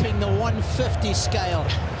 and topping the 150 scale.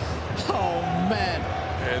 Oh man.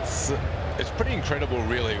 It's pretty incredible,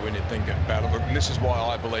 really, when you think about it. Look, and this is why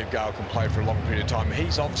I believe Gael can play for a long period of time.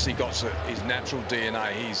 He's obviously got his natural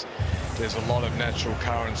DNA. There's a lot of natural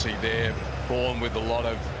currency there, born with a lot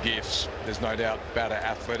of gifts. There's no doubt about it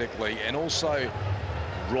athletically, and also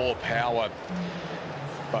raw power.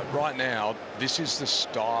 But right now, this is the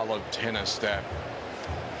style of tennis that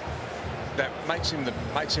makes him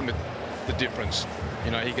the difference.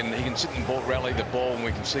 You know, he can sit and rally the ball, and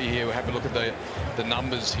we can see here, have a look at the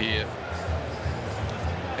numbers here.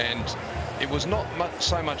 And it was not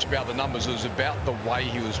so much about the numbers, it was about the way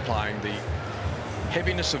he was playing, the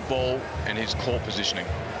heaviness of ball and his court positioning.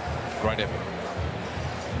 Great effort.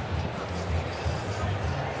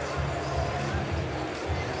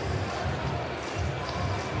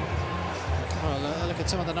 Well, look at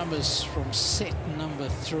some of the numbers from set number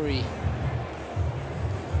 3.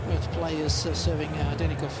 Both players serving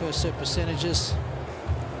identical first serve percentages,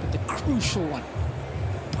 but the crucial one,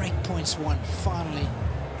 break points won. Finally,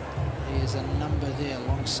 there's a number there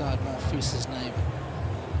alongside Monfils' name.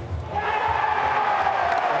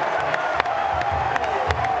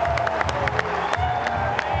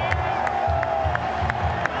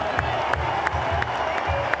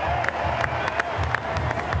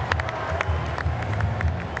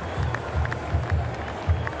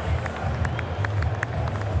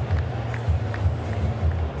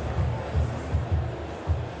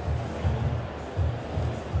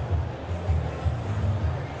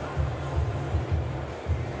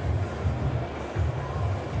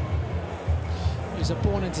 He's a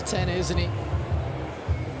born entertainer, isn't he?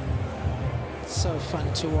 It's so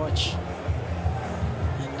fun to watch.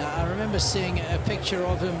 And I remember seeing a picture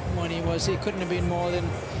of him when he couldn't have been more than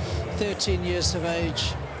 13 years of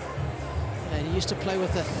age. And he used to play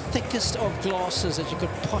with the thickest of glasses that you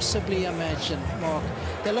could possibly imagine, Mark.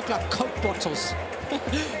 They look like Coke bottles.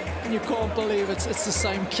 And you can't believe it's the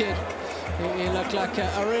same kid. He looked like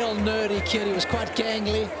a real nerdy kid. He was quite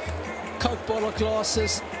gangly. Coke bottle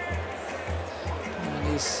glasses.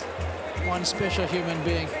 He's one special human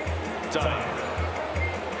being. Time.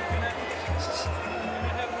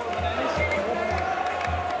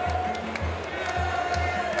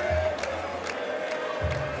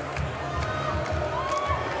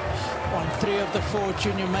 Won 3 of the 4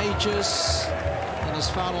 junior majors in his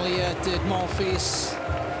final year, did Monfils.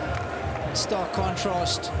 In stark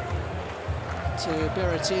contrast to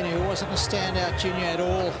Berrettini, who wasn't a standout junior at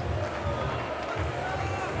all.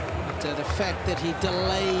 The fact that he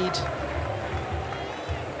delayed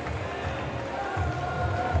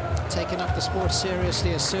taking up the sport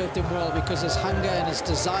seriously has served him well, because his hunger and his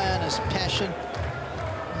desire and his passion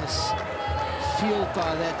is fueled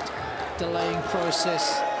by that delaying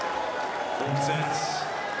process. 4 sets.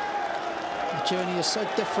 The journey is so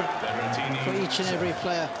different for each and every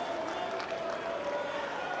player.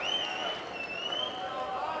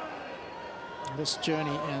 This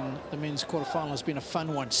journey in the men's quarterfinal has been a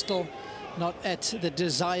fun one. Still not at the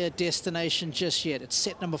desired destination just yet. It's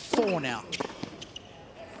set number 4 now.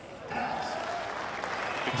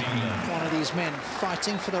 One of these men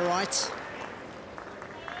fighting for the right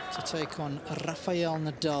to take on Rafael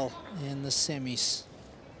Nadal in the semis.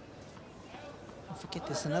 Don't forget,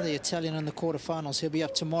 there's another Italian in the quarterfinals. He'll be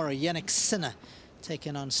up tomorrow. Yannick Sinner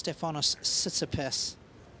taking on Stefanos Tsitsipas.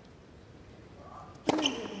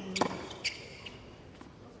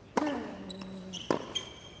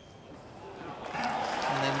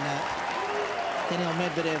 Daniel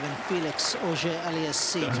Medvedev and Felix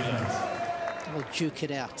Auger-Aliassime will duke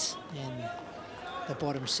it out in the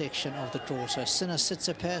bottom section of the draw. So Sinner,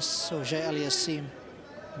 Tsitsipas, Auger-Aliassime,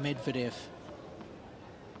 Medvedev.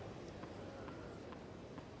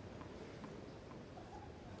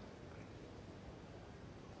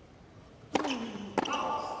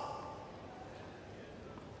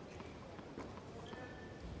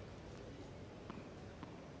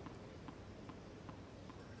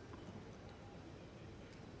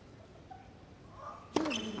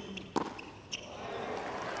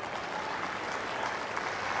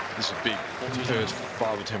 This is big. First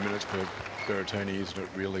 5 or 10 minutes per Berrettini, isn't it,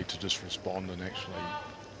 really, to just respond and actually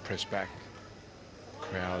press back.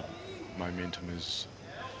 Crowd momentum is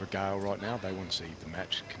for Gael right now. They want to see the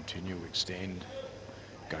match continue, extend,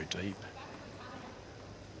 go deep.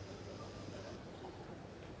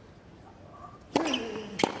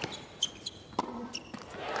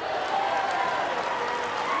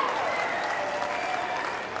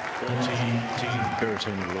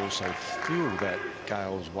 Berrettini will also feel that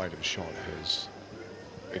Gael's weight of shot has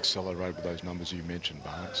accelerated with those numbers you mentioned,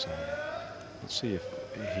 Bart. So let's see if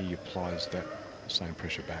he applies that same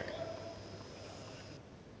pressure back.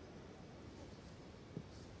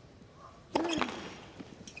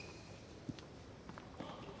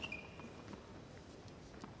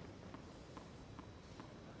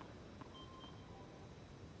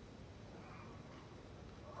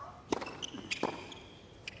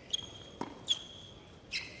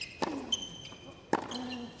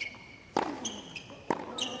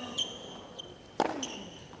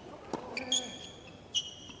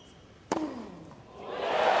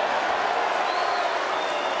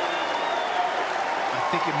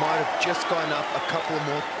 just gone up a couple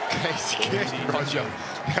more k's again, Roger.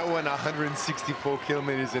 That went 164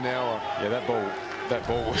 kilometers an hour. Yeah, that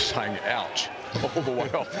ball was saying ouch all the way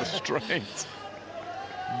off the strings.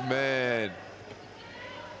 Man.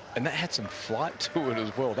 And that had some flight to it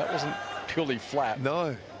as well. That wasn't purely flat.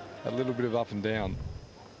 No. A little bit of up and down.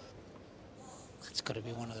 It's got to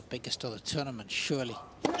be one of the biggest of the tournament, surely.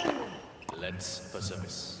 Let's for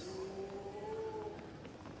service.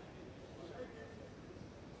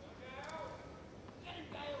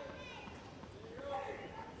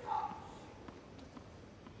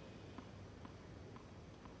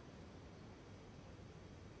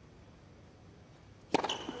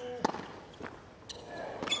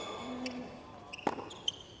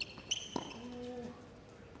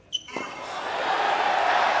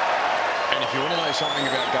 Something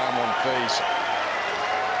about Gael Monfils.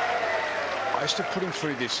 I used to put him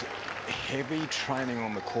through this heavy training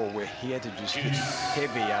on the court where he had to just hit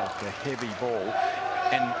heavy after heavy ball,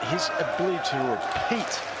 and his ability to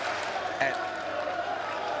repeat at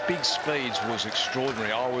big speeds was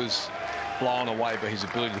extraordinary. I was blown away by his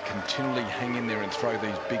ability to continually hang in there and throw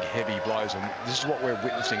these big heavy blows, and this is what we're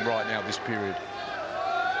witnessing right now this period.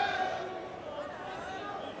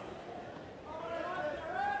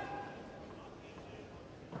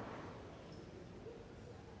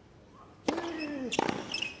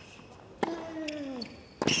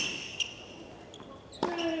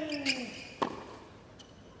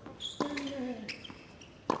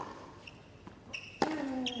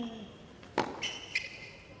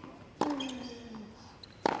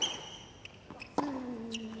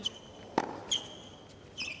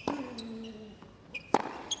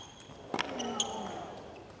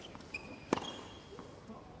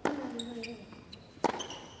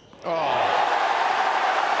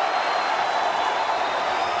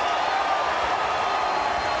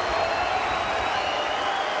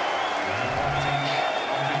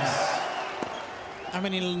 I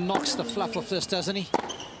mean, he knocks the fluff off this, doesn't he?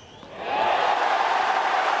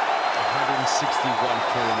 161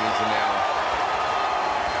 kilometers an hour.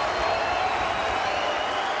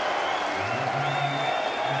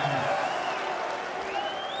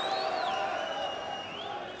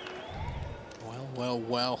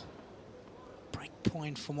 Well. Break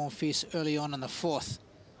point for Monfils early on in the fourth.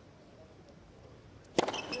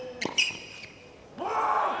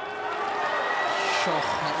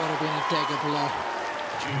 That would have been a dagger blow.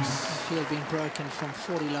 The field being broken from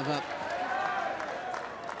 40 love up.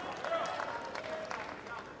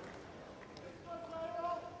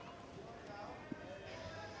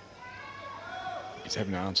 He's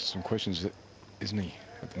having to answer some questions, isn't he,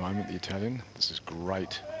 at the moment, the Italian? This is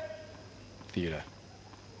great theatre.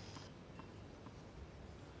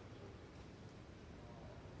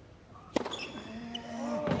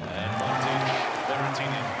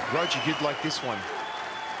 Roger, you'd like this one.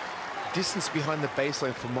 Distance behind the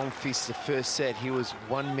baseline for Monfils the first set, he was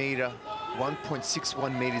 1 meter,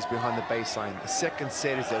 1.61 meters behind the baseline. The second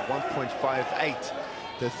set is at 1.58.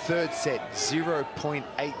 The third set,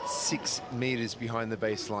 0.86 meters behind the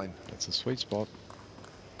baseline. That's a sweet spot.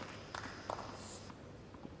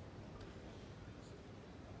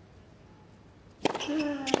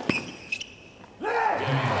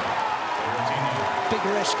 Big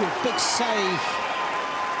rescue, big save.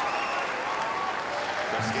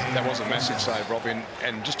 That was a massive save, Robin.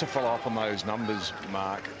 And just to follow up on those numbers,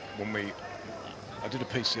 Mark, I did a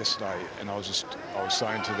piece yesterday, and I was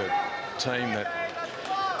saying to the team that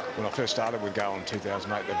when I first started with Gael in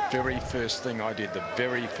 2008, the very first thing I did, the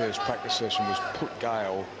very first practice session, was put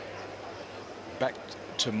Gael back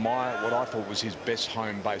to what I thought was his best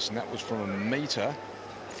home base, and that was from a meter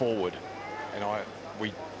forward. And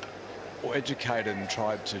we educated and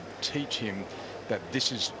tried to teach him that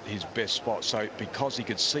this is his best spot. So because he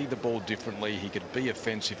could see the ball differently, he could be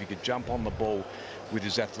offensive, he could jump on the ball with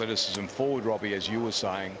his athleticism forward, Robbie, as you were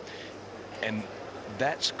saying. And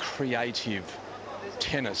that's creative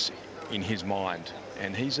tennis in his mind.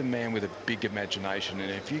 And he's a man with a big imagination.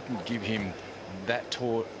 And if you can give him that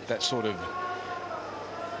sort of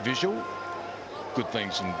visual, good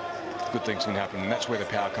things can happen. And that's where the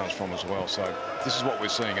power comes from as well. So this is what we're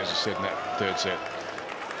seeing, as I said, in that third set.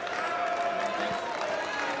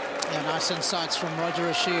 Yeah, nice insights from Roger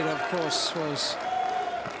Rashid, of course, was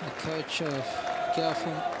the coach of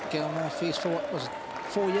Gael Monfils for, what was it,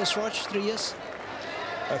 4 years, Rog? 3 years?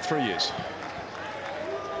 3 years.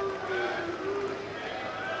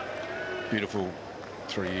 Beautiful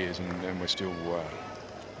 3 years, and we're still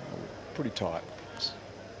pretty tight.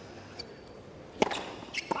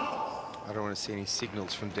 I don't want to see any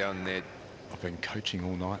signals from down there. I've been coaching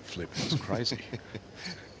all night, Flip. It's crazy.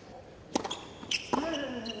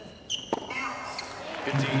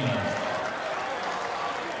 15 love.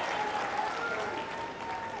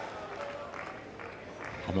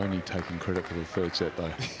 I'm only taking credit for the third set,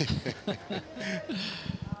 though.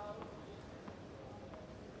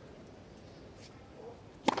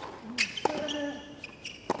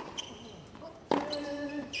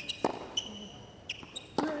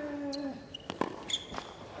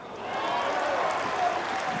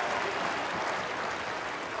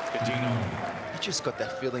 You just got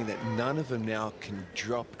that feeling that none of them now can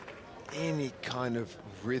drop any kind of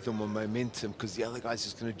rhythm or momentum because the other guy's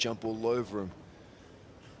just going to jump all over him.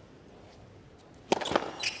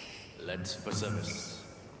 Let's for service.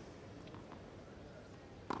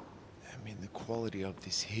 I mean, the quality of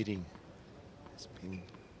this hitting has been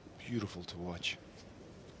beautiful to watch.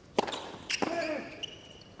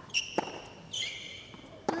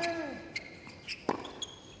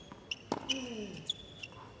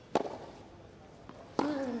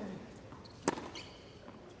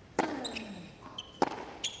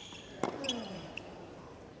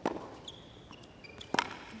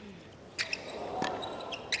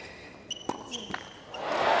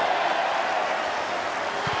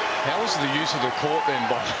 The use of the court then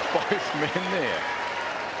by both men there.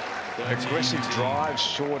 Aggressive drives,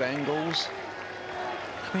 short angles.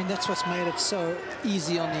 I mean, that's what's made it so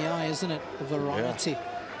easy on the eye, isn't it? The variety. Yeah.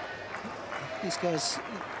 These guys,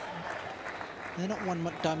 they're not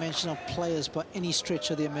one-dimensional players by any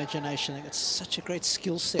stretch of the imagination. They've got such a great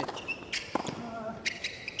skill set.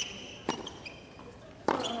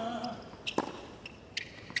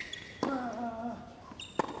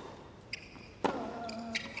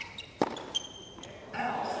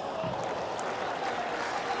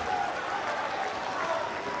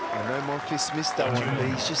 Monfils missed that one, but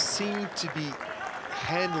he's just seemed to be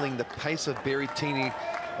handling the pace of Berrettini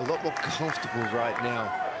a lot more comfortable right now.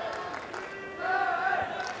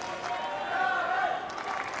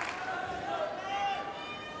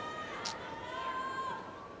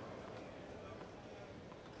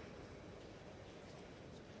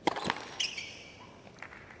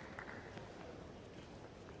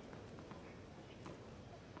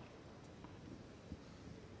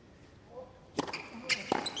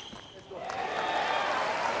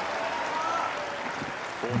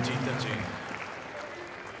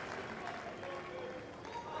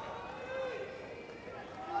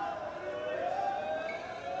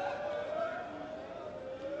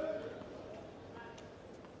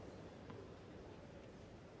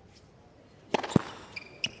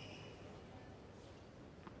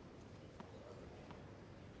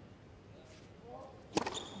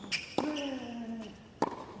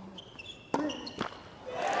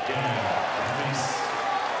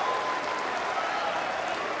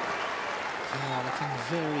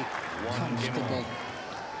 Very comfortable.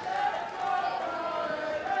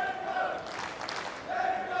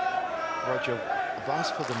 Roger, I've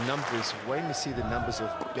asked for the numbers, waiting to see the numbers of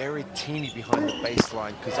Berrettini behind the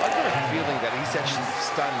baseline, because I've got a feeling that he's actually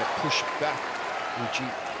starting to push back with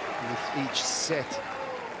each set.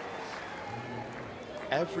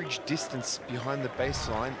 Average distance behind the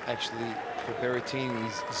baseline, actually, for Berrettini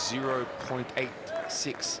is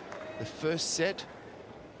 0.86. The first set,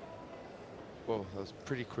 whoa, that was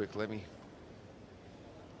pretty quick.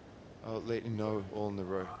 I'll let you know all in a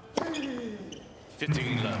row.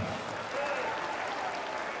 15 love.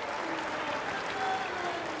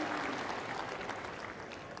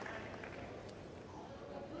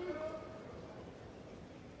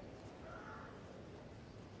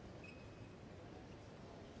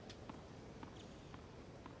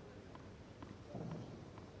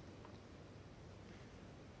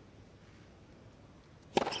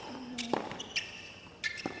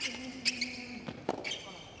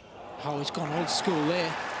 Oh, he's gone old school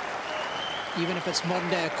there. Even if it's modern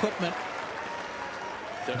day equipment.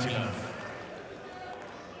 30 love.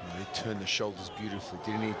 He turned the shoulders beautifully.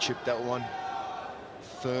 Didn't he chip that one?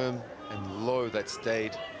 Firm and low that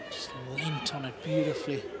stayed. Just leant on it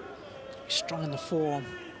beautifully. Strong in the forearm.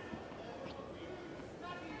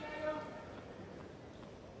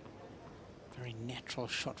 Very natural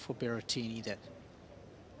shot for Berrettini that.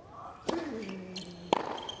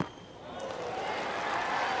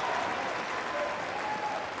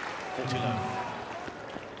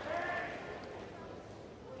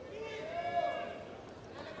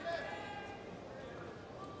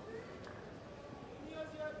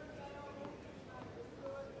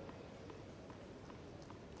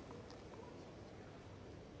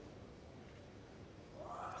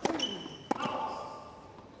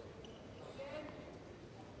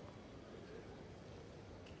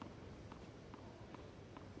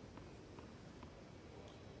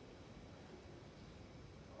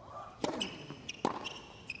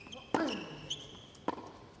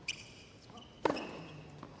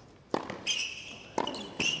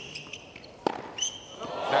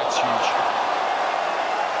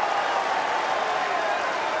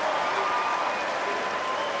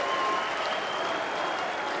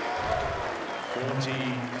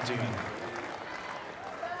 40-2.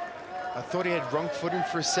 I thought he had wrong footing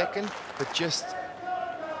for a second, but just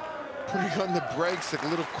putting on the brakes, like a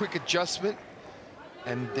little quick adjustment,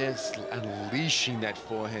 and then unleashing that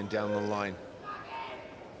forehand down the line.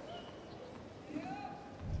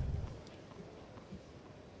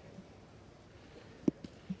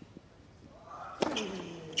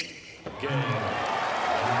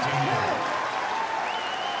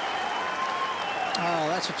 Oh,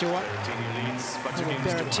 that's what you want. Little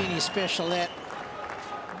Berrettini special, that.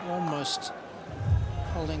 Almost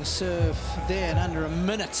holding serve there in under a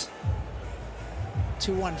minute.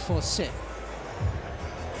 2-1 fourth set.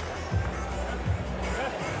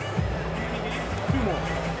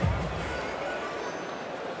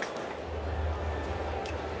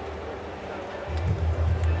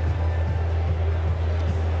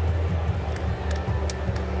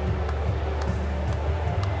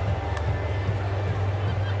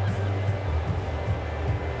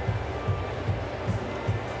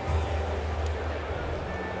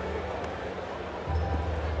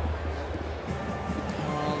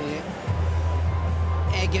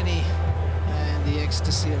 Agony and the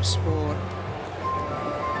ecstasy of sport.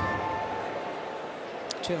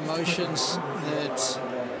 Two emotions that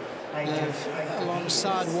live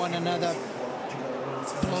alongside one another,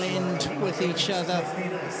 blend with each other,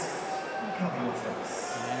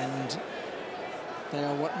 and they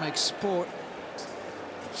are what makes sport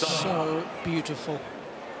so beautiful.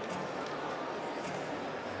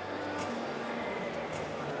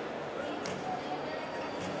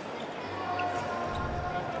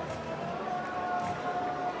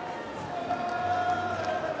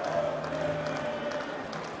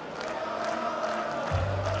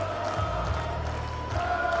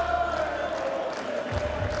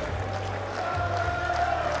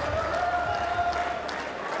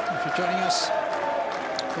 Joining us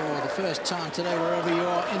for the first time today, wherever you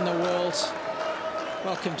are in the world,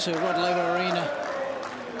 welcome to Rod Laver Arena.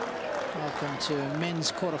 Welcome to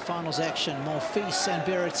men's quarterfinals action. Monfils and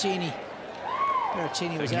Berrettini.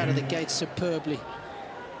 Berrettini was out of the gate superbly.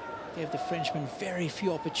 Gave the Frenchman very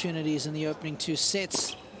few opportunities in the opening two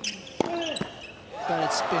sets. But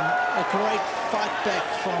it's been a great fight back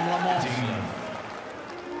from Lamont.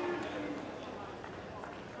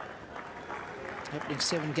 Opening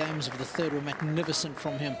 7 games of the third were magnificent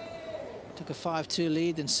from him. Took a 5-2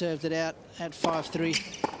 lead and served it out at 5-3.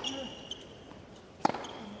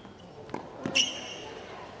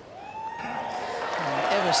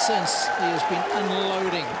 Ever since, he has been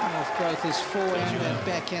unloading off both his forehand and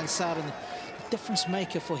backhand side. And the difference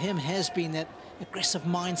maker for him has been that aggressive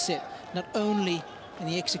mindset, not only in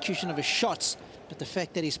the execution of his shots, but the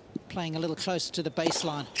fact that he's playing a little closer to the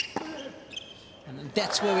baseline. And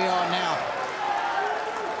that's where we are now.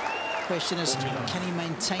 The question is, can he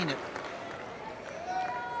maintain it?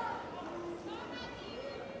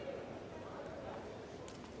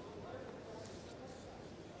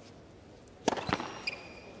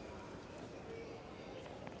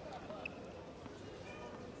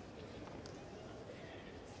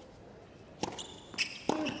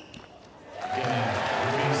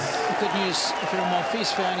 The good news, if you're a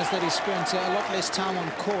Monfils fan, is that he spent a lot less time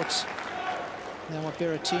on court than what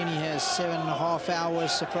Berrettini has. 7.5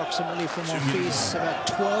 hours approximately for Monfils, about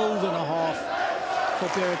 12.5 for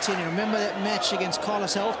Berrettini. Remember that match against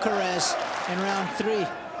Carlos Alcaraz in round 3?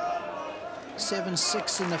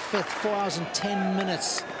 7-6 in the 5th, 4 hours and 10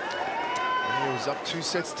 minutes. And he was up 2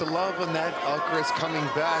 sets to love on that. Alcaraz coming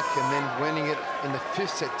back and then winning it in the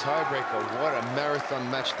 5th set tiebreaker. What a marathon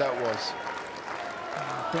match that was.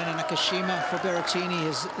 Brennan Nakashima for Berrettini,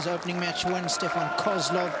 his opening match win. Stefan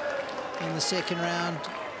Kozlov in the second round.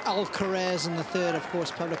 Alcaraz in the third. Of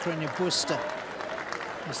course, Pablo Carreño Busta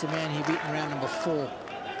is the man he beat in round number 4.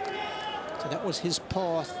 So that was his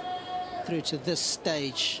path through to this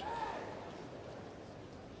stage.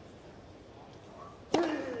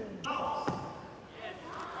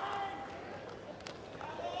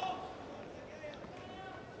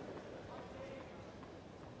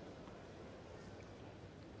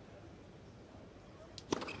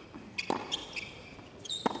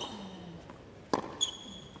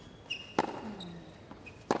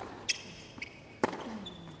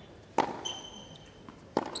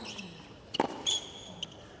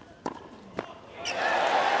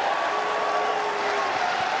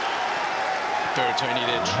 Berrettini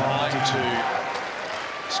there trying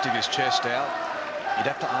to stick his chest out. You'd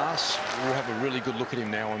have to ask, we'll have a really good look at him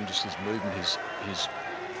now on just his movement, his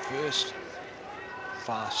first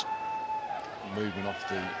fast movement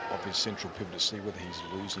off his central pivot, to see whether he's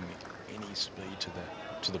losing any speed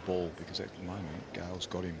to the ball, because at the moment Gael's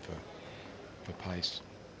got him for pace.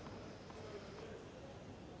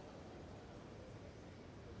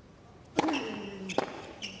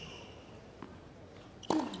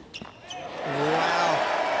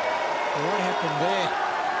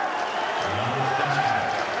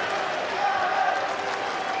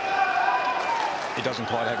 he doesn't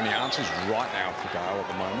quite have any answers right now for Gael at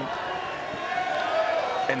the moment.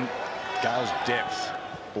 And Gael's depth,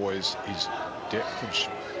 boys, his depth of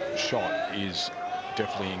shot is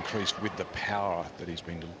definitely increased with the power that he's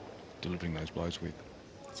been delivering those blows with.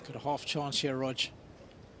 He's got a half chance here, Rog.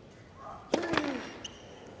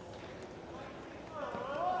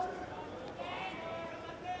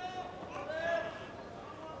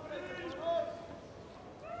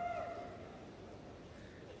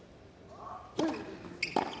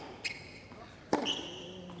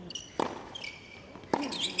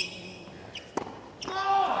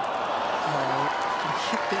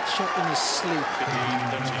 shot in his sleep.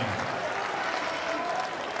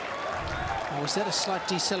 Was that a slight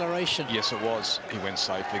deceleration? Yes, it was. He went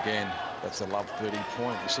safe again. That's the love 30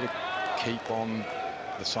 point. You sort of keep on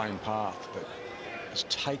the same path that is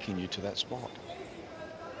taking you to that spot.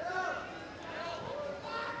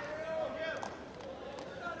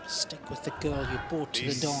 Stick with the girl you brought to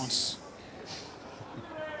the dance.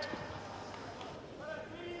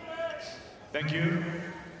 Thank you.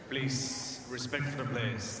 Please, respect for the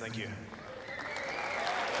players. Thank you.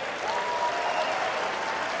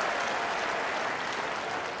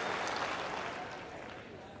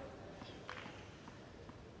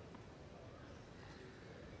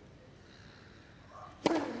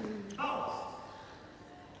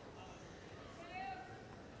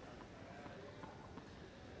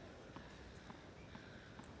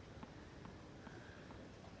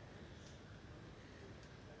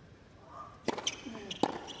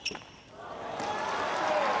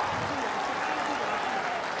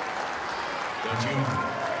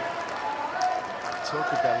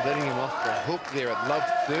 Talk about letting him off the hook there at love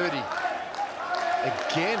 30.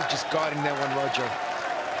 Again, just guiding that one, Roger.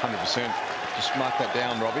 100%. Just mark that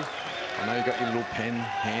down, Robbie. I know you got your little pen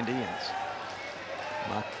handy.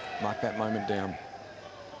 And mark that moment down.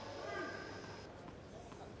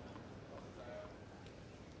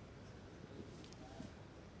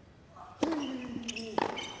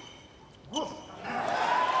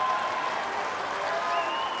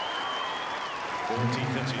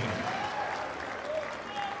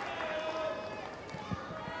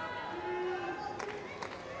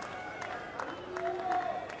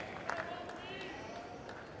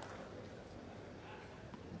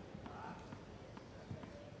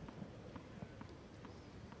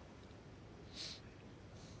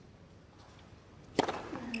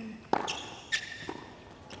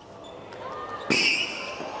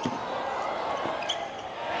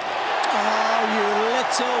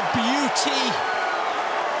 Beauty.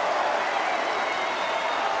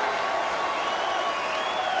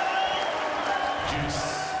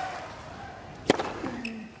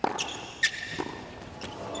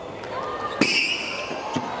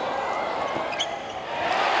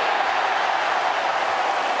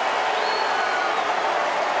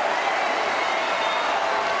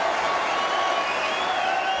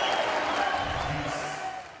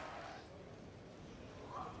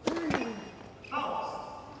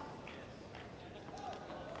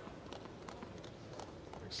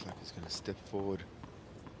 Looks like he's going to step forward.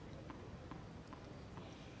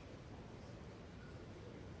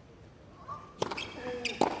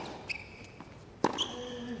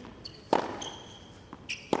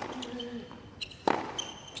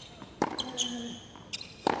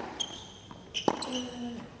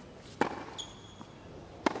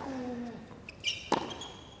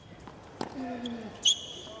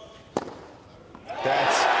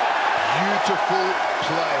 That's beautiful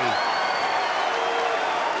play.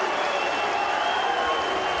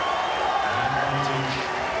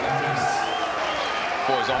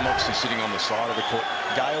 Boys, I'm obviously sitting on the side of the court.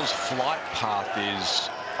 Gael's flight path is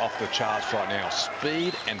off the charts right now.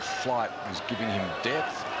 Speed and flight is giving him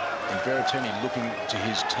depth, and Berrettini looking to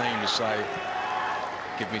his team to say,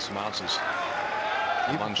 give me some answers.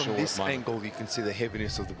 Even from this angle, you can see the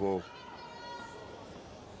heaviness of the ball.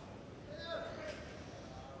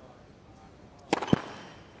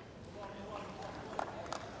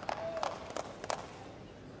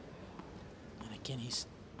 And again, he's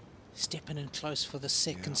stepping in close for the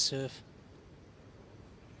second serve.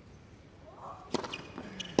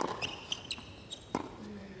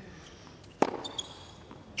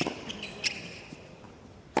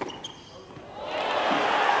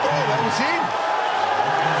 Oh, that was in.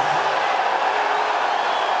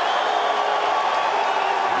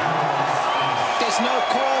 There's no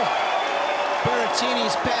call.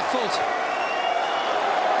 Berrettini's baffled.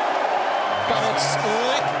 But it's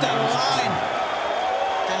licked the line.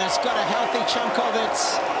 And it's got a healthy chunk of it.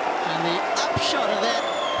 And the upshot of that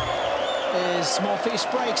is Monfils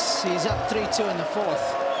breaks. He's up 3-2 in the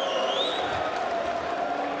fourth.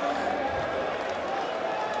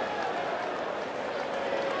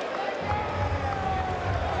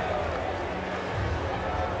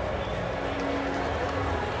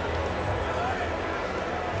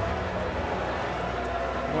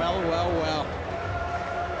 Well, well, well.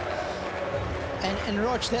 And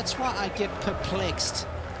Rog, that's why I get perplexed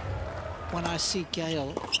when I see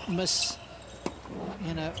Gael miss,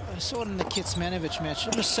 you know, I saw it in the Kecmanovic match, he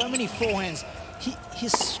missed so many forehands.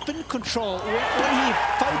 His spin control, when he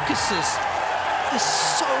focuses, is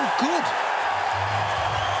so good.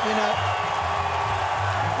 You know,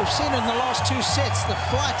 we've seen it in the last 2 sets, the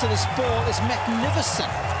flight to this ball is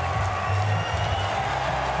magnificent.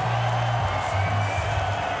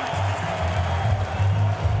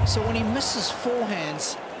 So when he misses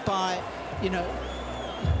forehands by, you know,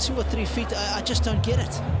 2 or 3 feet, I just don't get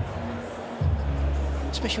it.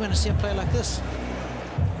 Especially when I see him play like this.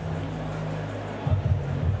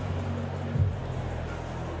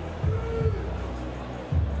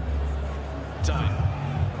 Time.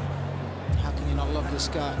 How can you not love this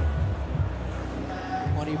guy?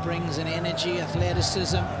 What he brings in energy,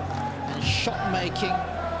 athleticism, and shot making.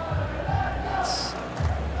 It's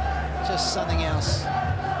just something else.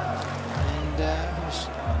 And I was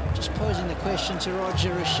just posing the question to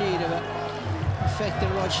Roger Rashid about the fact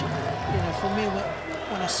that Roger, you know, for me,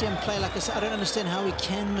 when I see him play like this, I don't understand how he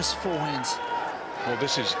can miss forehands. Well,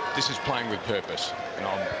 this is playing with purpose,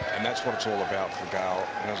 and that's what it's all about for Gael.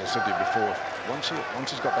 And as I said to you before, once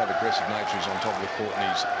he's got that aggressive nature, he's on top of the court and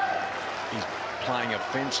he's playing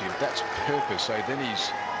offensive. That's purpose. So then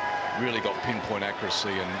he's really got pinpoint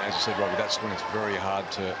accuracy, and as I said, Robbie, that's when it's very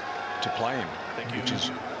hard to play him. Thank you. Which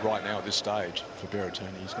is right now at this stage for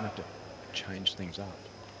Berrettini. He's going to have to change things up.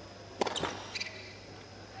 Good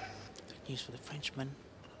news for the Frenchman.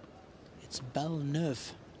 It's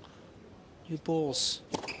Belle-Neuve. New balls.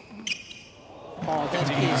 Oh, that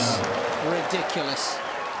is ridiculous.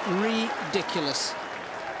 Ridiculous.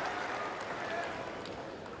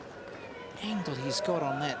 Angle he's got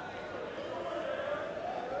on that.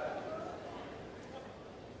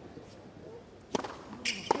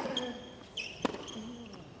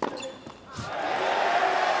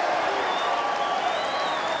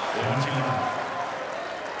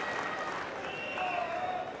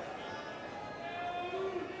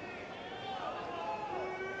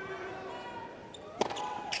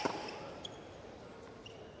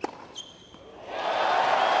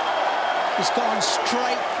 He's gone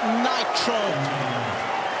straight nitro.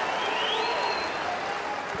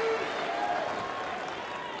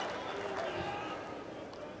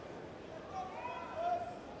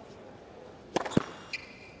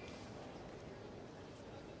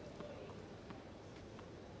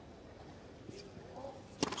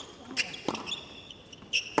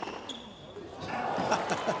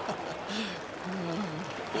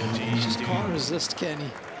 He just can't resist, can he?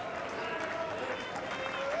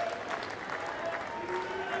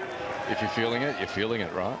 If you're feeling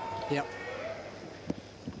it, right? Yep.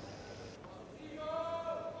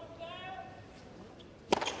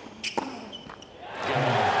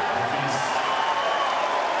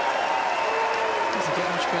 Doesn't get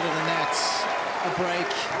much better than that. A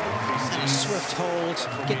break, and a swift hold,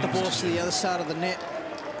 get the balls to the other side of the net,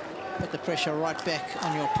 put the pressure right back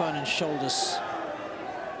on your opponent's shoulders.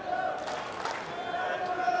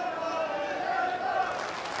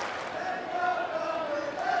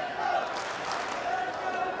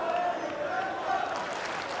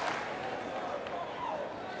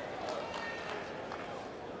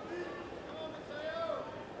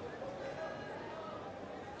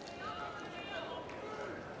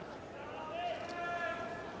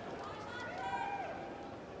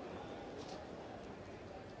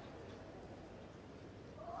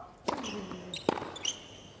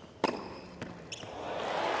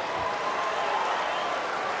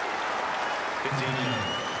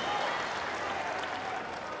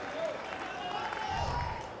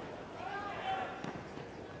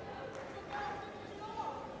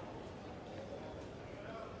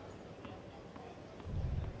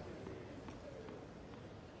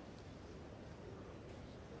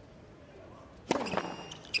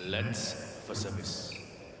 Let's for service.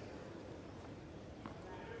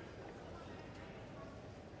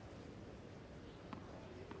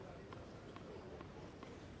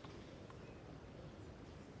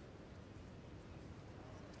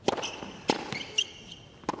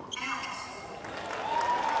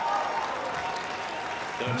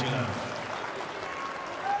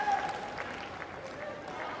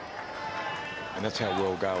 And that's how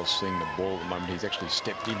well Gael's seeing the ball at the moment. He's actually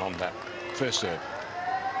stepped in on that first serve,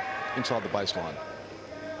 inside the baseline.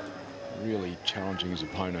 Really challenging his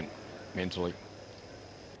opponent mentally.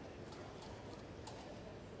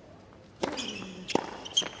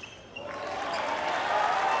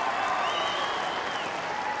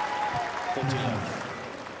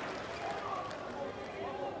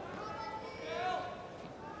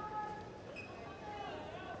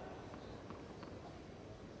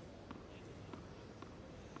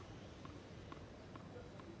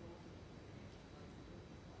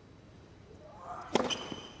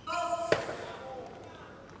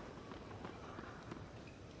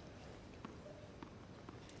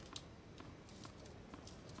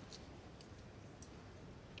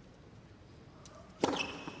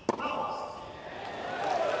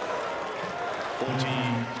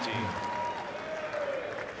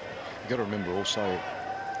 got to remember also,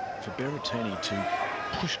 for Berrettini to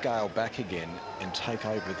push Gael back again and take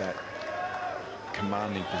over that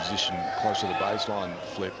commanding position close to the baseline,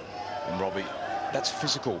 Flip and Robbie, that's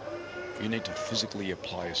physical. You need to physically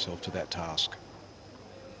apply yourself to that task.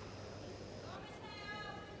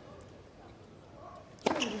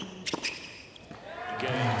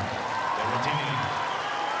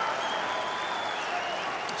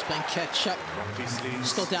 It's playing catch up.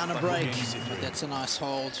 Still down a break, but that's a nice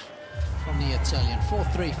hold from the Italian.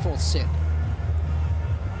 4-3, fourth set.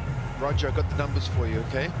 Roger, I got the numbers for you,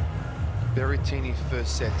 okay? Berrettini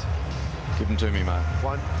first set. Give them to me, mate.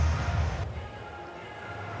 1.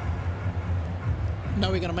 No,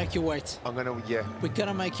 we're going to make you wait. I'm going to, yeah. We're going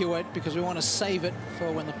to make you wait because we want to save it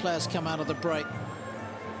for when the players come out of the break.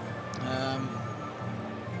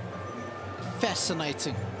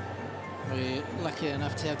 Fascinating. We're lucky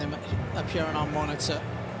enough to have them up here on our monitor.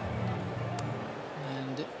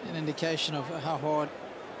 And an indication of how hard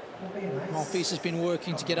Monfils has been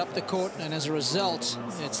working to get up the court, and as a result,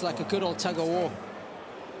 it's like a good old tug of war.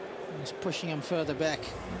 He's pushing him further back.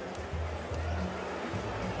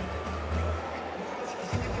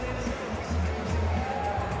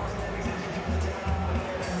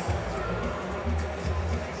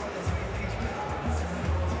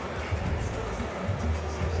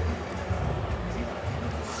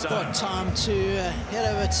 Got time to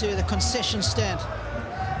head over to the concession stand,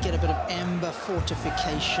 get a bit of amber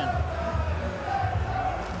fortification.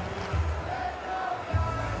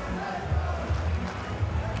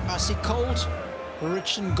 Icy cold,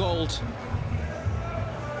 rich in gold.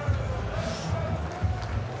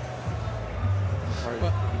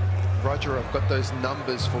 Roger, I've got those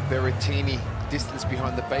numbers for Berrettini, distance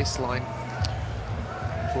behind the baseline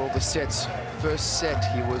for all the sets. First set,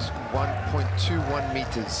 he was 1.21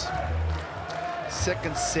 meters.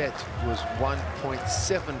 Second set was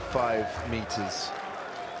 1.75 meters.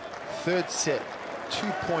 Third set,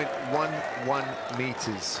 2.11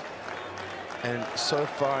 meters. And so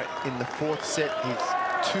far in the fourth set, he's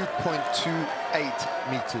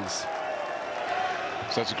 2.28 meters.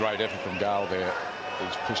 So that's a great effort from Gael there.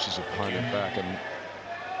 He's pushed his opponent back, and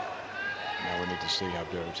now we need to see how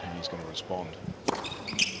Berrettini's going to respond.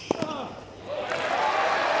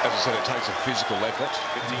 As I said, it takes a physical effort.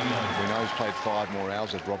 We know he's played 5 more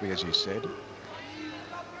hours, as Robbie, as you said.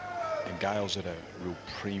 And Gael's at a real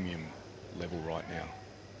premium level right now.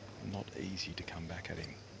 Not easy to come back at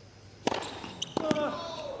him.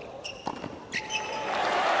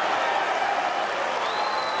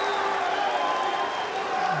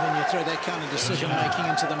 When you throw that kind of decision-making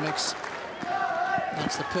into the mix,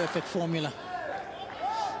 that's the perfect formula.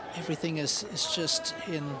 Everything is just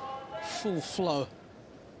in full flow.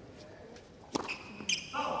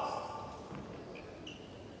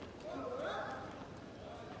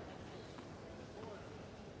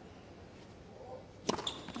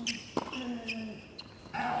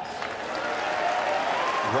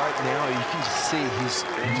 Right now, you can see he's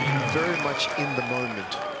very much in the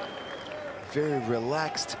moment. Very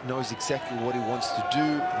relaxed, knows exactly what he wants to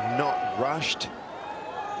do, not rushed,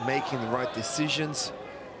 making the right decisions.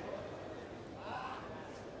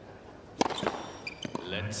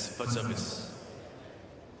 Let's for service.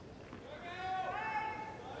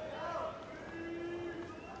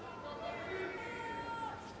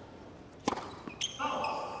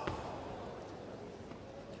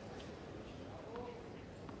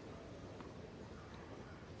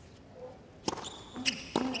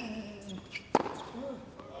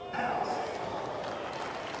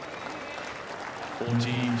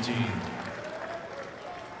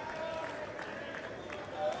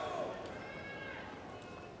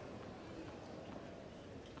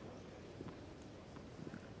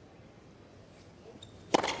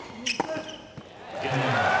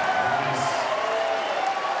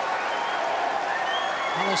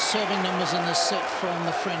 Serving numbers in this set from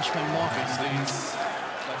the Frenchman, Margaret.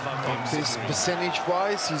 This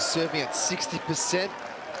percentage-wise, he's serving at 60%.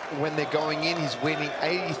 When they're going in, he's winning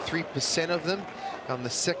 83% of them. On the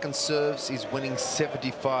second serves, he's winning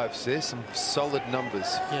 75. So there's some solid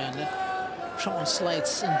numbers. Yeah, and that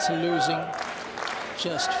translates into losing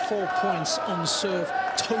just 4 points on serve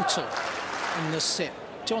total in this set.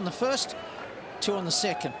 2 on the first, 2 on the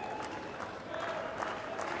second.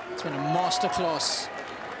 It's been a masterclass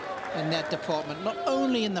in that department, not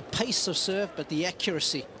only in the pace of serve, but the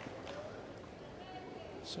accuracy.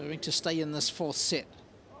 Serving to stay in this fourth set.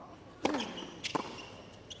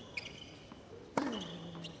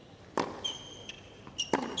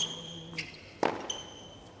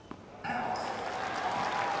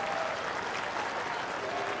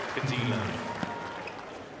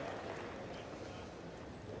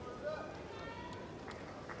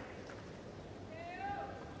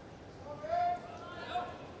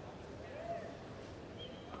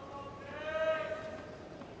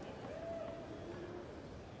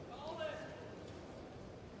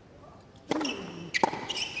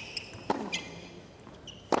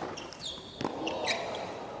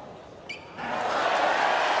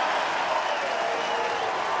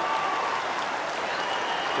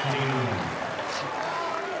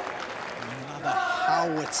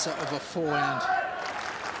 slicer of a forehand.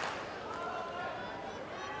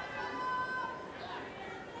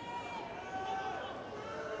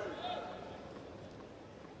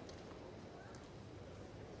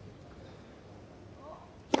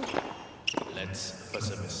 Let's for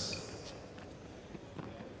service.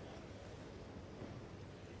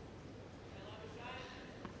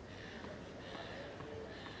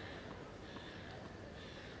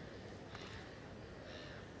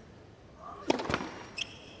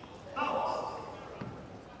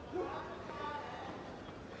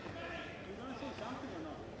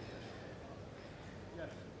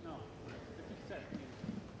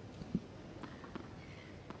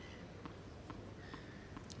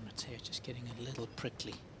 Matteo just getting a little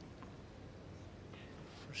prickly.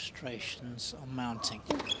 Frustrations are mounting.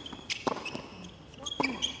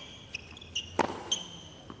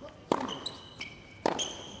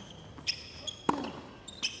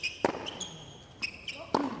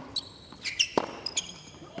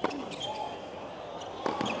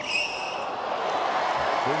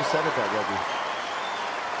 What was that about, Robbie?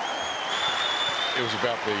 It was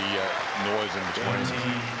about the noise in between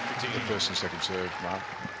the first and second serve, Mark.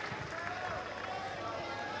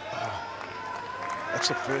 That's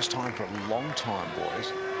the first time for a long time,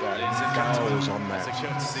 boys, that Gael was on that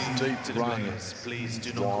deep run, Please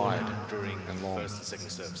do not wide call during and long. first and second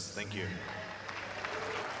serves. Thank you.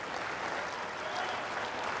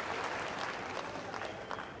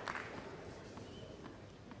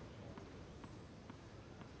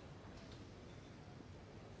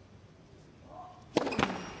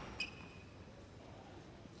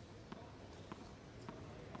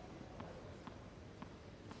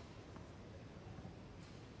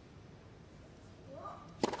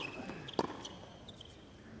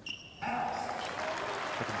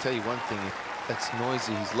 I can tell you one thing, if that's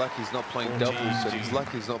noisy, he's lucky he's not playing doubles, and he's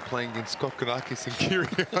lucky he's not playing against Kokonakis and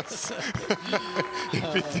Kyrgios.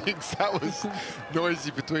 If he thinks that was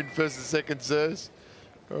noisy between first and second serves,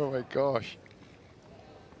 oh my gosh.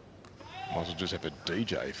 Might as well just have a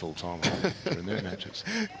DJ full time during their matches.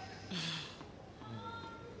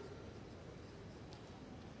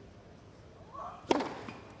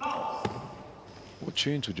 What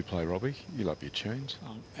tunes would you play, Robbie? You love your tunes.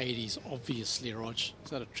 80s, obviously, Rog. Is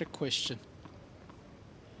that a trick question?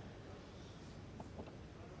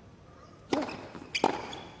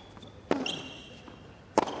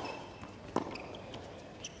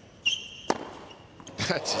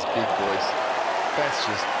 That's just big, boys. That's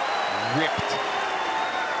just ripped.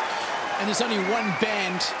 And there's only one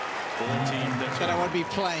band that I want to be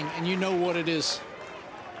playing, and you know what it is.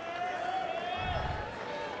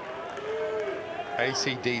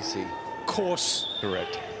 AC/DC. Course.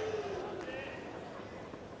 Correct.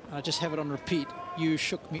 And I just have it on repeat. You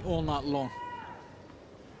shook me all night long.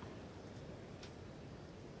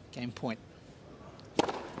 Game point.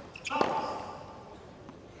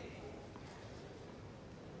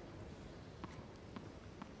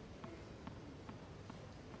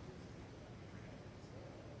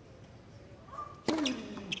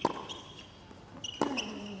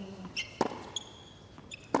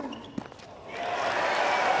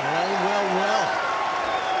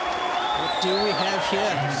 Do we have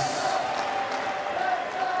here?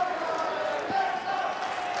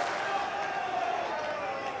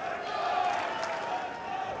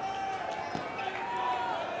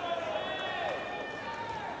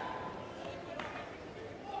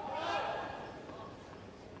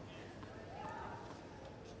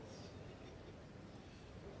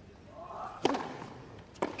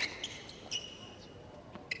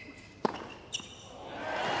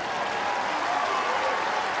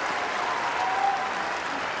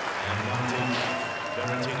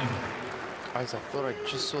 I thought I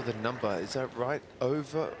just saw the number. Is that right?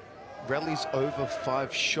 Rallies over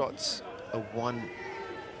 5 shots are won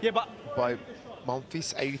by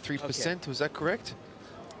Monfils, 83%. Okay. Was that correct?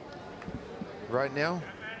 Right now?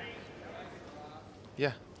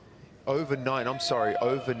 Yeah. Over 9, I'm sorry,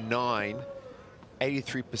 over 9,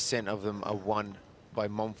 83% of them are won by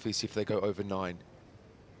Monfils if they go over 9.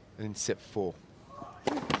 And then set 4.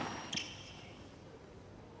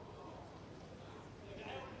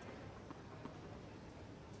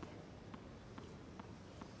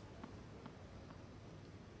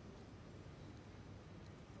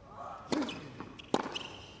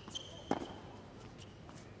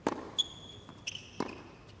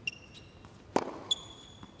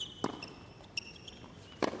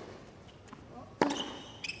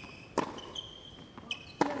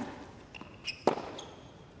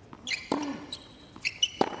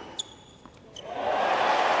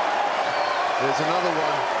 There's another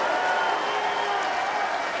one.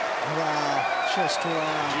 Wow, first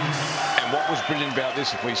round. And what was brilliant about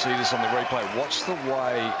this, if we see this on the replay, watch the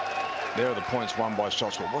way, there are the points won by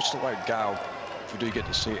shots, but watch the way Gael, if we do get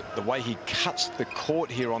to see it, the way he cuts the court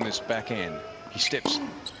here on this backhand. He steps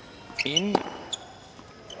in,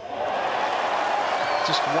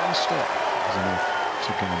 just one step is enough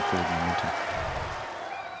to go and forward momentum.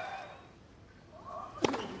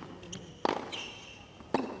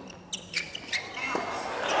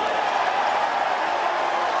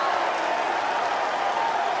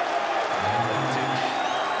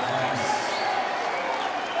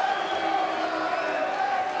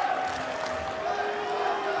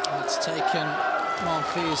 Taken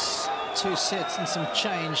Monfils 2 sets and some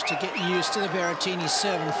change to get used to the Berrettini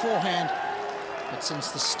serve and forehand. But since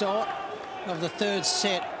the start of the 3rd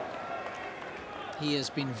set, he has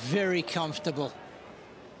been very comfortable.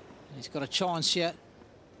 He's got a chance here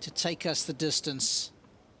to take us the distance.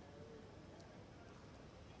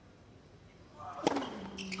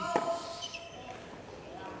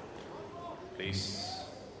 Please.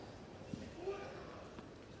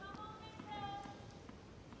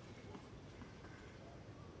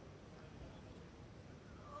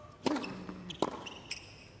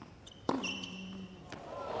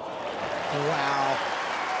 Wow.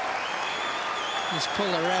 He's pulled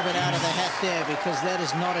a rabbit out of the hat there, because that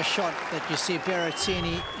is not a shot that you see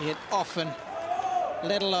Berrettini hit often,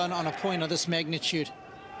 let alone on a point of this magnitude.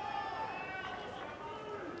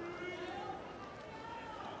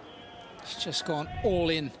 He's just gone all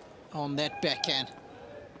in on that backhand.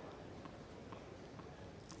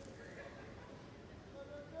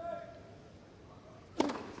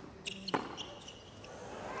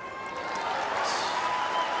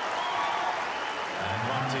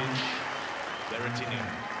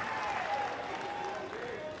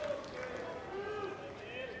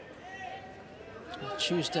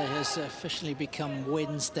 Tuesday has officially become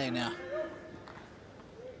Wednesday now.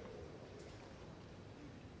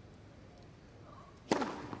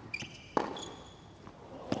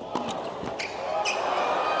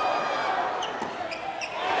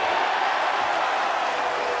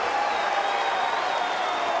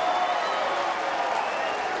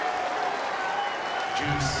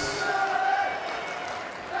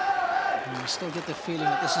 You still get the feeling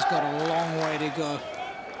that this has got a long way to go.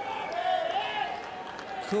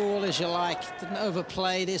 Cool as you like, didn't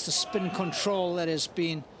overplay. There's the spin control that has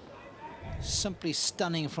been simply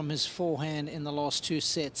stunning from his forehand in the last 2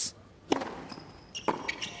 sets.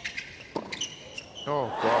 Oh,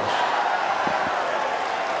 gosh.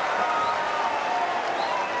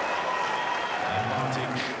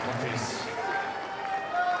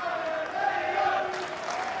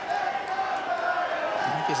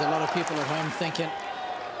 I think there's a lot of people at home thinking,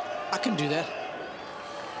 I can do that.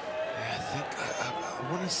 Yeah, I think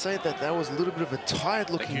I want to say that that was a little bit of a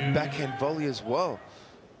tired-looking backhand volley as well.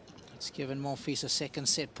 It's given Monfils a 2nd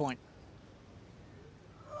set point.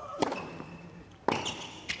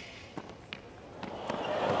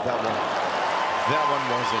 That one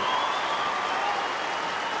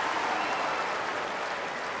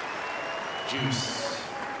wasn't. Juice.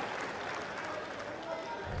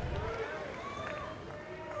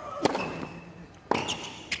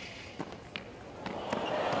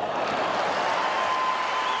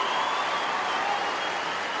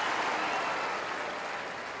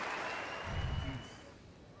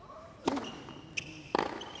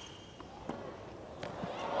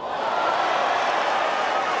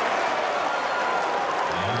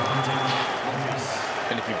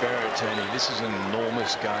 This is an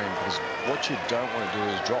enormous game, because what you don't want to do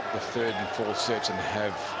is drop the 3rd and 4th sets and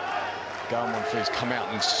have Gael Monfils come out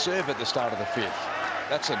and serve at the start of the 5th.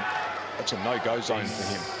 That's a no-go zone for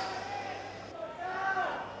him.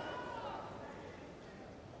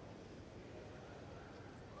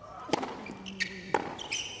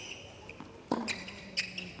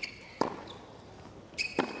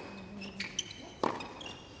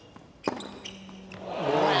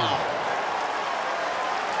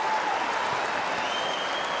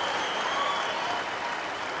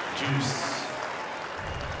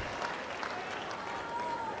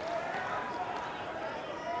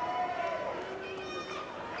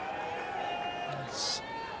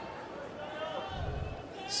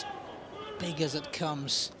 As it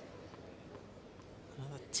comes.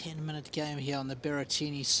 Another 10-minute game here on the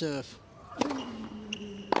Berrettini serve. Tell you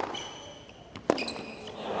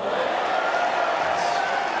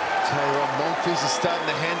what, Monfils is starting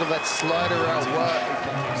to handle that slider out well.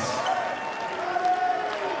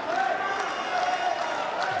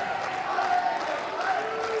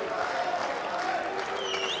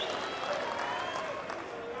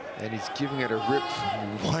 And he's giving it a rip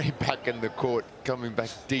from way back in the court, coming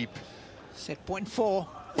back deep. Set point 4.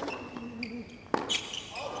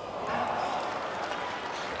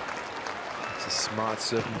 It's a smart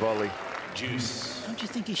serve and volley. Juice. Don't you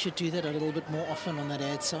think he should do that a little bit more often on that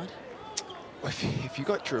ad side? If you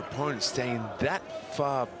got your opponent staying that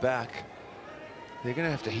far back, they're going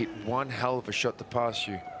to have to hit one hell of a shot to pass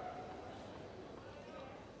you.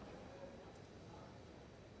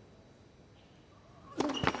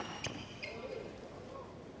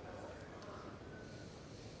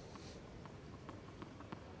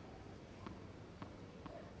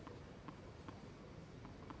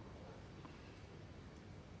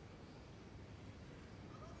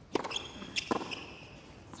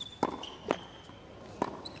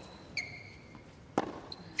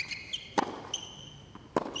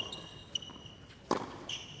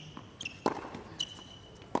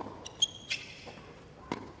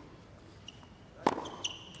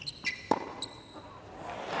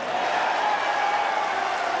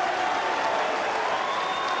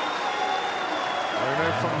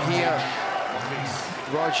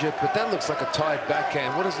 Roger, but that looks like a tied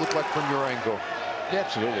backhand. What does it look like from your angle? Yeah,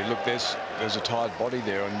 absolutely. Look, there's a tired body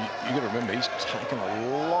there, and you got to remember he's taken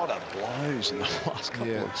a lot of blows in the last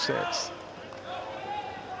couple of sets.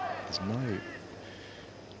 There's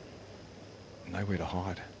nowhere to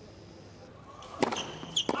hide.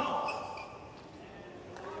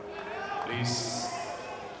 Please.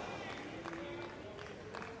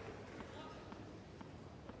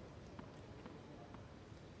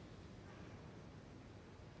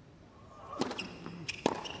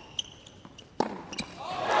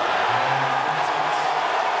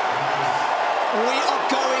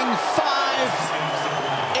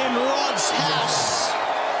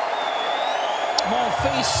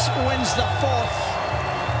 Monfils wins the 4th.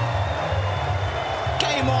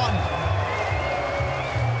 Game on.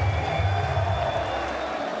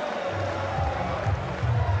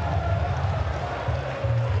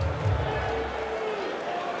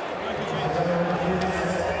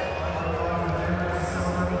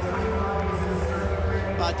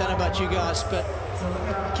 I don't know about you guys, but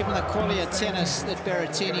given the quality of tennis that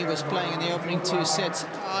Berrettini was playing in the opening 2 sets,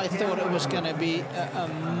 I thought it was going to be a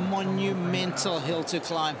monumental hill to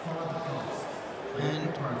climb.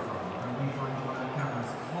 And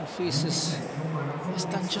Monfils has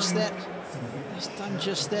done just that. He's done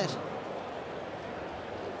just that.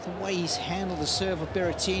 The way he's handled the serve of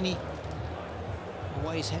Berrettini, the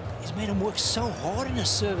way he's made him work so hard in his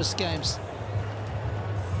service games.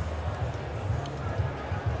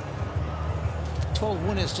 12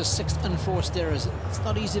 winners, just 6 unforced errors. It's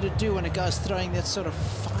not easy to do when a guy's throwing that sort of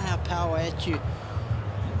firepower at you.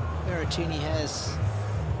 Berrettini has.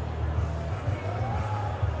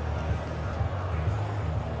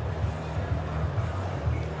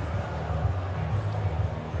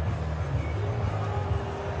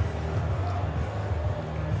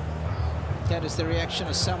 That is the reaction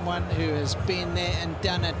of someone who has been there and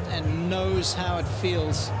done it and knows how it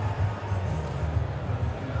feels.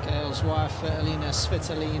 Gael's wife, Alina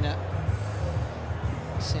Svitolina,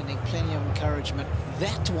 sending plenty of encouragement.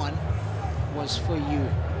 That one was for you.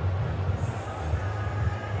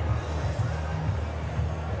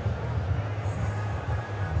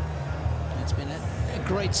 It's been a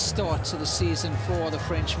great start to the season for the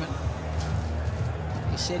Frenchman.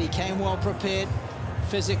 He said he came well prepared,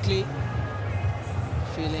 physically,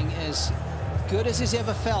 feeling as good as he's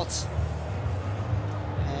ever felt.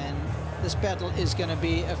 This battle is going to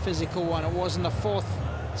be a physical one. It was in the 4th,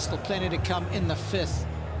 still plenty to come in the 5th.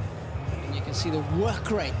 And you can see the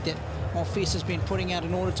work rate that Monfils has been putting out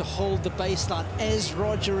in order to hold the baseline, as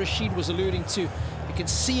Roger Rashid was alluding to. You can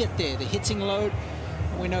see it there, the hitting load.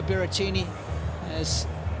 We know Berrettini has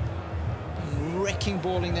been wrecking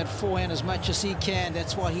balling that forehand as much as he can.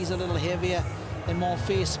 That's why he's a little heavier than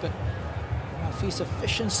Monfils, but Monfils'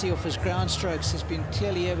 efficiency off his ground strokes has been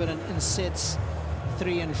clearly evident in sets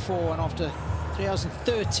 3 and 4, and after 3 hours and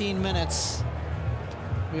 13 minutes,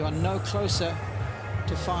 we are no closer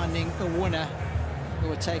to finding a winner who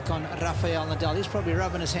will take on Rafael Nadal. He's probably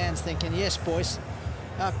rubbing his hands thinking, yes, boys,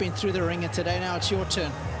 I've been through the ringer today, now it's your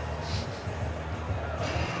turn.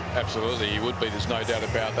 Absolutely, he would be, there's no doubt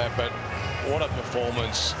about that, but what a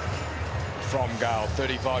performance from Gael,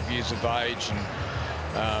 35 years of age,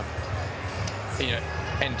 and you know,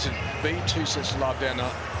 and to be 2 sets to love down.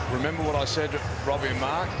 Remember what I said, Robbie and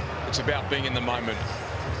Mark? It's about being in the moment.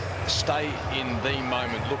 Stay in the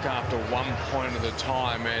moment. Look after one point at a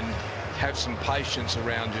time and have some patience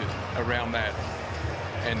around that.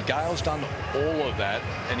 And Gael's done all of that,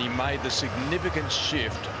 and he made the significant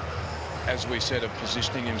shift, as we said, of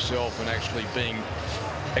positioning himself and actually being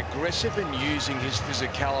aggressive and using his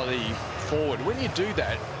physicality forward. When you do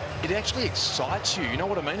that, it actually excites you. You know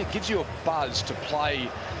what I mean? It gives you a buzz to play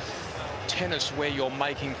tennis where you're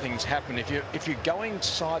making things happen. If you're going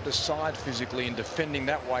side to side physically and defending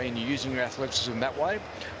that way and you're using your athleticism that way,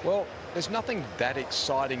 well, there's nothing that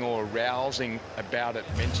exciting or arousing about it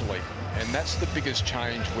mentally. And that's the biggest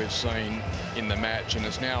change we've seen in the match. And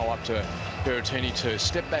it's now up to Berrettini to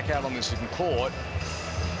step back out on this court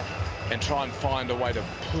and try and find a way to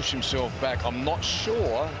push himself back. I'm not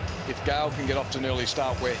sure if Gael can get off to an early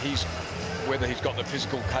start whether he's got the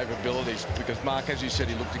physical capabilities, because Mark, as you said,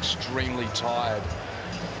 he looked extremely tired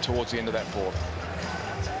towards the end of that fourth.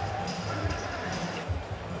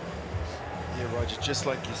 Yeah, Roger, just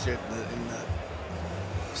like you said, in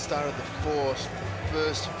the start of the fourth, the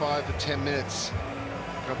first 5 to 10 minutes,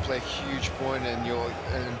 going to play a huge point, and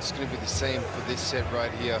it's going to be the same for this set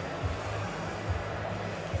right here.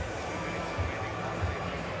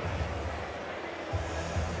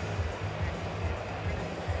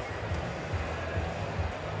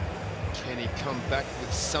 Can he come back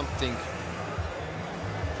with something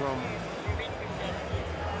from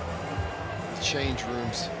the change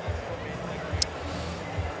rooms?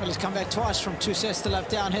 Well, he's come back twice from 2 sets to love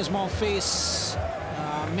down. Here's Monfils.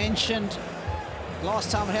 Mentioned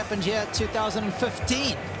last time it happened here,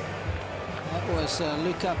 2015. That was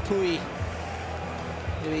Luca Pui,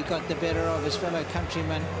 who he got the better of his fellow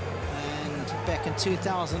countryman. And back in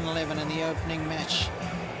 2011 in the opening match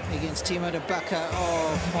against Timo de Bakker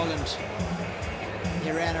of Holland,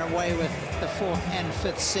 he ran away with the 4th and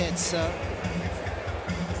 5th sets. So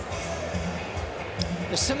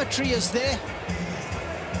the symmetry is there.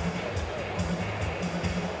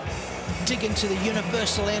 Dig into the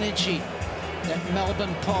universal energy that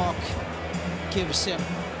Melbourne Park gives him.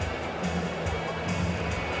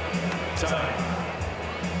 Time.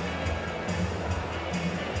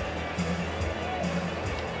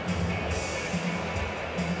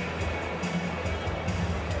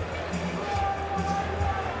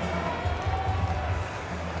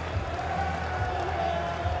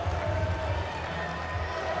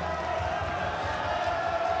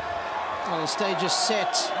 The stage is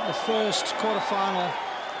set. The first quarterfinal,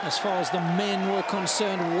 as far as the men were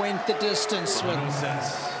concerned, went the distance with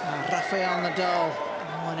Rafael Nadal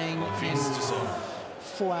winning in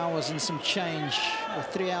 4 hours and some change, with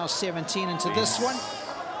 3 hours 17 into this one.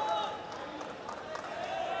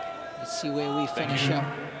 Let's see where we finish up.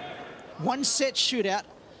 1 set shootout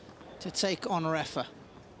to take on Rafa.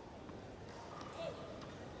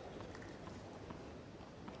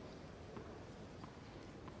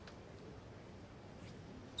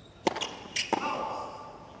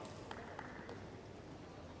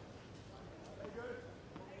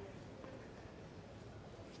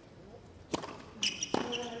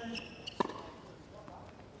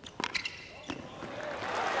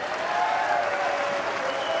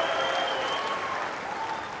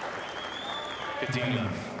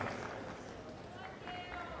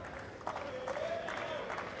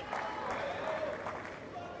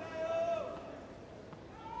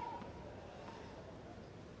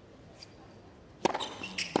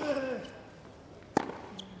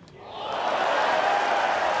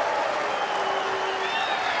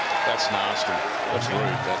 That's nasty. That's rude,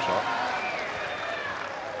 that shot.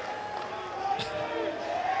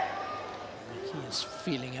 He is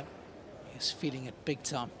feeling it. He's feeling it big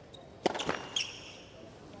time.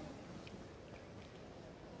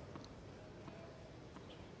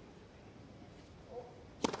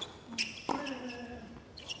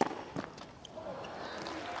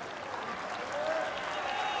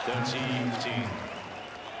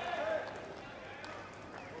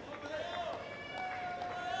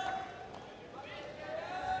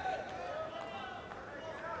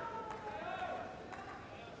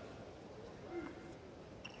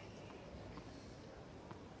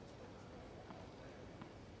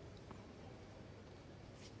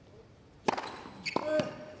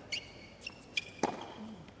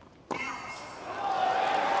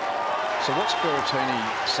 So what's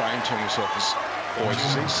Berrettini saying to himself, boys?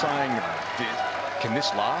 Is he saying, can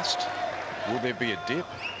this last? Will there be a dip?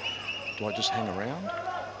 Do I just hang around?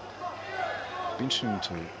 It'd be interesting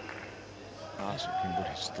to ask him what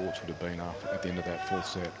his thoughts would have been at the end of that 4th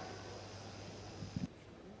set.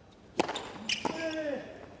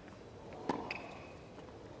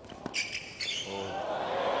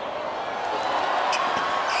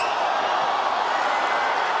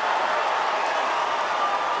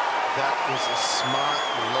 That was a smart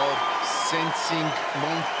lob, sensing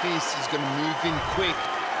Monfils is going to move in quick.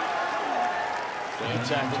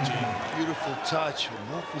 Beautiful touch.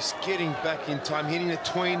 Monfils getting back in time, hitting a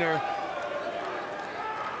tweener,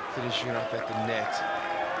 finishing up at the net.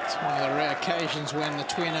 It's one of the rare occasions when the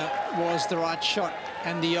tweener was the right shot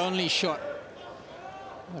and the only shot.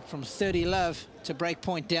 But from 30 love to break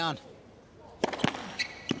point down.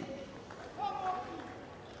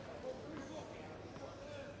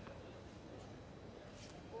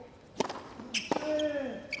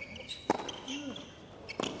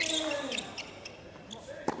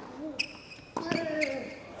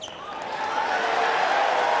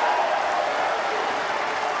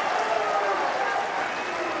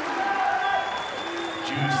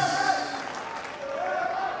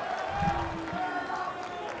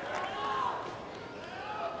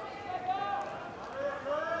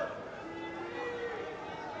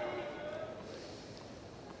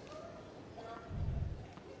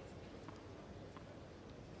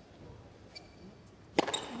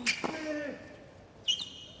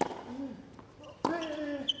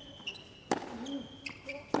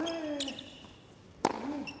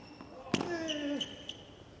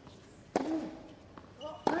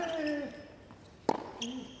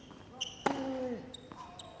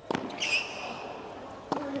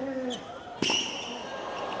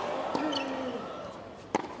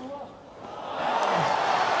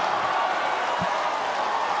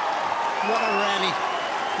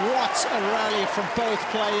 What a rally from both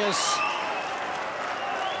players.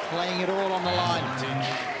 Playing it all on the line.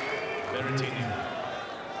 Berrettini.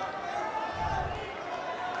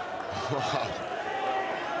 Wow.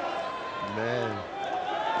 Man.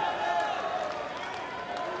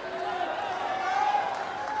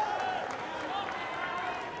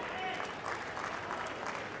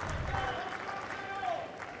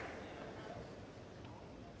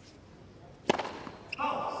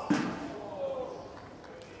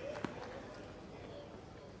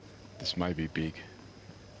 This may be big.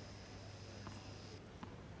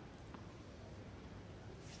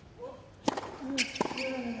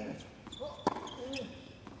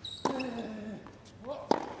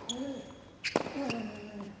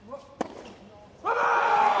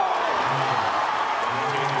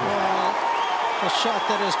 A shot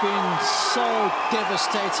that has been so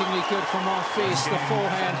devastatingly good from Monfils, the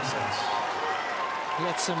forehand.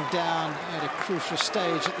 Lets him down at a crucial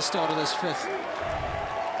stage at the start of this fifth.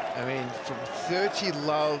 I mean, from 30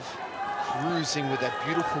 love, cruising with that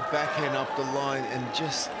beautiful backhand up the line, and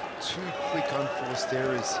just two quick unforced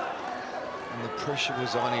errors, and the pressure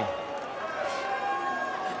was on him.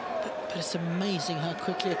 But it's amazing how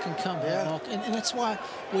quickly it can come, yeah. Mark. And that's why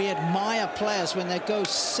we admire players when they go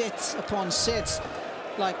sets upon sets,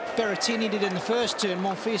 like Berrettini did in the first two and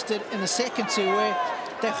Monfils did in the second two, where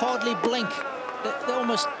they hardly blink. They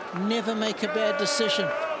almost never make a bad decision.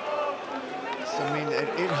 So, I mean,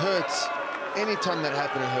 it hurts. Anytime that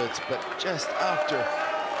happens, it hurts. But just after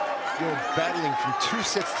you're battling from 2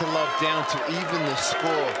 sets to love down to even the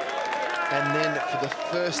score, and then for the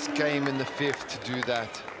first game in the fifth to do that.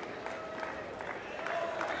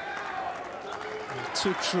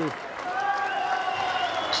 Too true.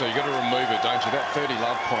 So you've got to remove it, don't you? That 30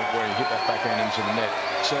 love point where he hit that backhand into the net.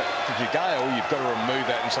 So if you're Gael, you've got to remove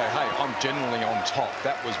that and say, hey, I'm generally on top.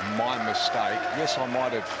 That was my mistake. Yes, I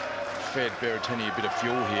might have fed Berrettini a bit of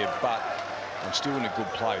fuel here, but I'm still in a good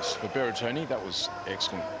place. For Berrettini, that was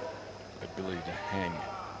excellent ability to hang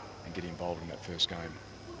and get involved in that first game.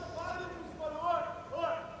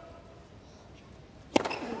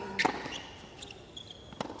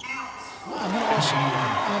 I'm going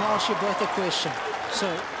to ask you both a question.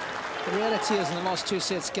 So the reality is in the last 2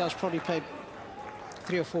 sets, Gael's probably played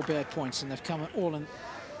 3 or 4 bad points, and they've come all in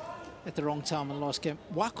at the wrong time in the last game.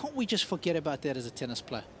 Why can't we just forget about that as a tennis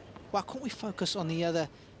player? Why can't we focus on the other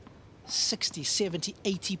 60, 70,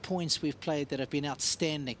 80 points we've played that have been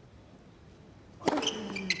outstanding?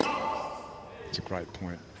 It's a great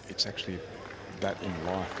point. It's actually that in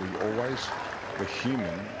life. The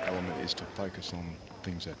human element is to focus on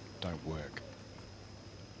things that don't work.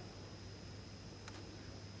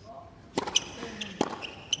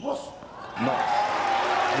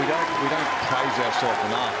 We don't praise ourselves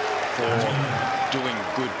enough for doing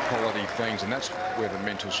good quality things, and that's where the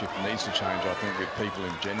mentorship needs to change, I think, with people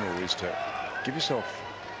in general, is to give yourself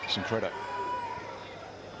some credit.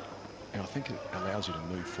 And I think it allows you to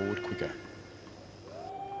move forward quicker.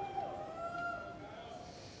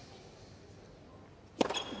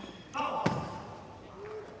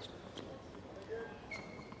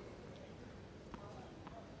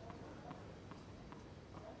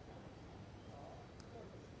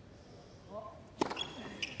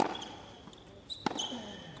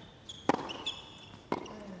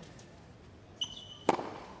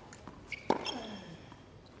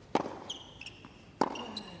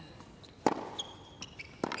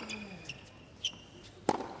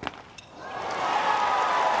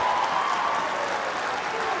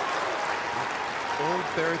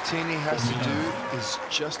 Berrettini has to do is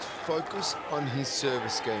just focus on his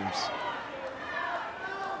service games.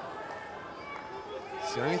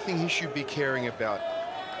 It's the only thing he should be caring about.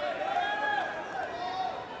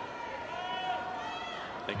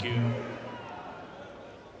 Thank you.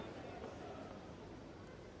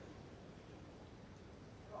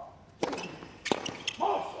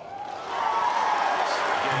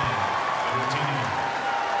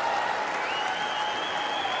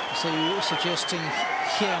 So you're suggesting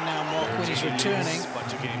here now, Mark, when he's returning,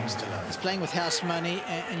 he's playing with house money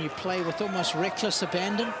and you play with almost reckless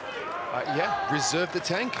abandon? Yeah, reserve the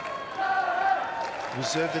tank.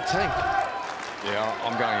 Reserve the tank. Yeah,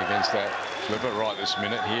 I'm going against that. Flip it right this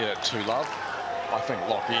minute here at 2-love. I think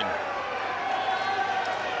lock in.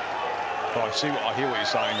 But I hear what you're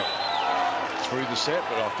saying through the set,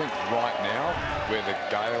 but I think right now, where the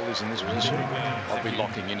Gael is in this position, I'll be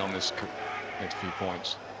locking in on this next few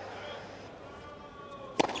points.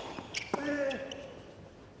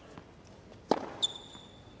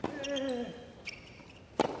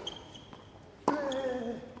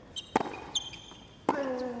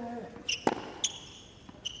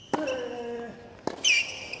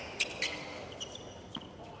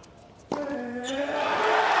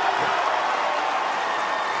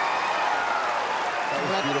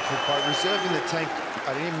 Reserving the tank,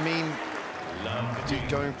 I didn't mean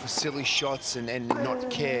going for silly shots and not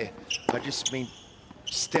care. I just mean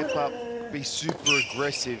step up, be super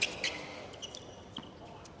aggressive.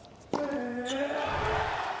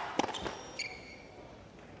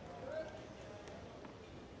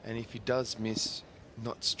 And if he does miss,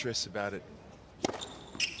 not stress about it.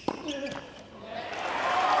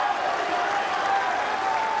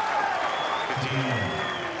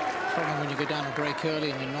 Problem when you go down a break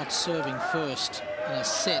early and you're not serving first in a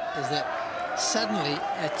set is that suddenly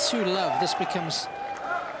at 2-love this becomes,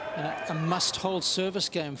 you know, a must-hold service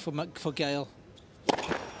game for Gael.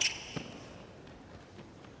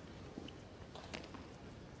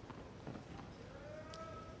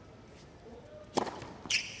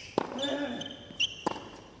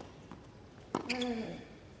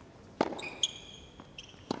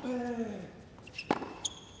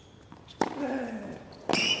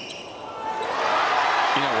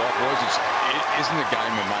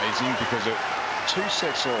 Because at 2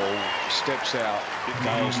 sets all, steps out,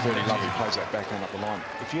 Gael's 30-love, he plays that backhand up the line.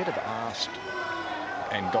 If you had have asked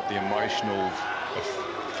and got the emotional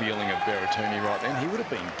feeling of Berrettini right then, he would have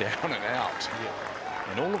been down and out.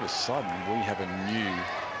 Yeah. And all of a sudden, we have a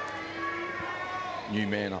new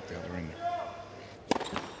man up the other end.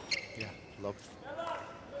 Yeah, love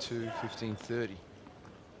 2-15-30.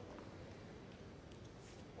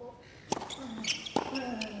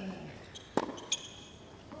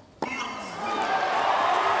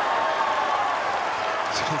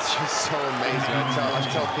 It's just so amazing. I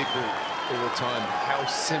tell people all the time how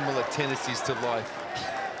similar tennis is to life.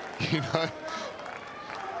 You know?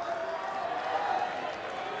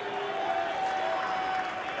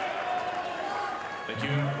 Thank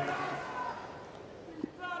you.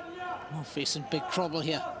 Monfils in big trouble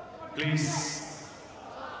here. Please,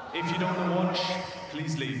 if you don't want to watch,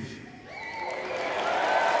 please leave.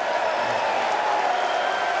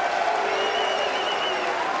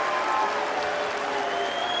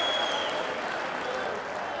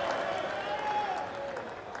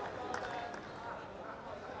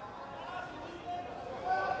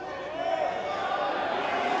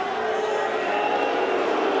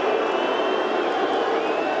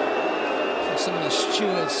 Some of the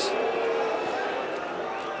stewards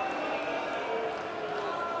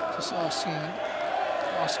just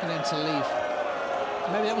asking them to leave.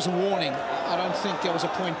 Maybe that was a warning. I don't think there was a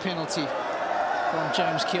point penalty from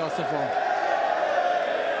James Keothavong.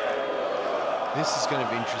 This is going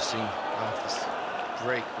to be interesting after this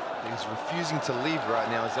break. He's refusing to leave right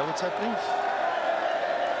now. Is that what's happening?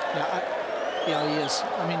 Yeah, he is.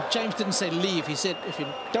 I mean, James didn't say leave. He said, if you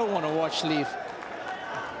don't want to watch, leave.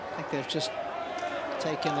 I think they've just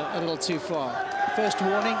taken it a little too far. First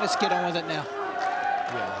warning, let's get on with it now.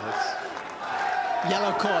 Yeah, let's...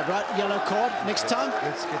 Yellow card, right? Yellow card next time?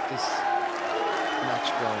 Let's get this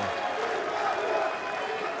match going.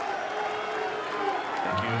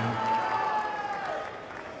 Thank you.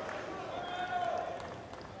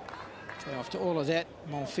 So after all of that,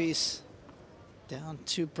 Monfils down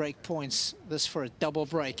 2 break points. This for a double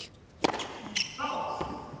break.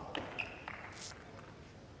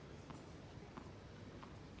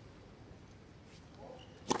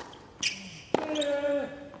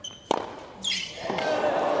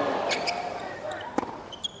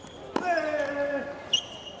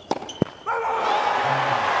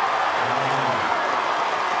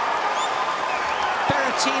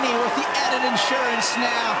 insurance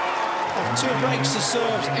now of 2 breaks to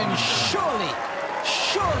serves, and surely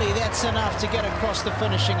that's enough to get across the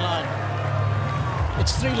finishing line.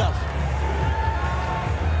 It's 3-love.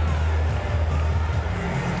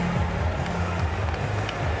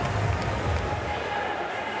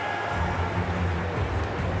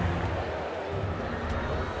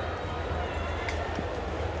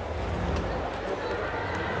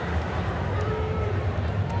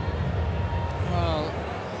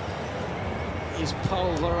 He's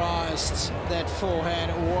pulverized that forehand.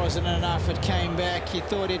 It wasn't enough. It came back. He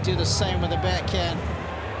thought he'd do the same with the backhand.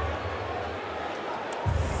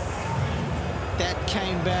 That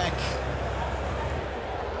came back.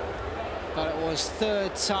 But it was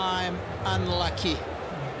third time unlucky.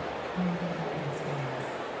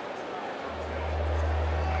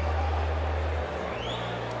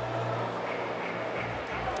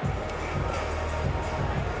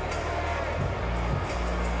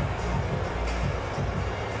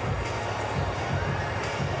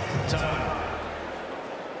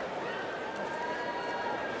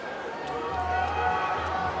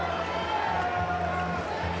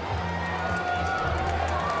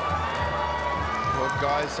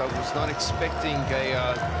 Guys, I was not expecting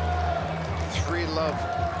a 3-love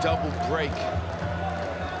double break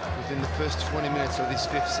within the first 20 minutes of this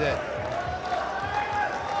 5th set.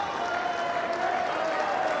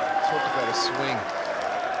 Talk about a swing.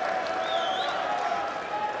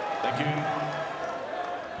 Thank you.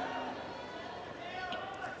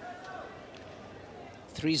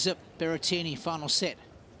 3-zip, Berrettini, final set.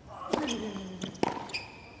 That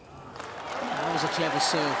was a clever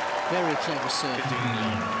serve. Very clever serve.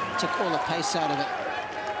 Took all the pace out of it.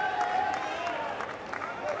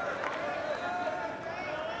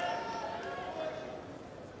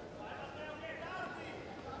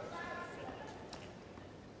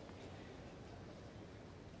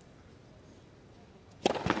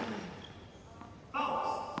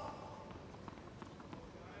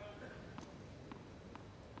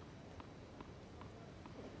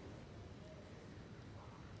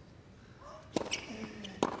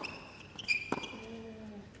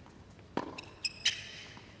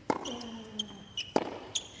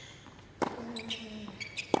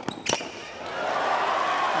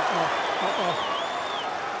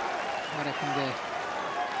 What happened there?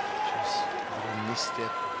 Just a little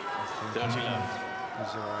misstep, I think. 30-love.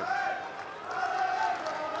 He's all right.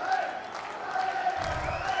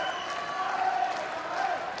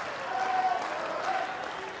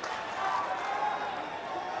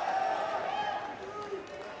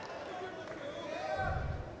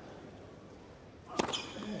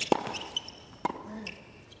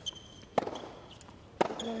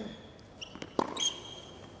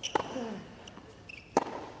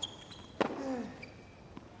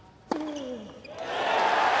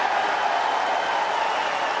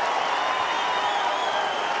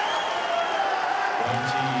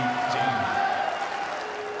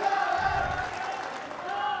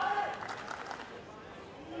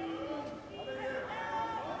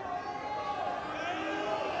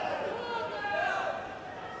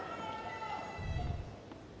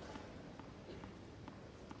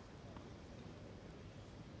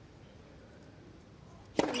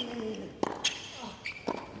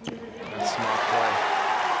 That's smart play.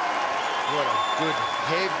 What a good,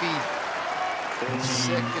 heavy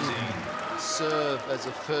second serve as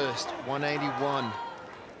a first. 181.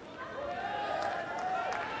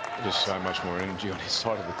 Just so much more energy on his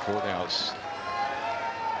side of the court now. It's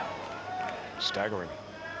staggering.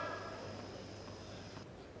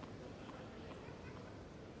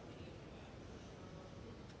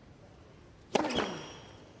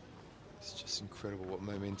 It's just incredible what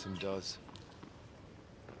momentum does.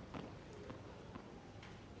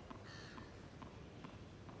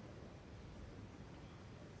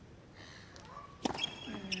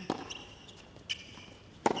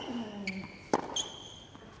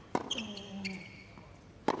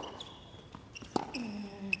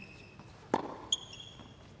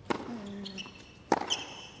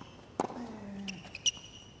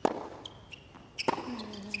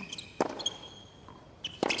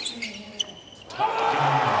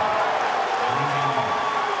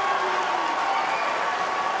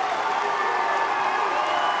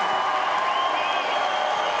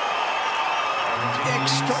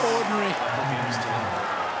 Extraordinary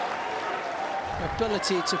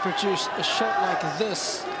ability to produce a shot like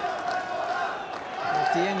this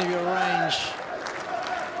at the end of your range.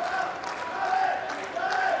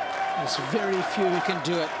 There's very few who can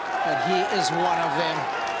do it, but he is one of them.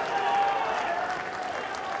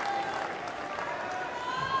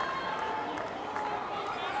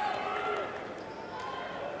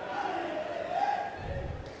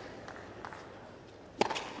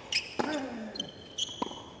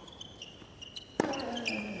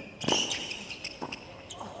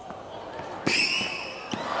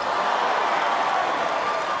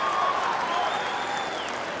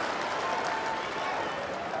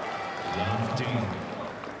 Love Dean.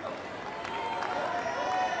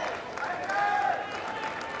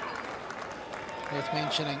 Worth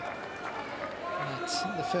mentioning that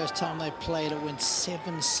the first time they played, it went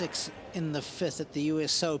 7-6 in the fifth at the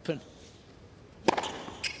US Open.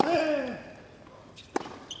 I'm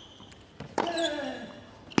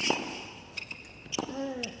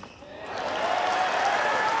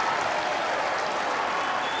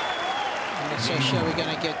not so sure we're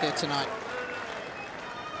going to get there tonight.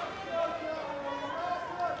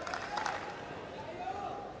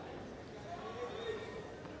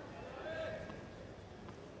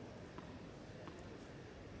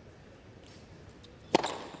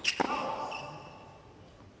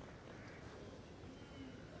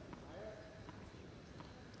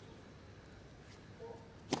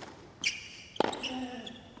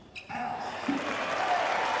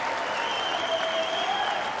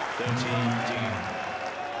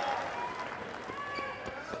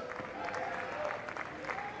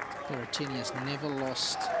 Berrettini has never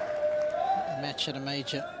lost a match at a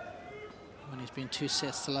major when he's been 2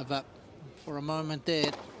 sets to love up. For a moment there,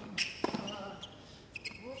 it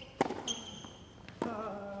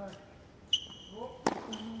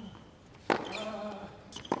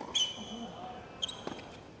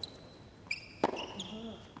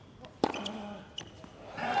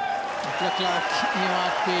looked like he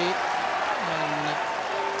might be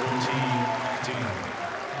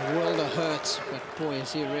a world of hurt, but boy,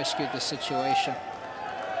 has he rescued the situation.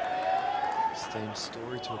 Same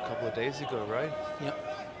story to a couple of days ago, right? Yep.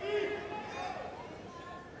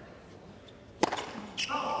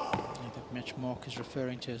 That match Mark is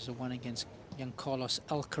referring to is the one against young Carlos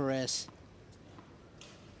Alcaraz.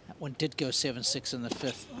 That one did go 7-6 in the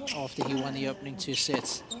fifth after he won the opening 2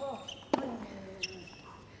 sets.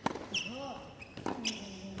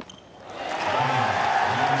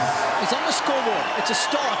 It's on the scoreboard. It's a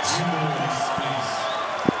start.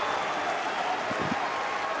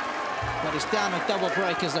 But he's down a double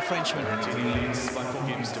break as the Frenchman. Berrettini leads by 4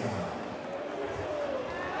 games to 1.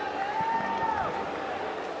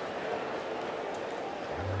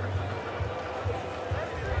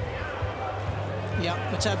 Yeah,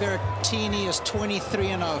 Matteo Berrettini is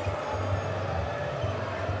 23-0.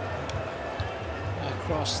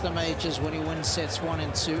 Across the majors when he wins sets 1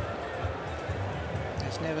 and 2.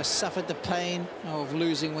 He's never suffered the pain of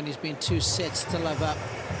losing when he's been 2 sets to love up.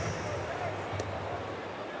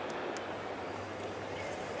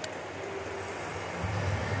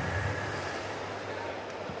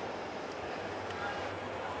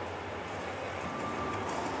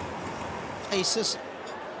 Aces,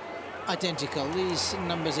 identical. These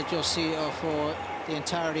numbers that you'll see are for the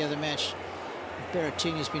entirety of the match.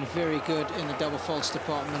 Berrettini's been very good in the double faults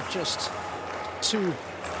department. Just 2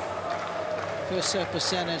 first serve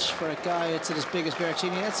percentage for a guy that's as big as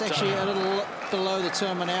Berrettini. That's actually a little below the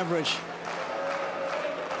tournament average.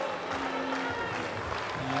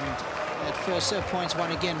 And at first serve points,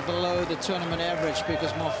 one again below the tournament average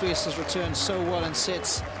because Monfils has returned so well in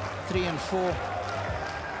sets 3 and 4.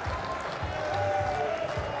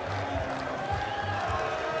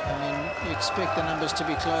 You expect the numbers to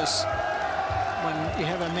be close when you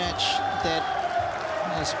have a match that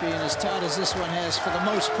has been as tight as this one has for the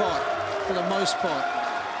most part.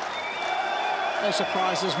 No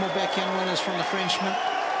surprises, more backhand winners from the Frenchman.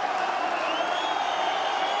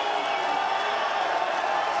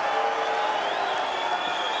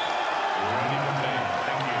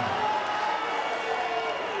 Thank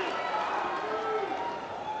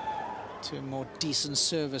you. 2 more decent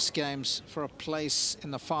service games for a place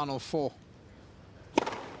in the final 4.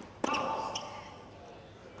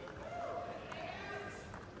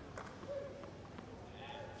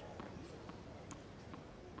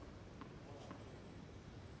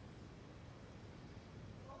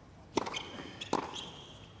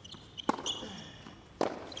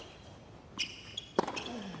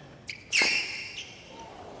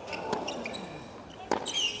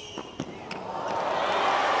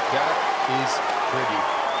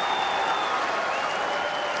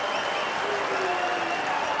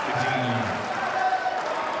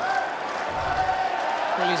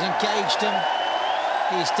 Engaged him,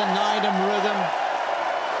 he's denied him rhythm,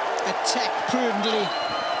 attacked prudently,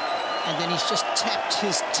 and then he's just tapped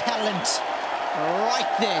his talent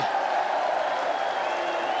right there.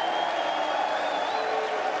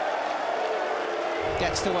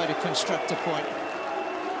 That's the way to construct a point.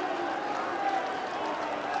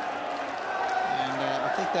 And I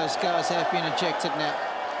think those guys have been ejected now.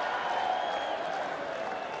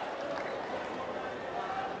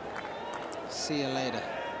 See you later.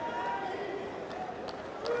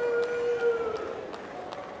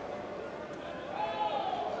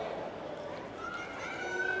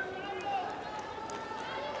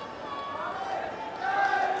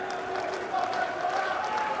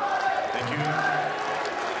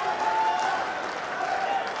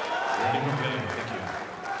 Thank you.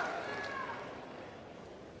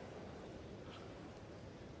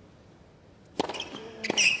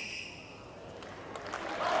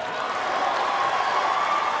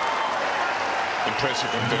 Impressive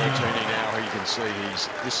from Berrettini now. You can see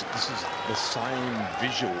this is the same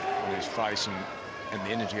visual on his face and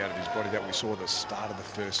the energy out of his body that we saw at the start of the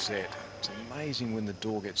first set. It's amazing when the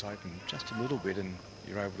door gets open just a little bit and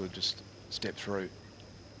you're able to just step through.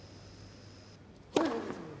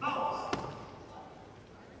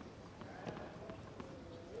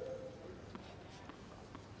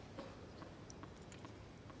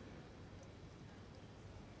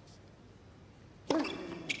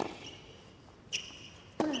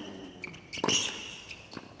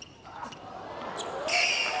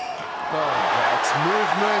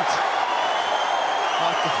 Movement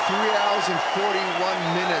after 3 hours and 41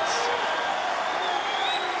 minutes.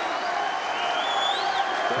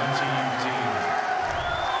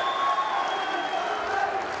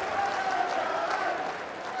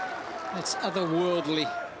 13. It's otherworldly.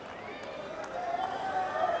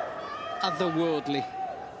 Otherworldly.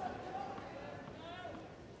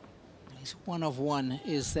 He's one of one,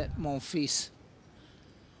 is that Monfils.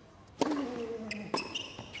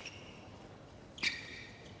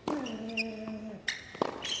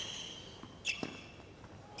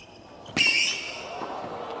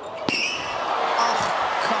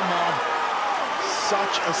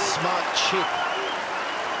 Such a smart chip.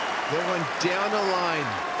 They went down the line,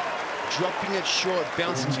 dropping it short,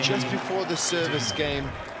 bouncing just before the service game,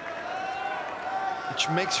 which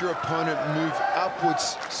makes your opponent move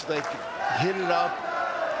upwards so they can hit it up,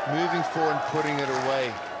 moving forward and putting it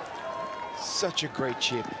away. Such a great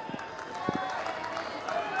chip.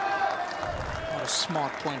 What a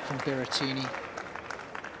smart point from Berrettini.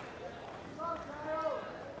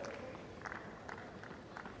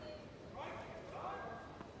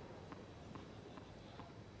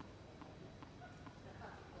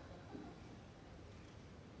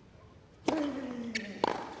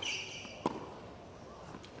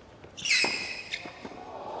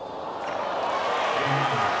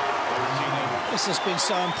 This has been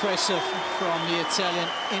so impressive from the Italian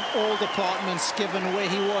in all departments, given where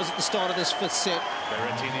he was at the start of this fifth set.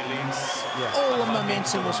 Berrettini leads. Yeah. All the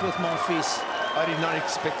momentum was with Monfils. I did not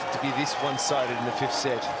expect it to be this one-sided in the fifth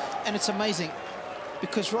set. And it's amazing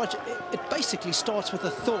because, Roger, it basically starts with a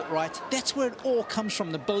thought, right? That's where it all comes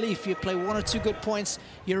from, the belief. You play one or two good points,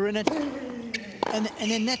 you're in it, and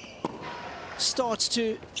then that starts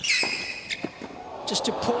to just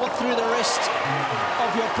to pour through the rest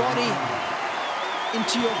of your body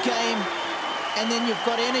into your game, and then you've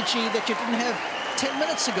got energy that you didn't have 10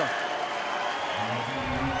 minutes ago.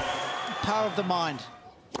 The power of the mind.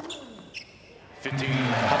 15. 100%.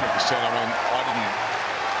 I mean, I didn't,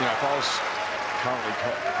 you know, if I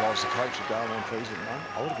was the coach of Gael Monfils at the moment,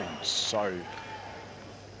 I would have been so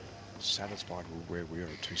satisfied with where we are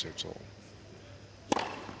at 2 sets all.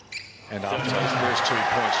 And after those first 2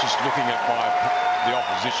 points, just looking at the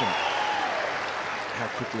opposition, how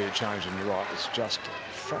quickly it changed, and you're right, it's just a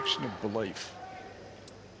fraction of belief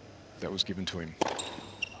that was given to him.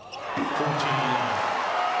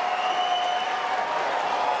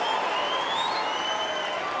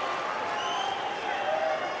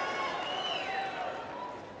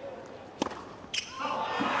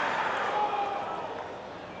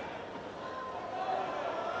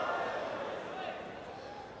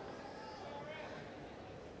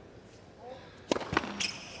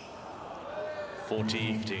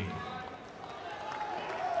 14.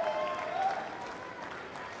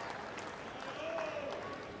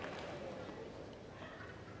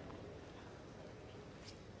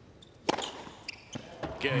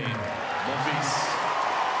 Gain. Monfils.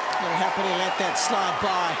 Very happy to let that slide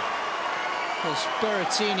by. Because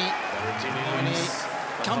Berrettini, when he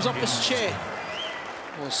comes off his chair,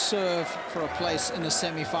 will serve for a place in the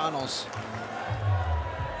semi-finals.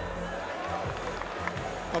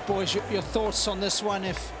 But boys, your thoughts on this one,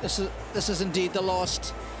 if this is indeed the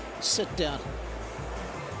last sit down?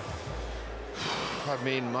 I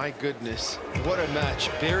mean, my goodness, what a match.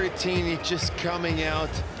 Berrettini just coming out,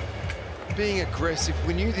 being aggressive.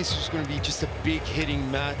 We knew this was going to be just a big hitting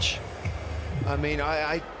match. I mean,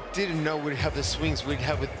 I didn't know we'd have the swings we'd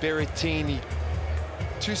have with Berrettini.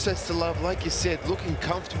 2 sets to love, like you said, looking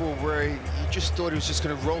comfortable where he just thought he was just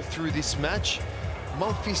going to roll through this match.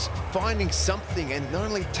 Monfils finding something and not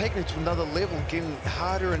only taking it to another level, getting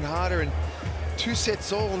harder and harder, and 2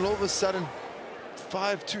 sets all, and all of a sudden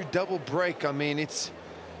 5-2 double break. I mean, it's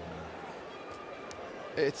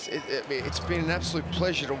been an absolute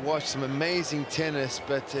pleasure to watch some amazing tennis,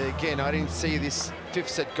 but again, I didn't see this 5th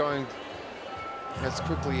set going as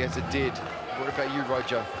quickly as it did. What about you,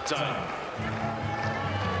 Roger?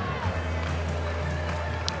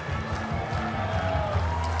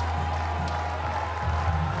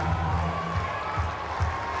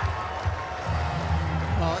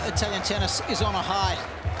 Well, Italian tennis is on a high.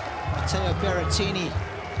 Matteo Berrettini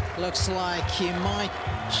looks like he might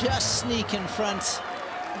just sneak in front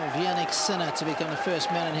of Yannick Sinner to become the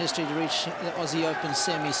first man in history to reach the Aussie Open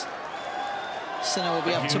semis. Sinner will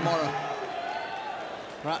be up tomorrow.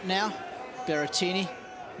 Right now, Berrettini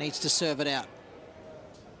needs to serve it out.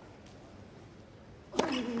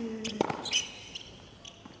 And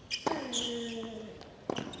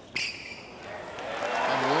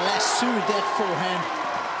lassoed that forehand.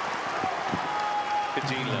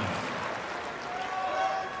 15 left.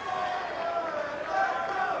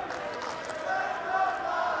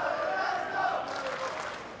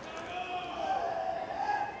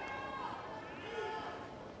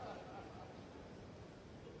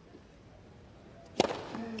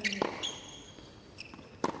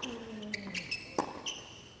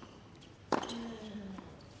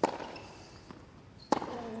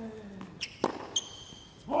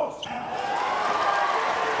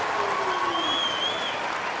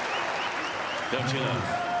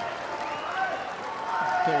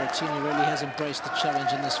 Berrettini really has embraced the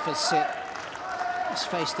challenge in this fifth set. He's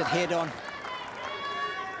faced it head on.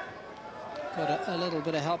 Got a little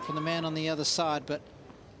bit of help from the man on the other side, but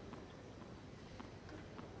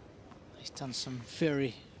he's done some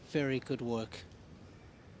very, very good work.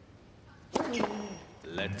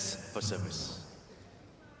 Let's for service.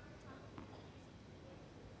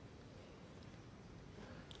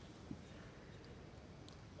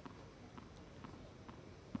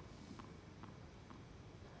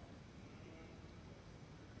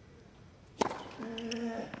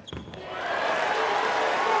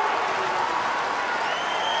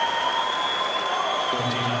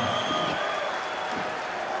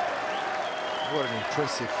 What an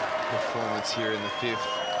impressive performance here in the fifth.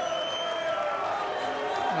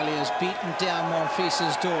 Well, he has beaten down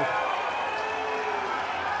Monfils' door.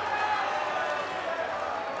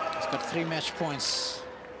 He's got 3 match points.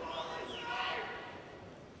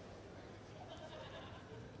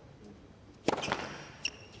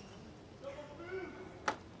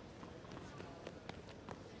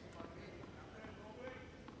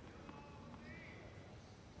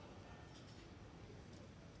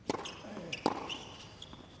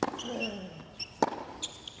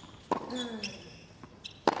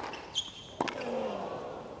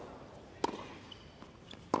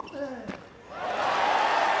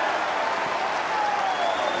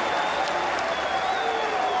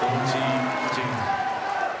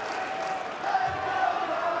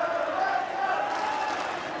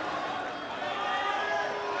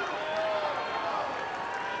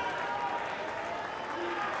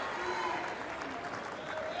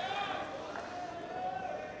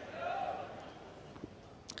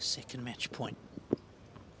 Second match point.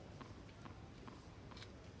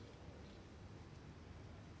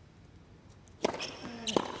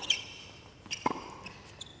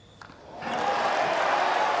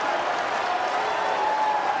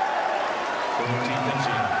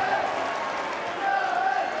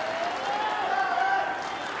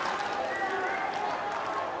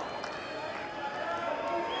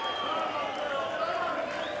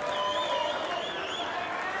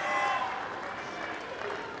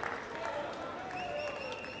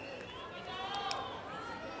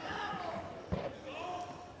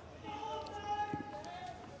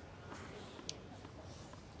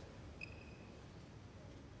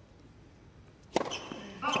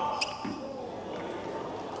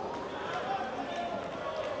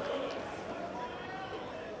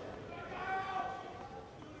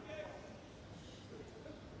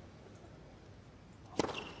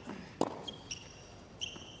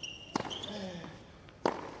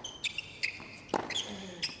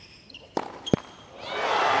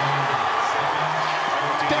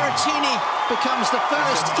 Berrettini becomes the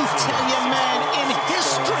first Italian man in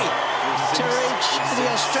history to reach the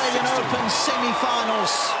Australian Open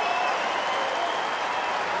semi-finals.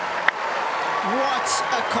 What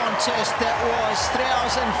a contest that was.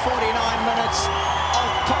 3,049 minutes of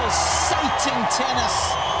pulsating tennis.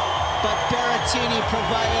 But Berrettini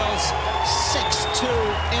prevails 6-2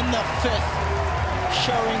 in the fifth,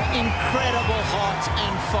 showing incredible heart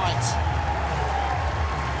and fight.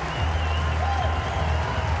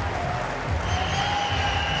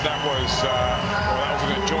 That was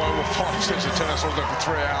an enjoyable 5 sets of tennis. I was there for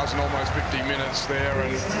 3 hours and almost 50 minutes there,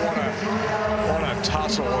 and what a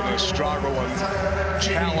tussle and a struggle and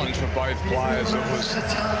challenge for both players. It was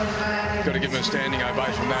got to give them a standing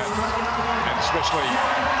ovation for that. And especially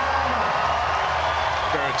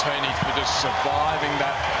Berrettini for just surviving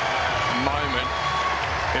that moment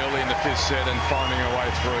early in the 5th set and finding her way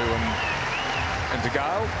through. And to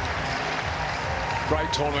Gael,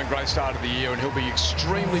 great tournament, great start of the year, and he'll be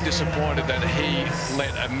extremely disappointed that he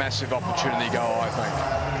let a massive opportunity go, I think.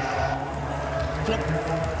 Flip.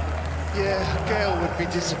 Yeah, Gael would be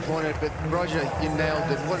disappointed, but Roger, you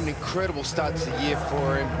nailed it. What an incredible start to the year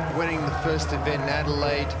for him. Winning the first event in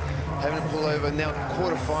Adelaide, having to pull over now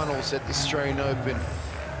quarterfinals at the Australian Open.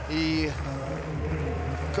 He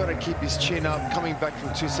got to keep his chin up, coming back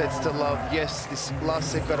from 2 sets to love. Yes, this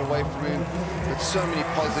last set got away from him, but so many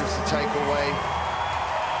positives to take away.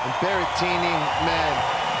 And Berrettini, man,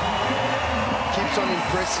 keeps on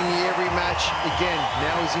impressing me every match. Again,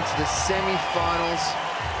 now he's into the semi-finals.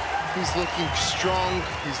 He's looking strong,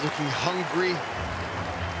 he's looking hungry.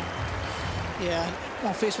 Yeah,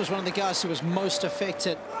 Monfils was one of the guys who was most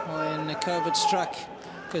affected when COVID struck,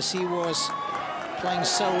 because he was playing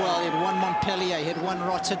so well. He had won Montpellier, he had won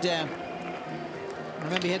Rotterdam.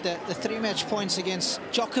 Remember, he had the 3 match points against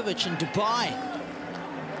Djokovic in Dubai.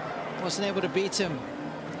 Wasn't able to beat him.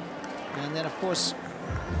 And then, of course,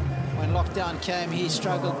 when lockdown came, he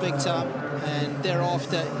struggled big time. And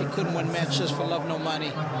thereafter, he couldn't win matches for love nor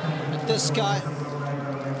money. But this guy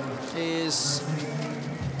is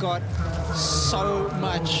got so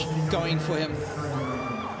much going for him.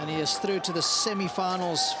 And he is through to the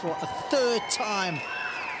semi-finals for a 3rd time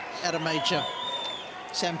at a major.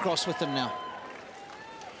 Sam Cross with him now.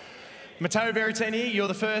 Matteo Berrettini, you're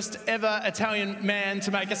the first ever Italian man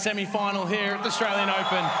to make a semi-final here at the Australian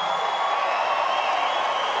Open.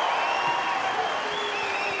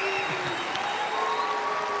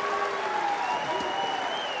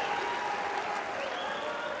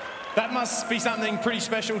 That must be something pretty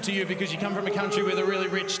special to you, because you come from a country with a really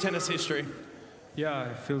rich tennis history.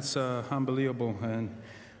 Yeah, it feels unbelievable, and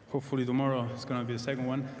hopefully tomorrow is going to be the second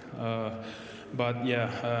one. But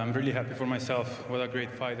yeah, I'm really happy for myself. What a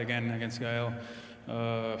great fight again against Gael.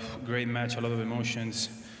 Great match, a lot of emotions.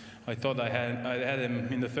 I thought I had him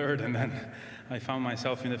in the 3rd, and then I found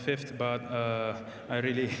myself in the 5th. But I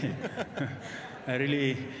really, I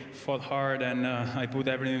really fought hard, and I put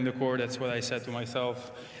everything in the court. That's what I said to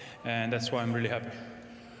myself, and that's why I'm really happy.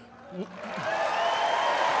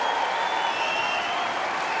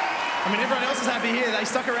 I mean, everyone else is happy here. They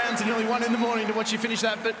stuck around to nearly 1 in the morning to watch you finish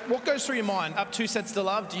that. But what goes through your mind? Up 2 sets to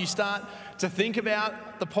love, do you start to think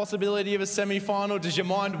about the possibility of a semi-final? Does your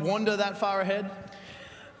mind wander that far ahead?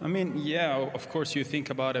 I mean, yeah, of course you think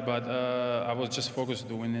about it, but I was just focused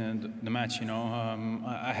to win the match, you know.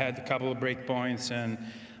 I had a couple of break points, and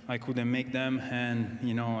I couldn't make them. And,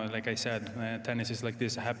 you know, like I said, tennis is like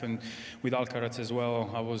this. It happened with Alcaraz as well.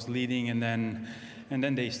 I was leading, and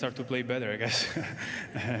then they start to play better, I guess.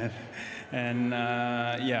 And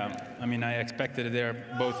yeah, I mean, I expected they're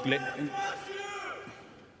both late.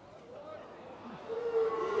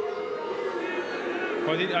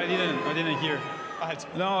 I didn't hear.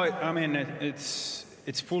 No, I mean, it's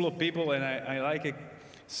full of people, and I like it.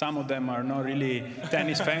 Some of them are not really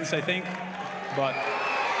tennis fans, I think, but.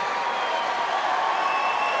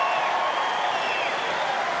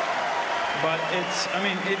 But I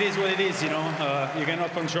mean, it is what it is, you know. You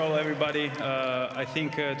cannot control everybody. I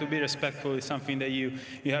think to be respectful is something that you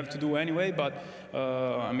have to do anyway. But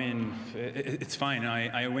I mean, it's fine.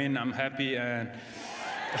 I win. I'm happy. And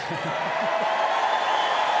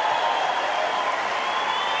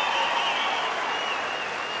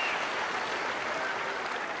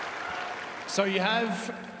so you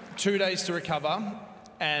have 2 days to recover,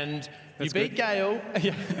 and you beat Gael.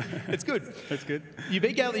 Yeah, it's good. That's good. You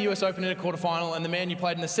beat Gael at the US Open in a quarterfinal, and the man you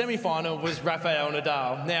played in the semi-final was Rafael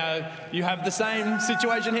Nadal. Now, you have the same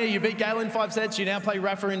situation here. You beat Gael in 5 sets. You now play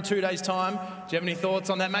Rafa in 2 days' time. Do you have any thoughts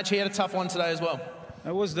on that match? He had a tough one today as well.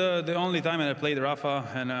 It was the only time that I played Rafa,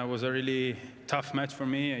 and it was a really tough match for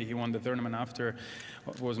me. He won the tournament after.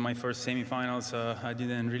 It was my first semi-finals. I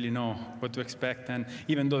didn't really know what to expect, and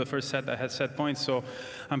even though the first set I had set points, so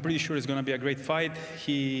I'm pretty sure it's going to be a great fight.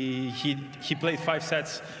 He played 5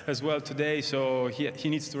 sets as well today, so he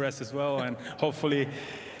needs to rest as well, and hopefully.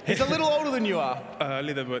 He's a little older than you are. A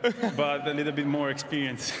little bit, but a little bit more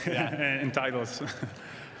experience in titles.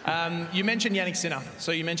 You mentioned Yannick Sinner,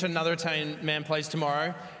 so you mentioned another Italian man plays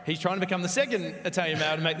tomorrow. He's trying to become the second Italian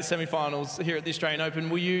male to make the semi-finals here at the Australian Open.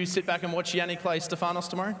 Will you sit back and watch Yannick play Stefanos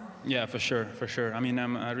tomorrow? Yeah, for sure, for sure. I mean,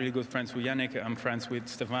 I'm really good friends with Yannick. I'm friends with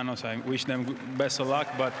Stefanos. I wish them best of luck,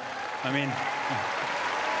 but I mean,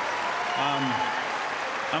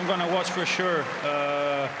 I'm gonna watch for sure.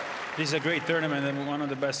 This is a great tournament and one of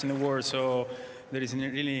the best in the world, so there is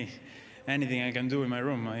really anything I can do in my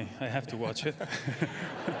room, I have to watch it.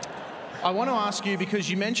 I want to ask you,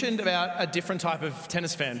 because you mentioned about a different type of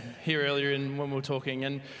tennis fan here earlier when we were talking,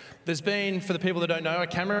 and there's been, for the people that don't know, a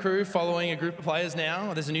camera crew following a group of players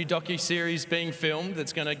now. There's a new docu-series being filmed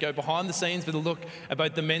that's going to go behind the scenes with a look at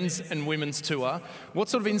both the men's and women's tour. What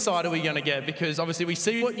sort of insight are we going to get? Because obviously we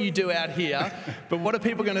see what you do out here, but what are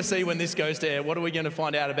people going to see when this goes to air? What are we going to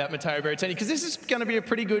find out about Matteo Berrettini? Because this is going to be a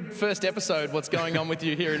pretty good first episode, what's going on with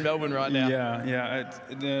you here in Melbourne right now. Yeah.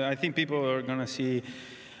 I think people are going to see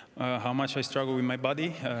how much I struggle with my body,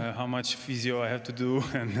 how much physio I have to do,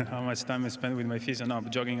 and how much time I spend with my physio. No,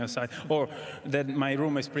 jogging aside, or that my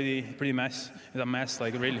room is pretty mess. It's a mess,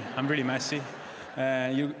 like really, I'm really messy.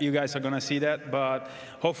 You guys are gonna see that, but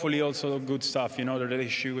hopefully also good stuff. You know, the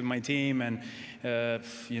relationship with my team, and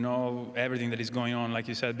you know, everything that is going on, like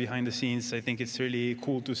you said, behind the scenes. I think it's really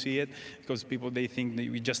cool to see it, because people, they think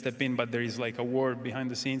that we just step in, but there is like a war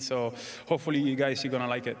behind the scenes. So hopefully you guys, you're gonna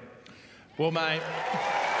like it. Well, mate,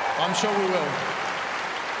 I'm sure we will.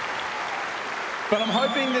 But I'm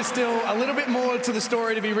hoping there's still a little bit more to the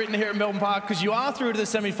story to be written here at Melbourne Park, because you are through to the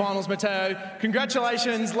semi-finals, Matteo.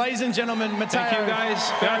 Congratulations, ladies and gentlemen, Matteo. Thank you,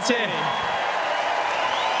 guys. Grazie.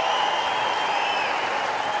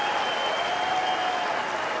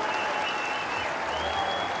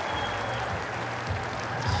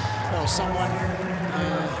 Well, someone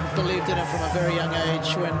believed in him from a very young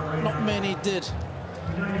age when not many did.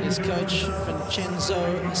 His coach,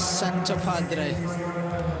 Vincenzo Santopadre,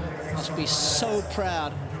 must be so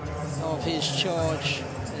proud of his charge.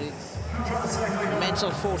 The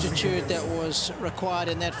mental fortitude that was required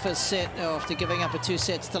in that first set after giving up a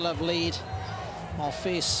 2-sets-to-love lead.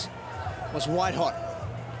 Monfils was white hot.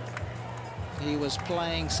 He was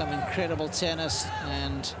playing some incredible tennis,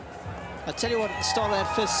 and I tell you what, at the start of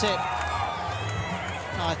that first set,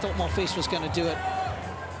 I thought Monfils was going to do it.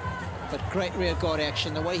 But great rear guard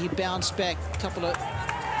action, the way he bounced back, a couple of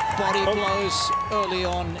body blows early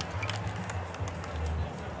on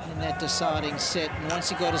in that deciding set. And once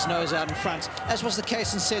he got his nose out in front, as was the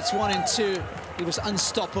case in sets 1 and 2, he was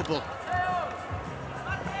unstoppable.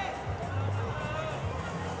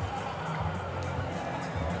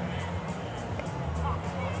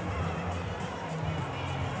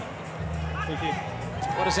 Thank you.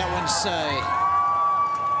 What does that one say?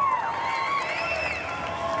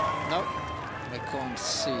 Nope, I can't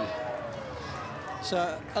see.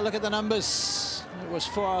 So a look at the numbers. It was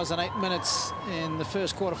 4 hours and 8 minutes in the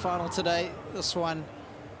first quarterfinal today. This one,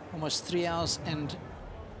 almost 3 hours and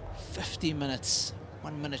 50 minutes.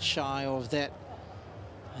 1 minute shy of that.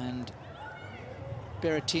 And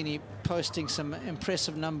Berrettini posting some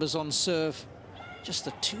impressive numbers on serve. Just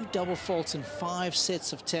the 2 double faults in 5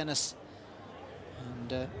 sets of tennis. And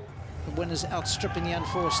the winners outstripping the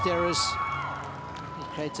unforced errors.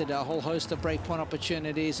 Created a whole host of breakpoint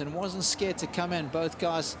opportunities and wasn't scared to come in. Both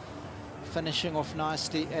guys finishing off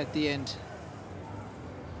nicely at the end.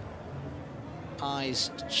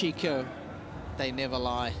 Eyes Chico, they never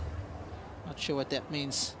lie. Not sure what that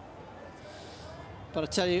means. But I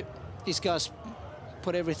tell you, these guys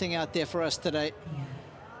put everything out there for us today.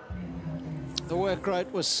 The work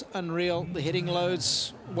rate was unreal. The hitting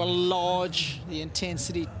loads were large. The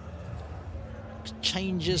intensity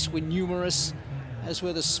changes were numerous, as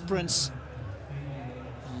were the sprints,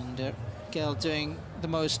 and Gael doing the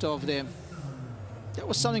most of them. That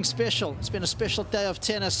was something special. It's been a special day of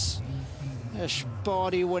tennis.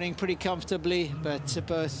 Sparty winning pretty comfortably, but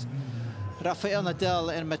both Rafael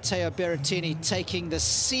Nadal and Matteo Berrettini taking the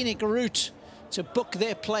scenic route to book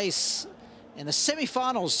their place in the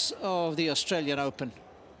semi-finals of the Australian Open.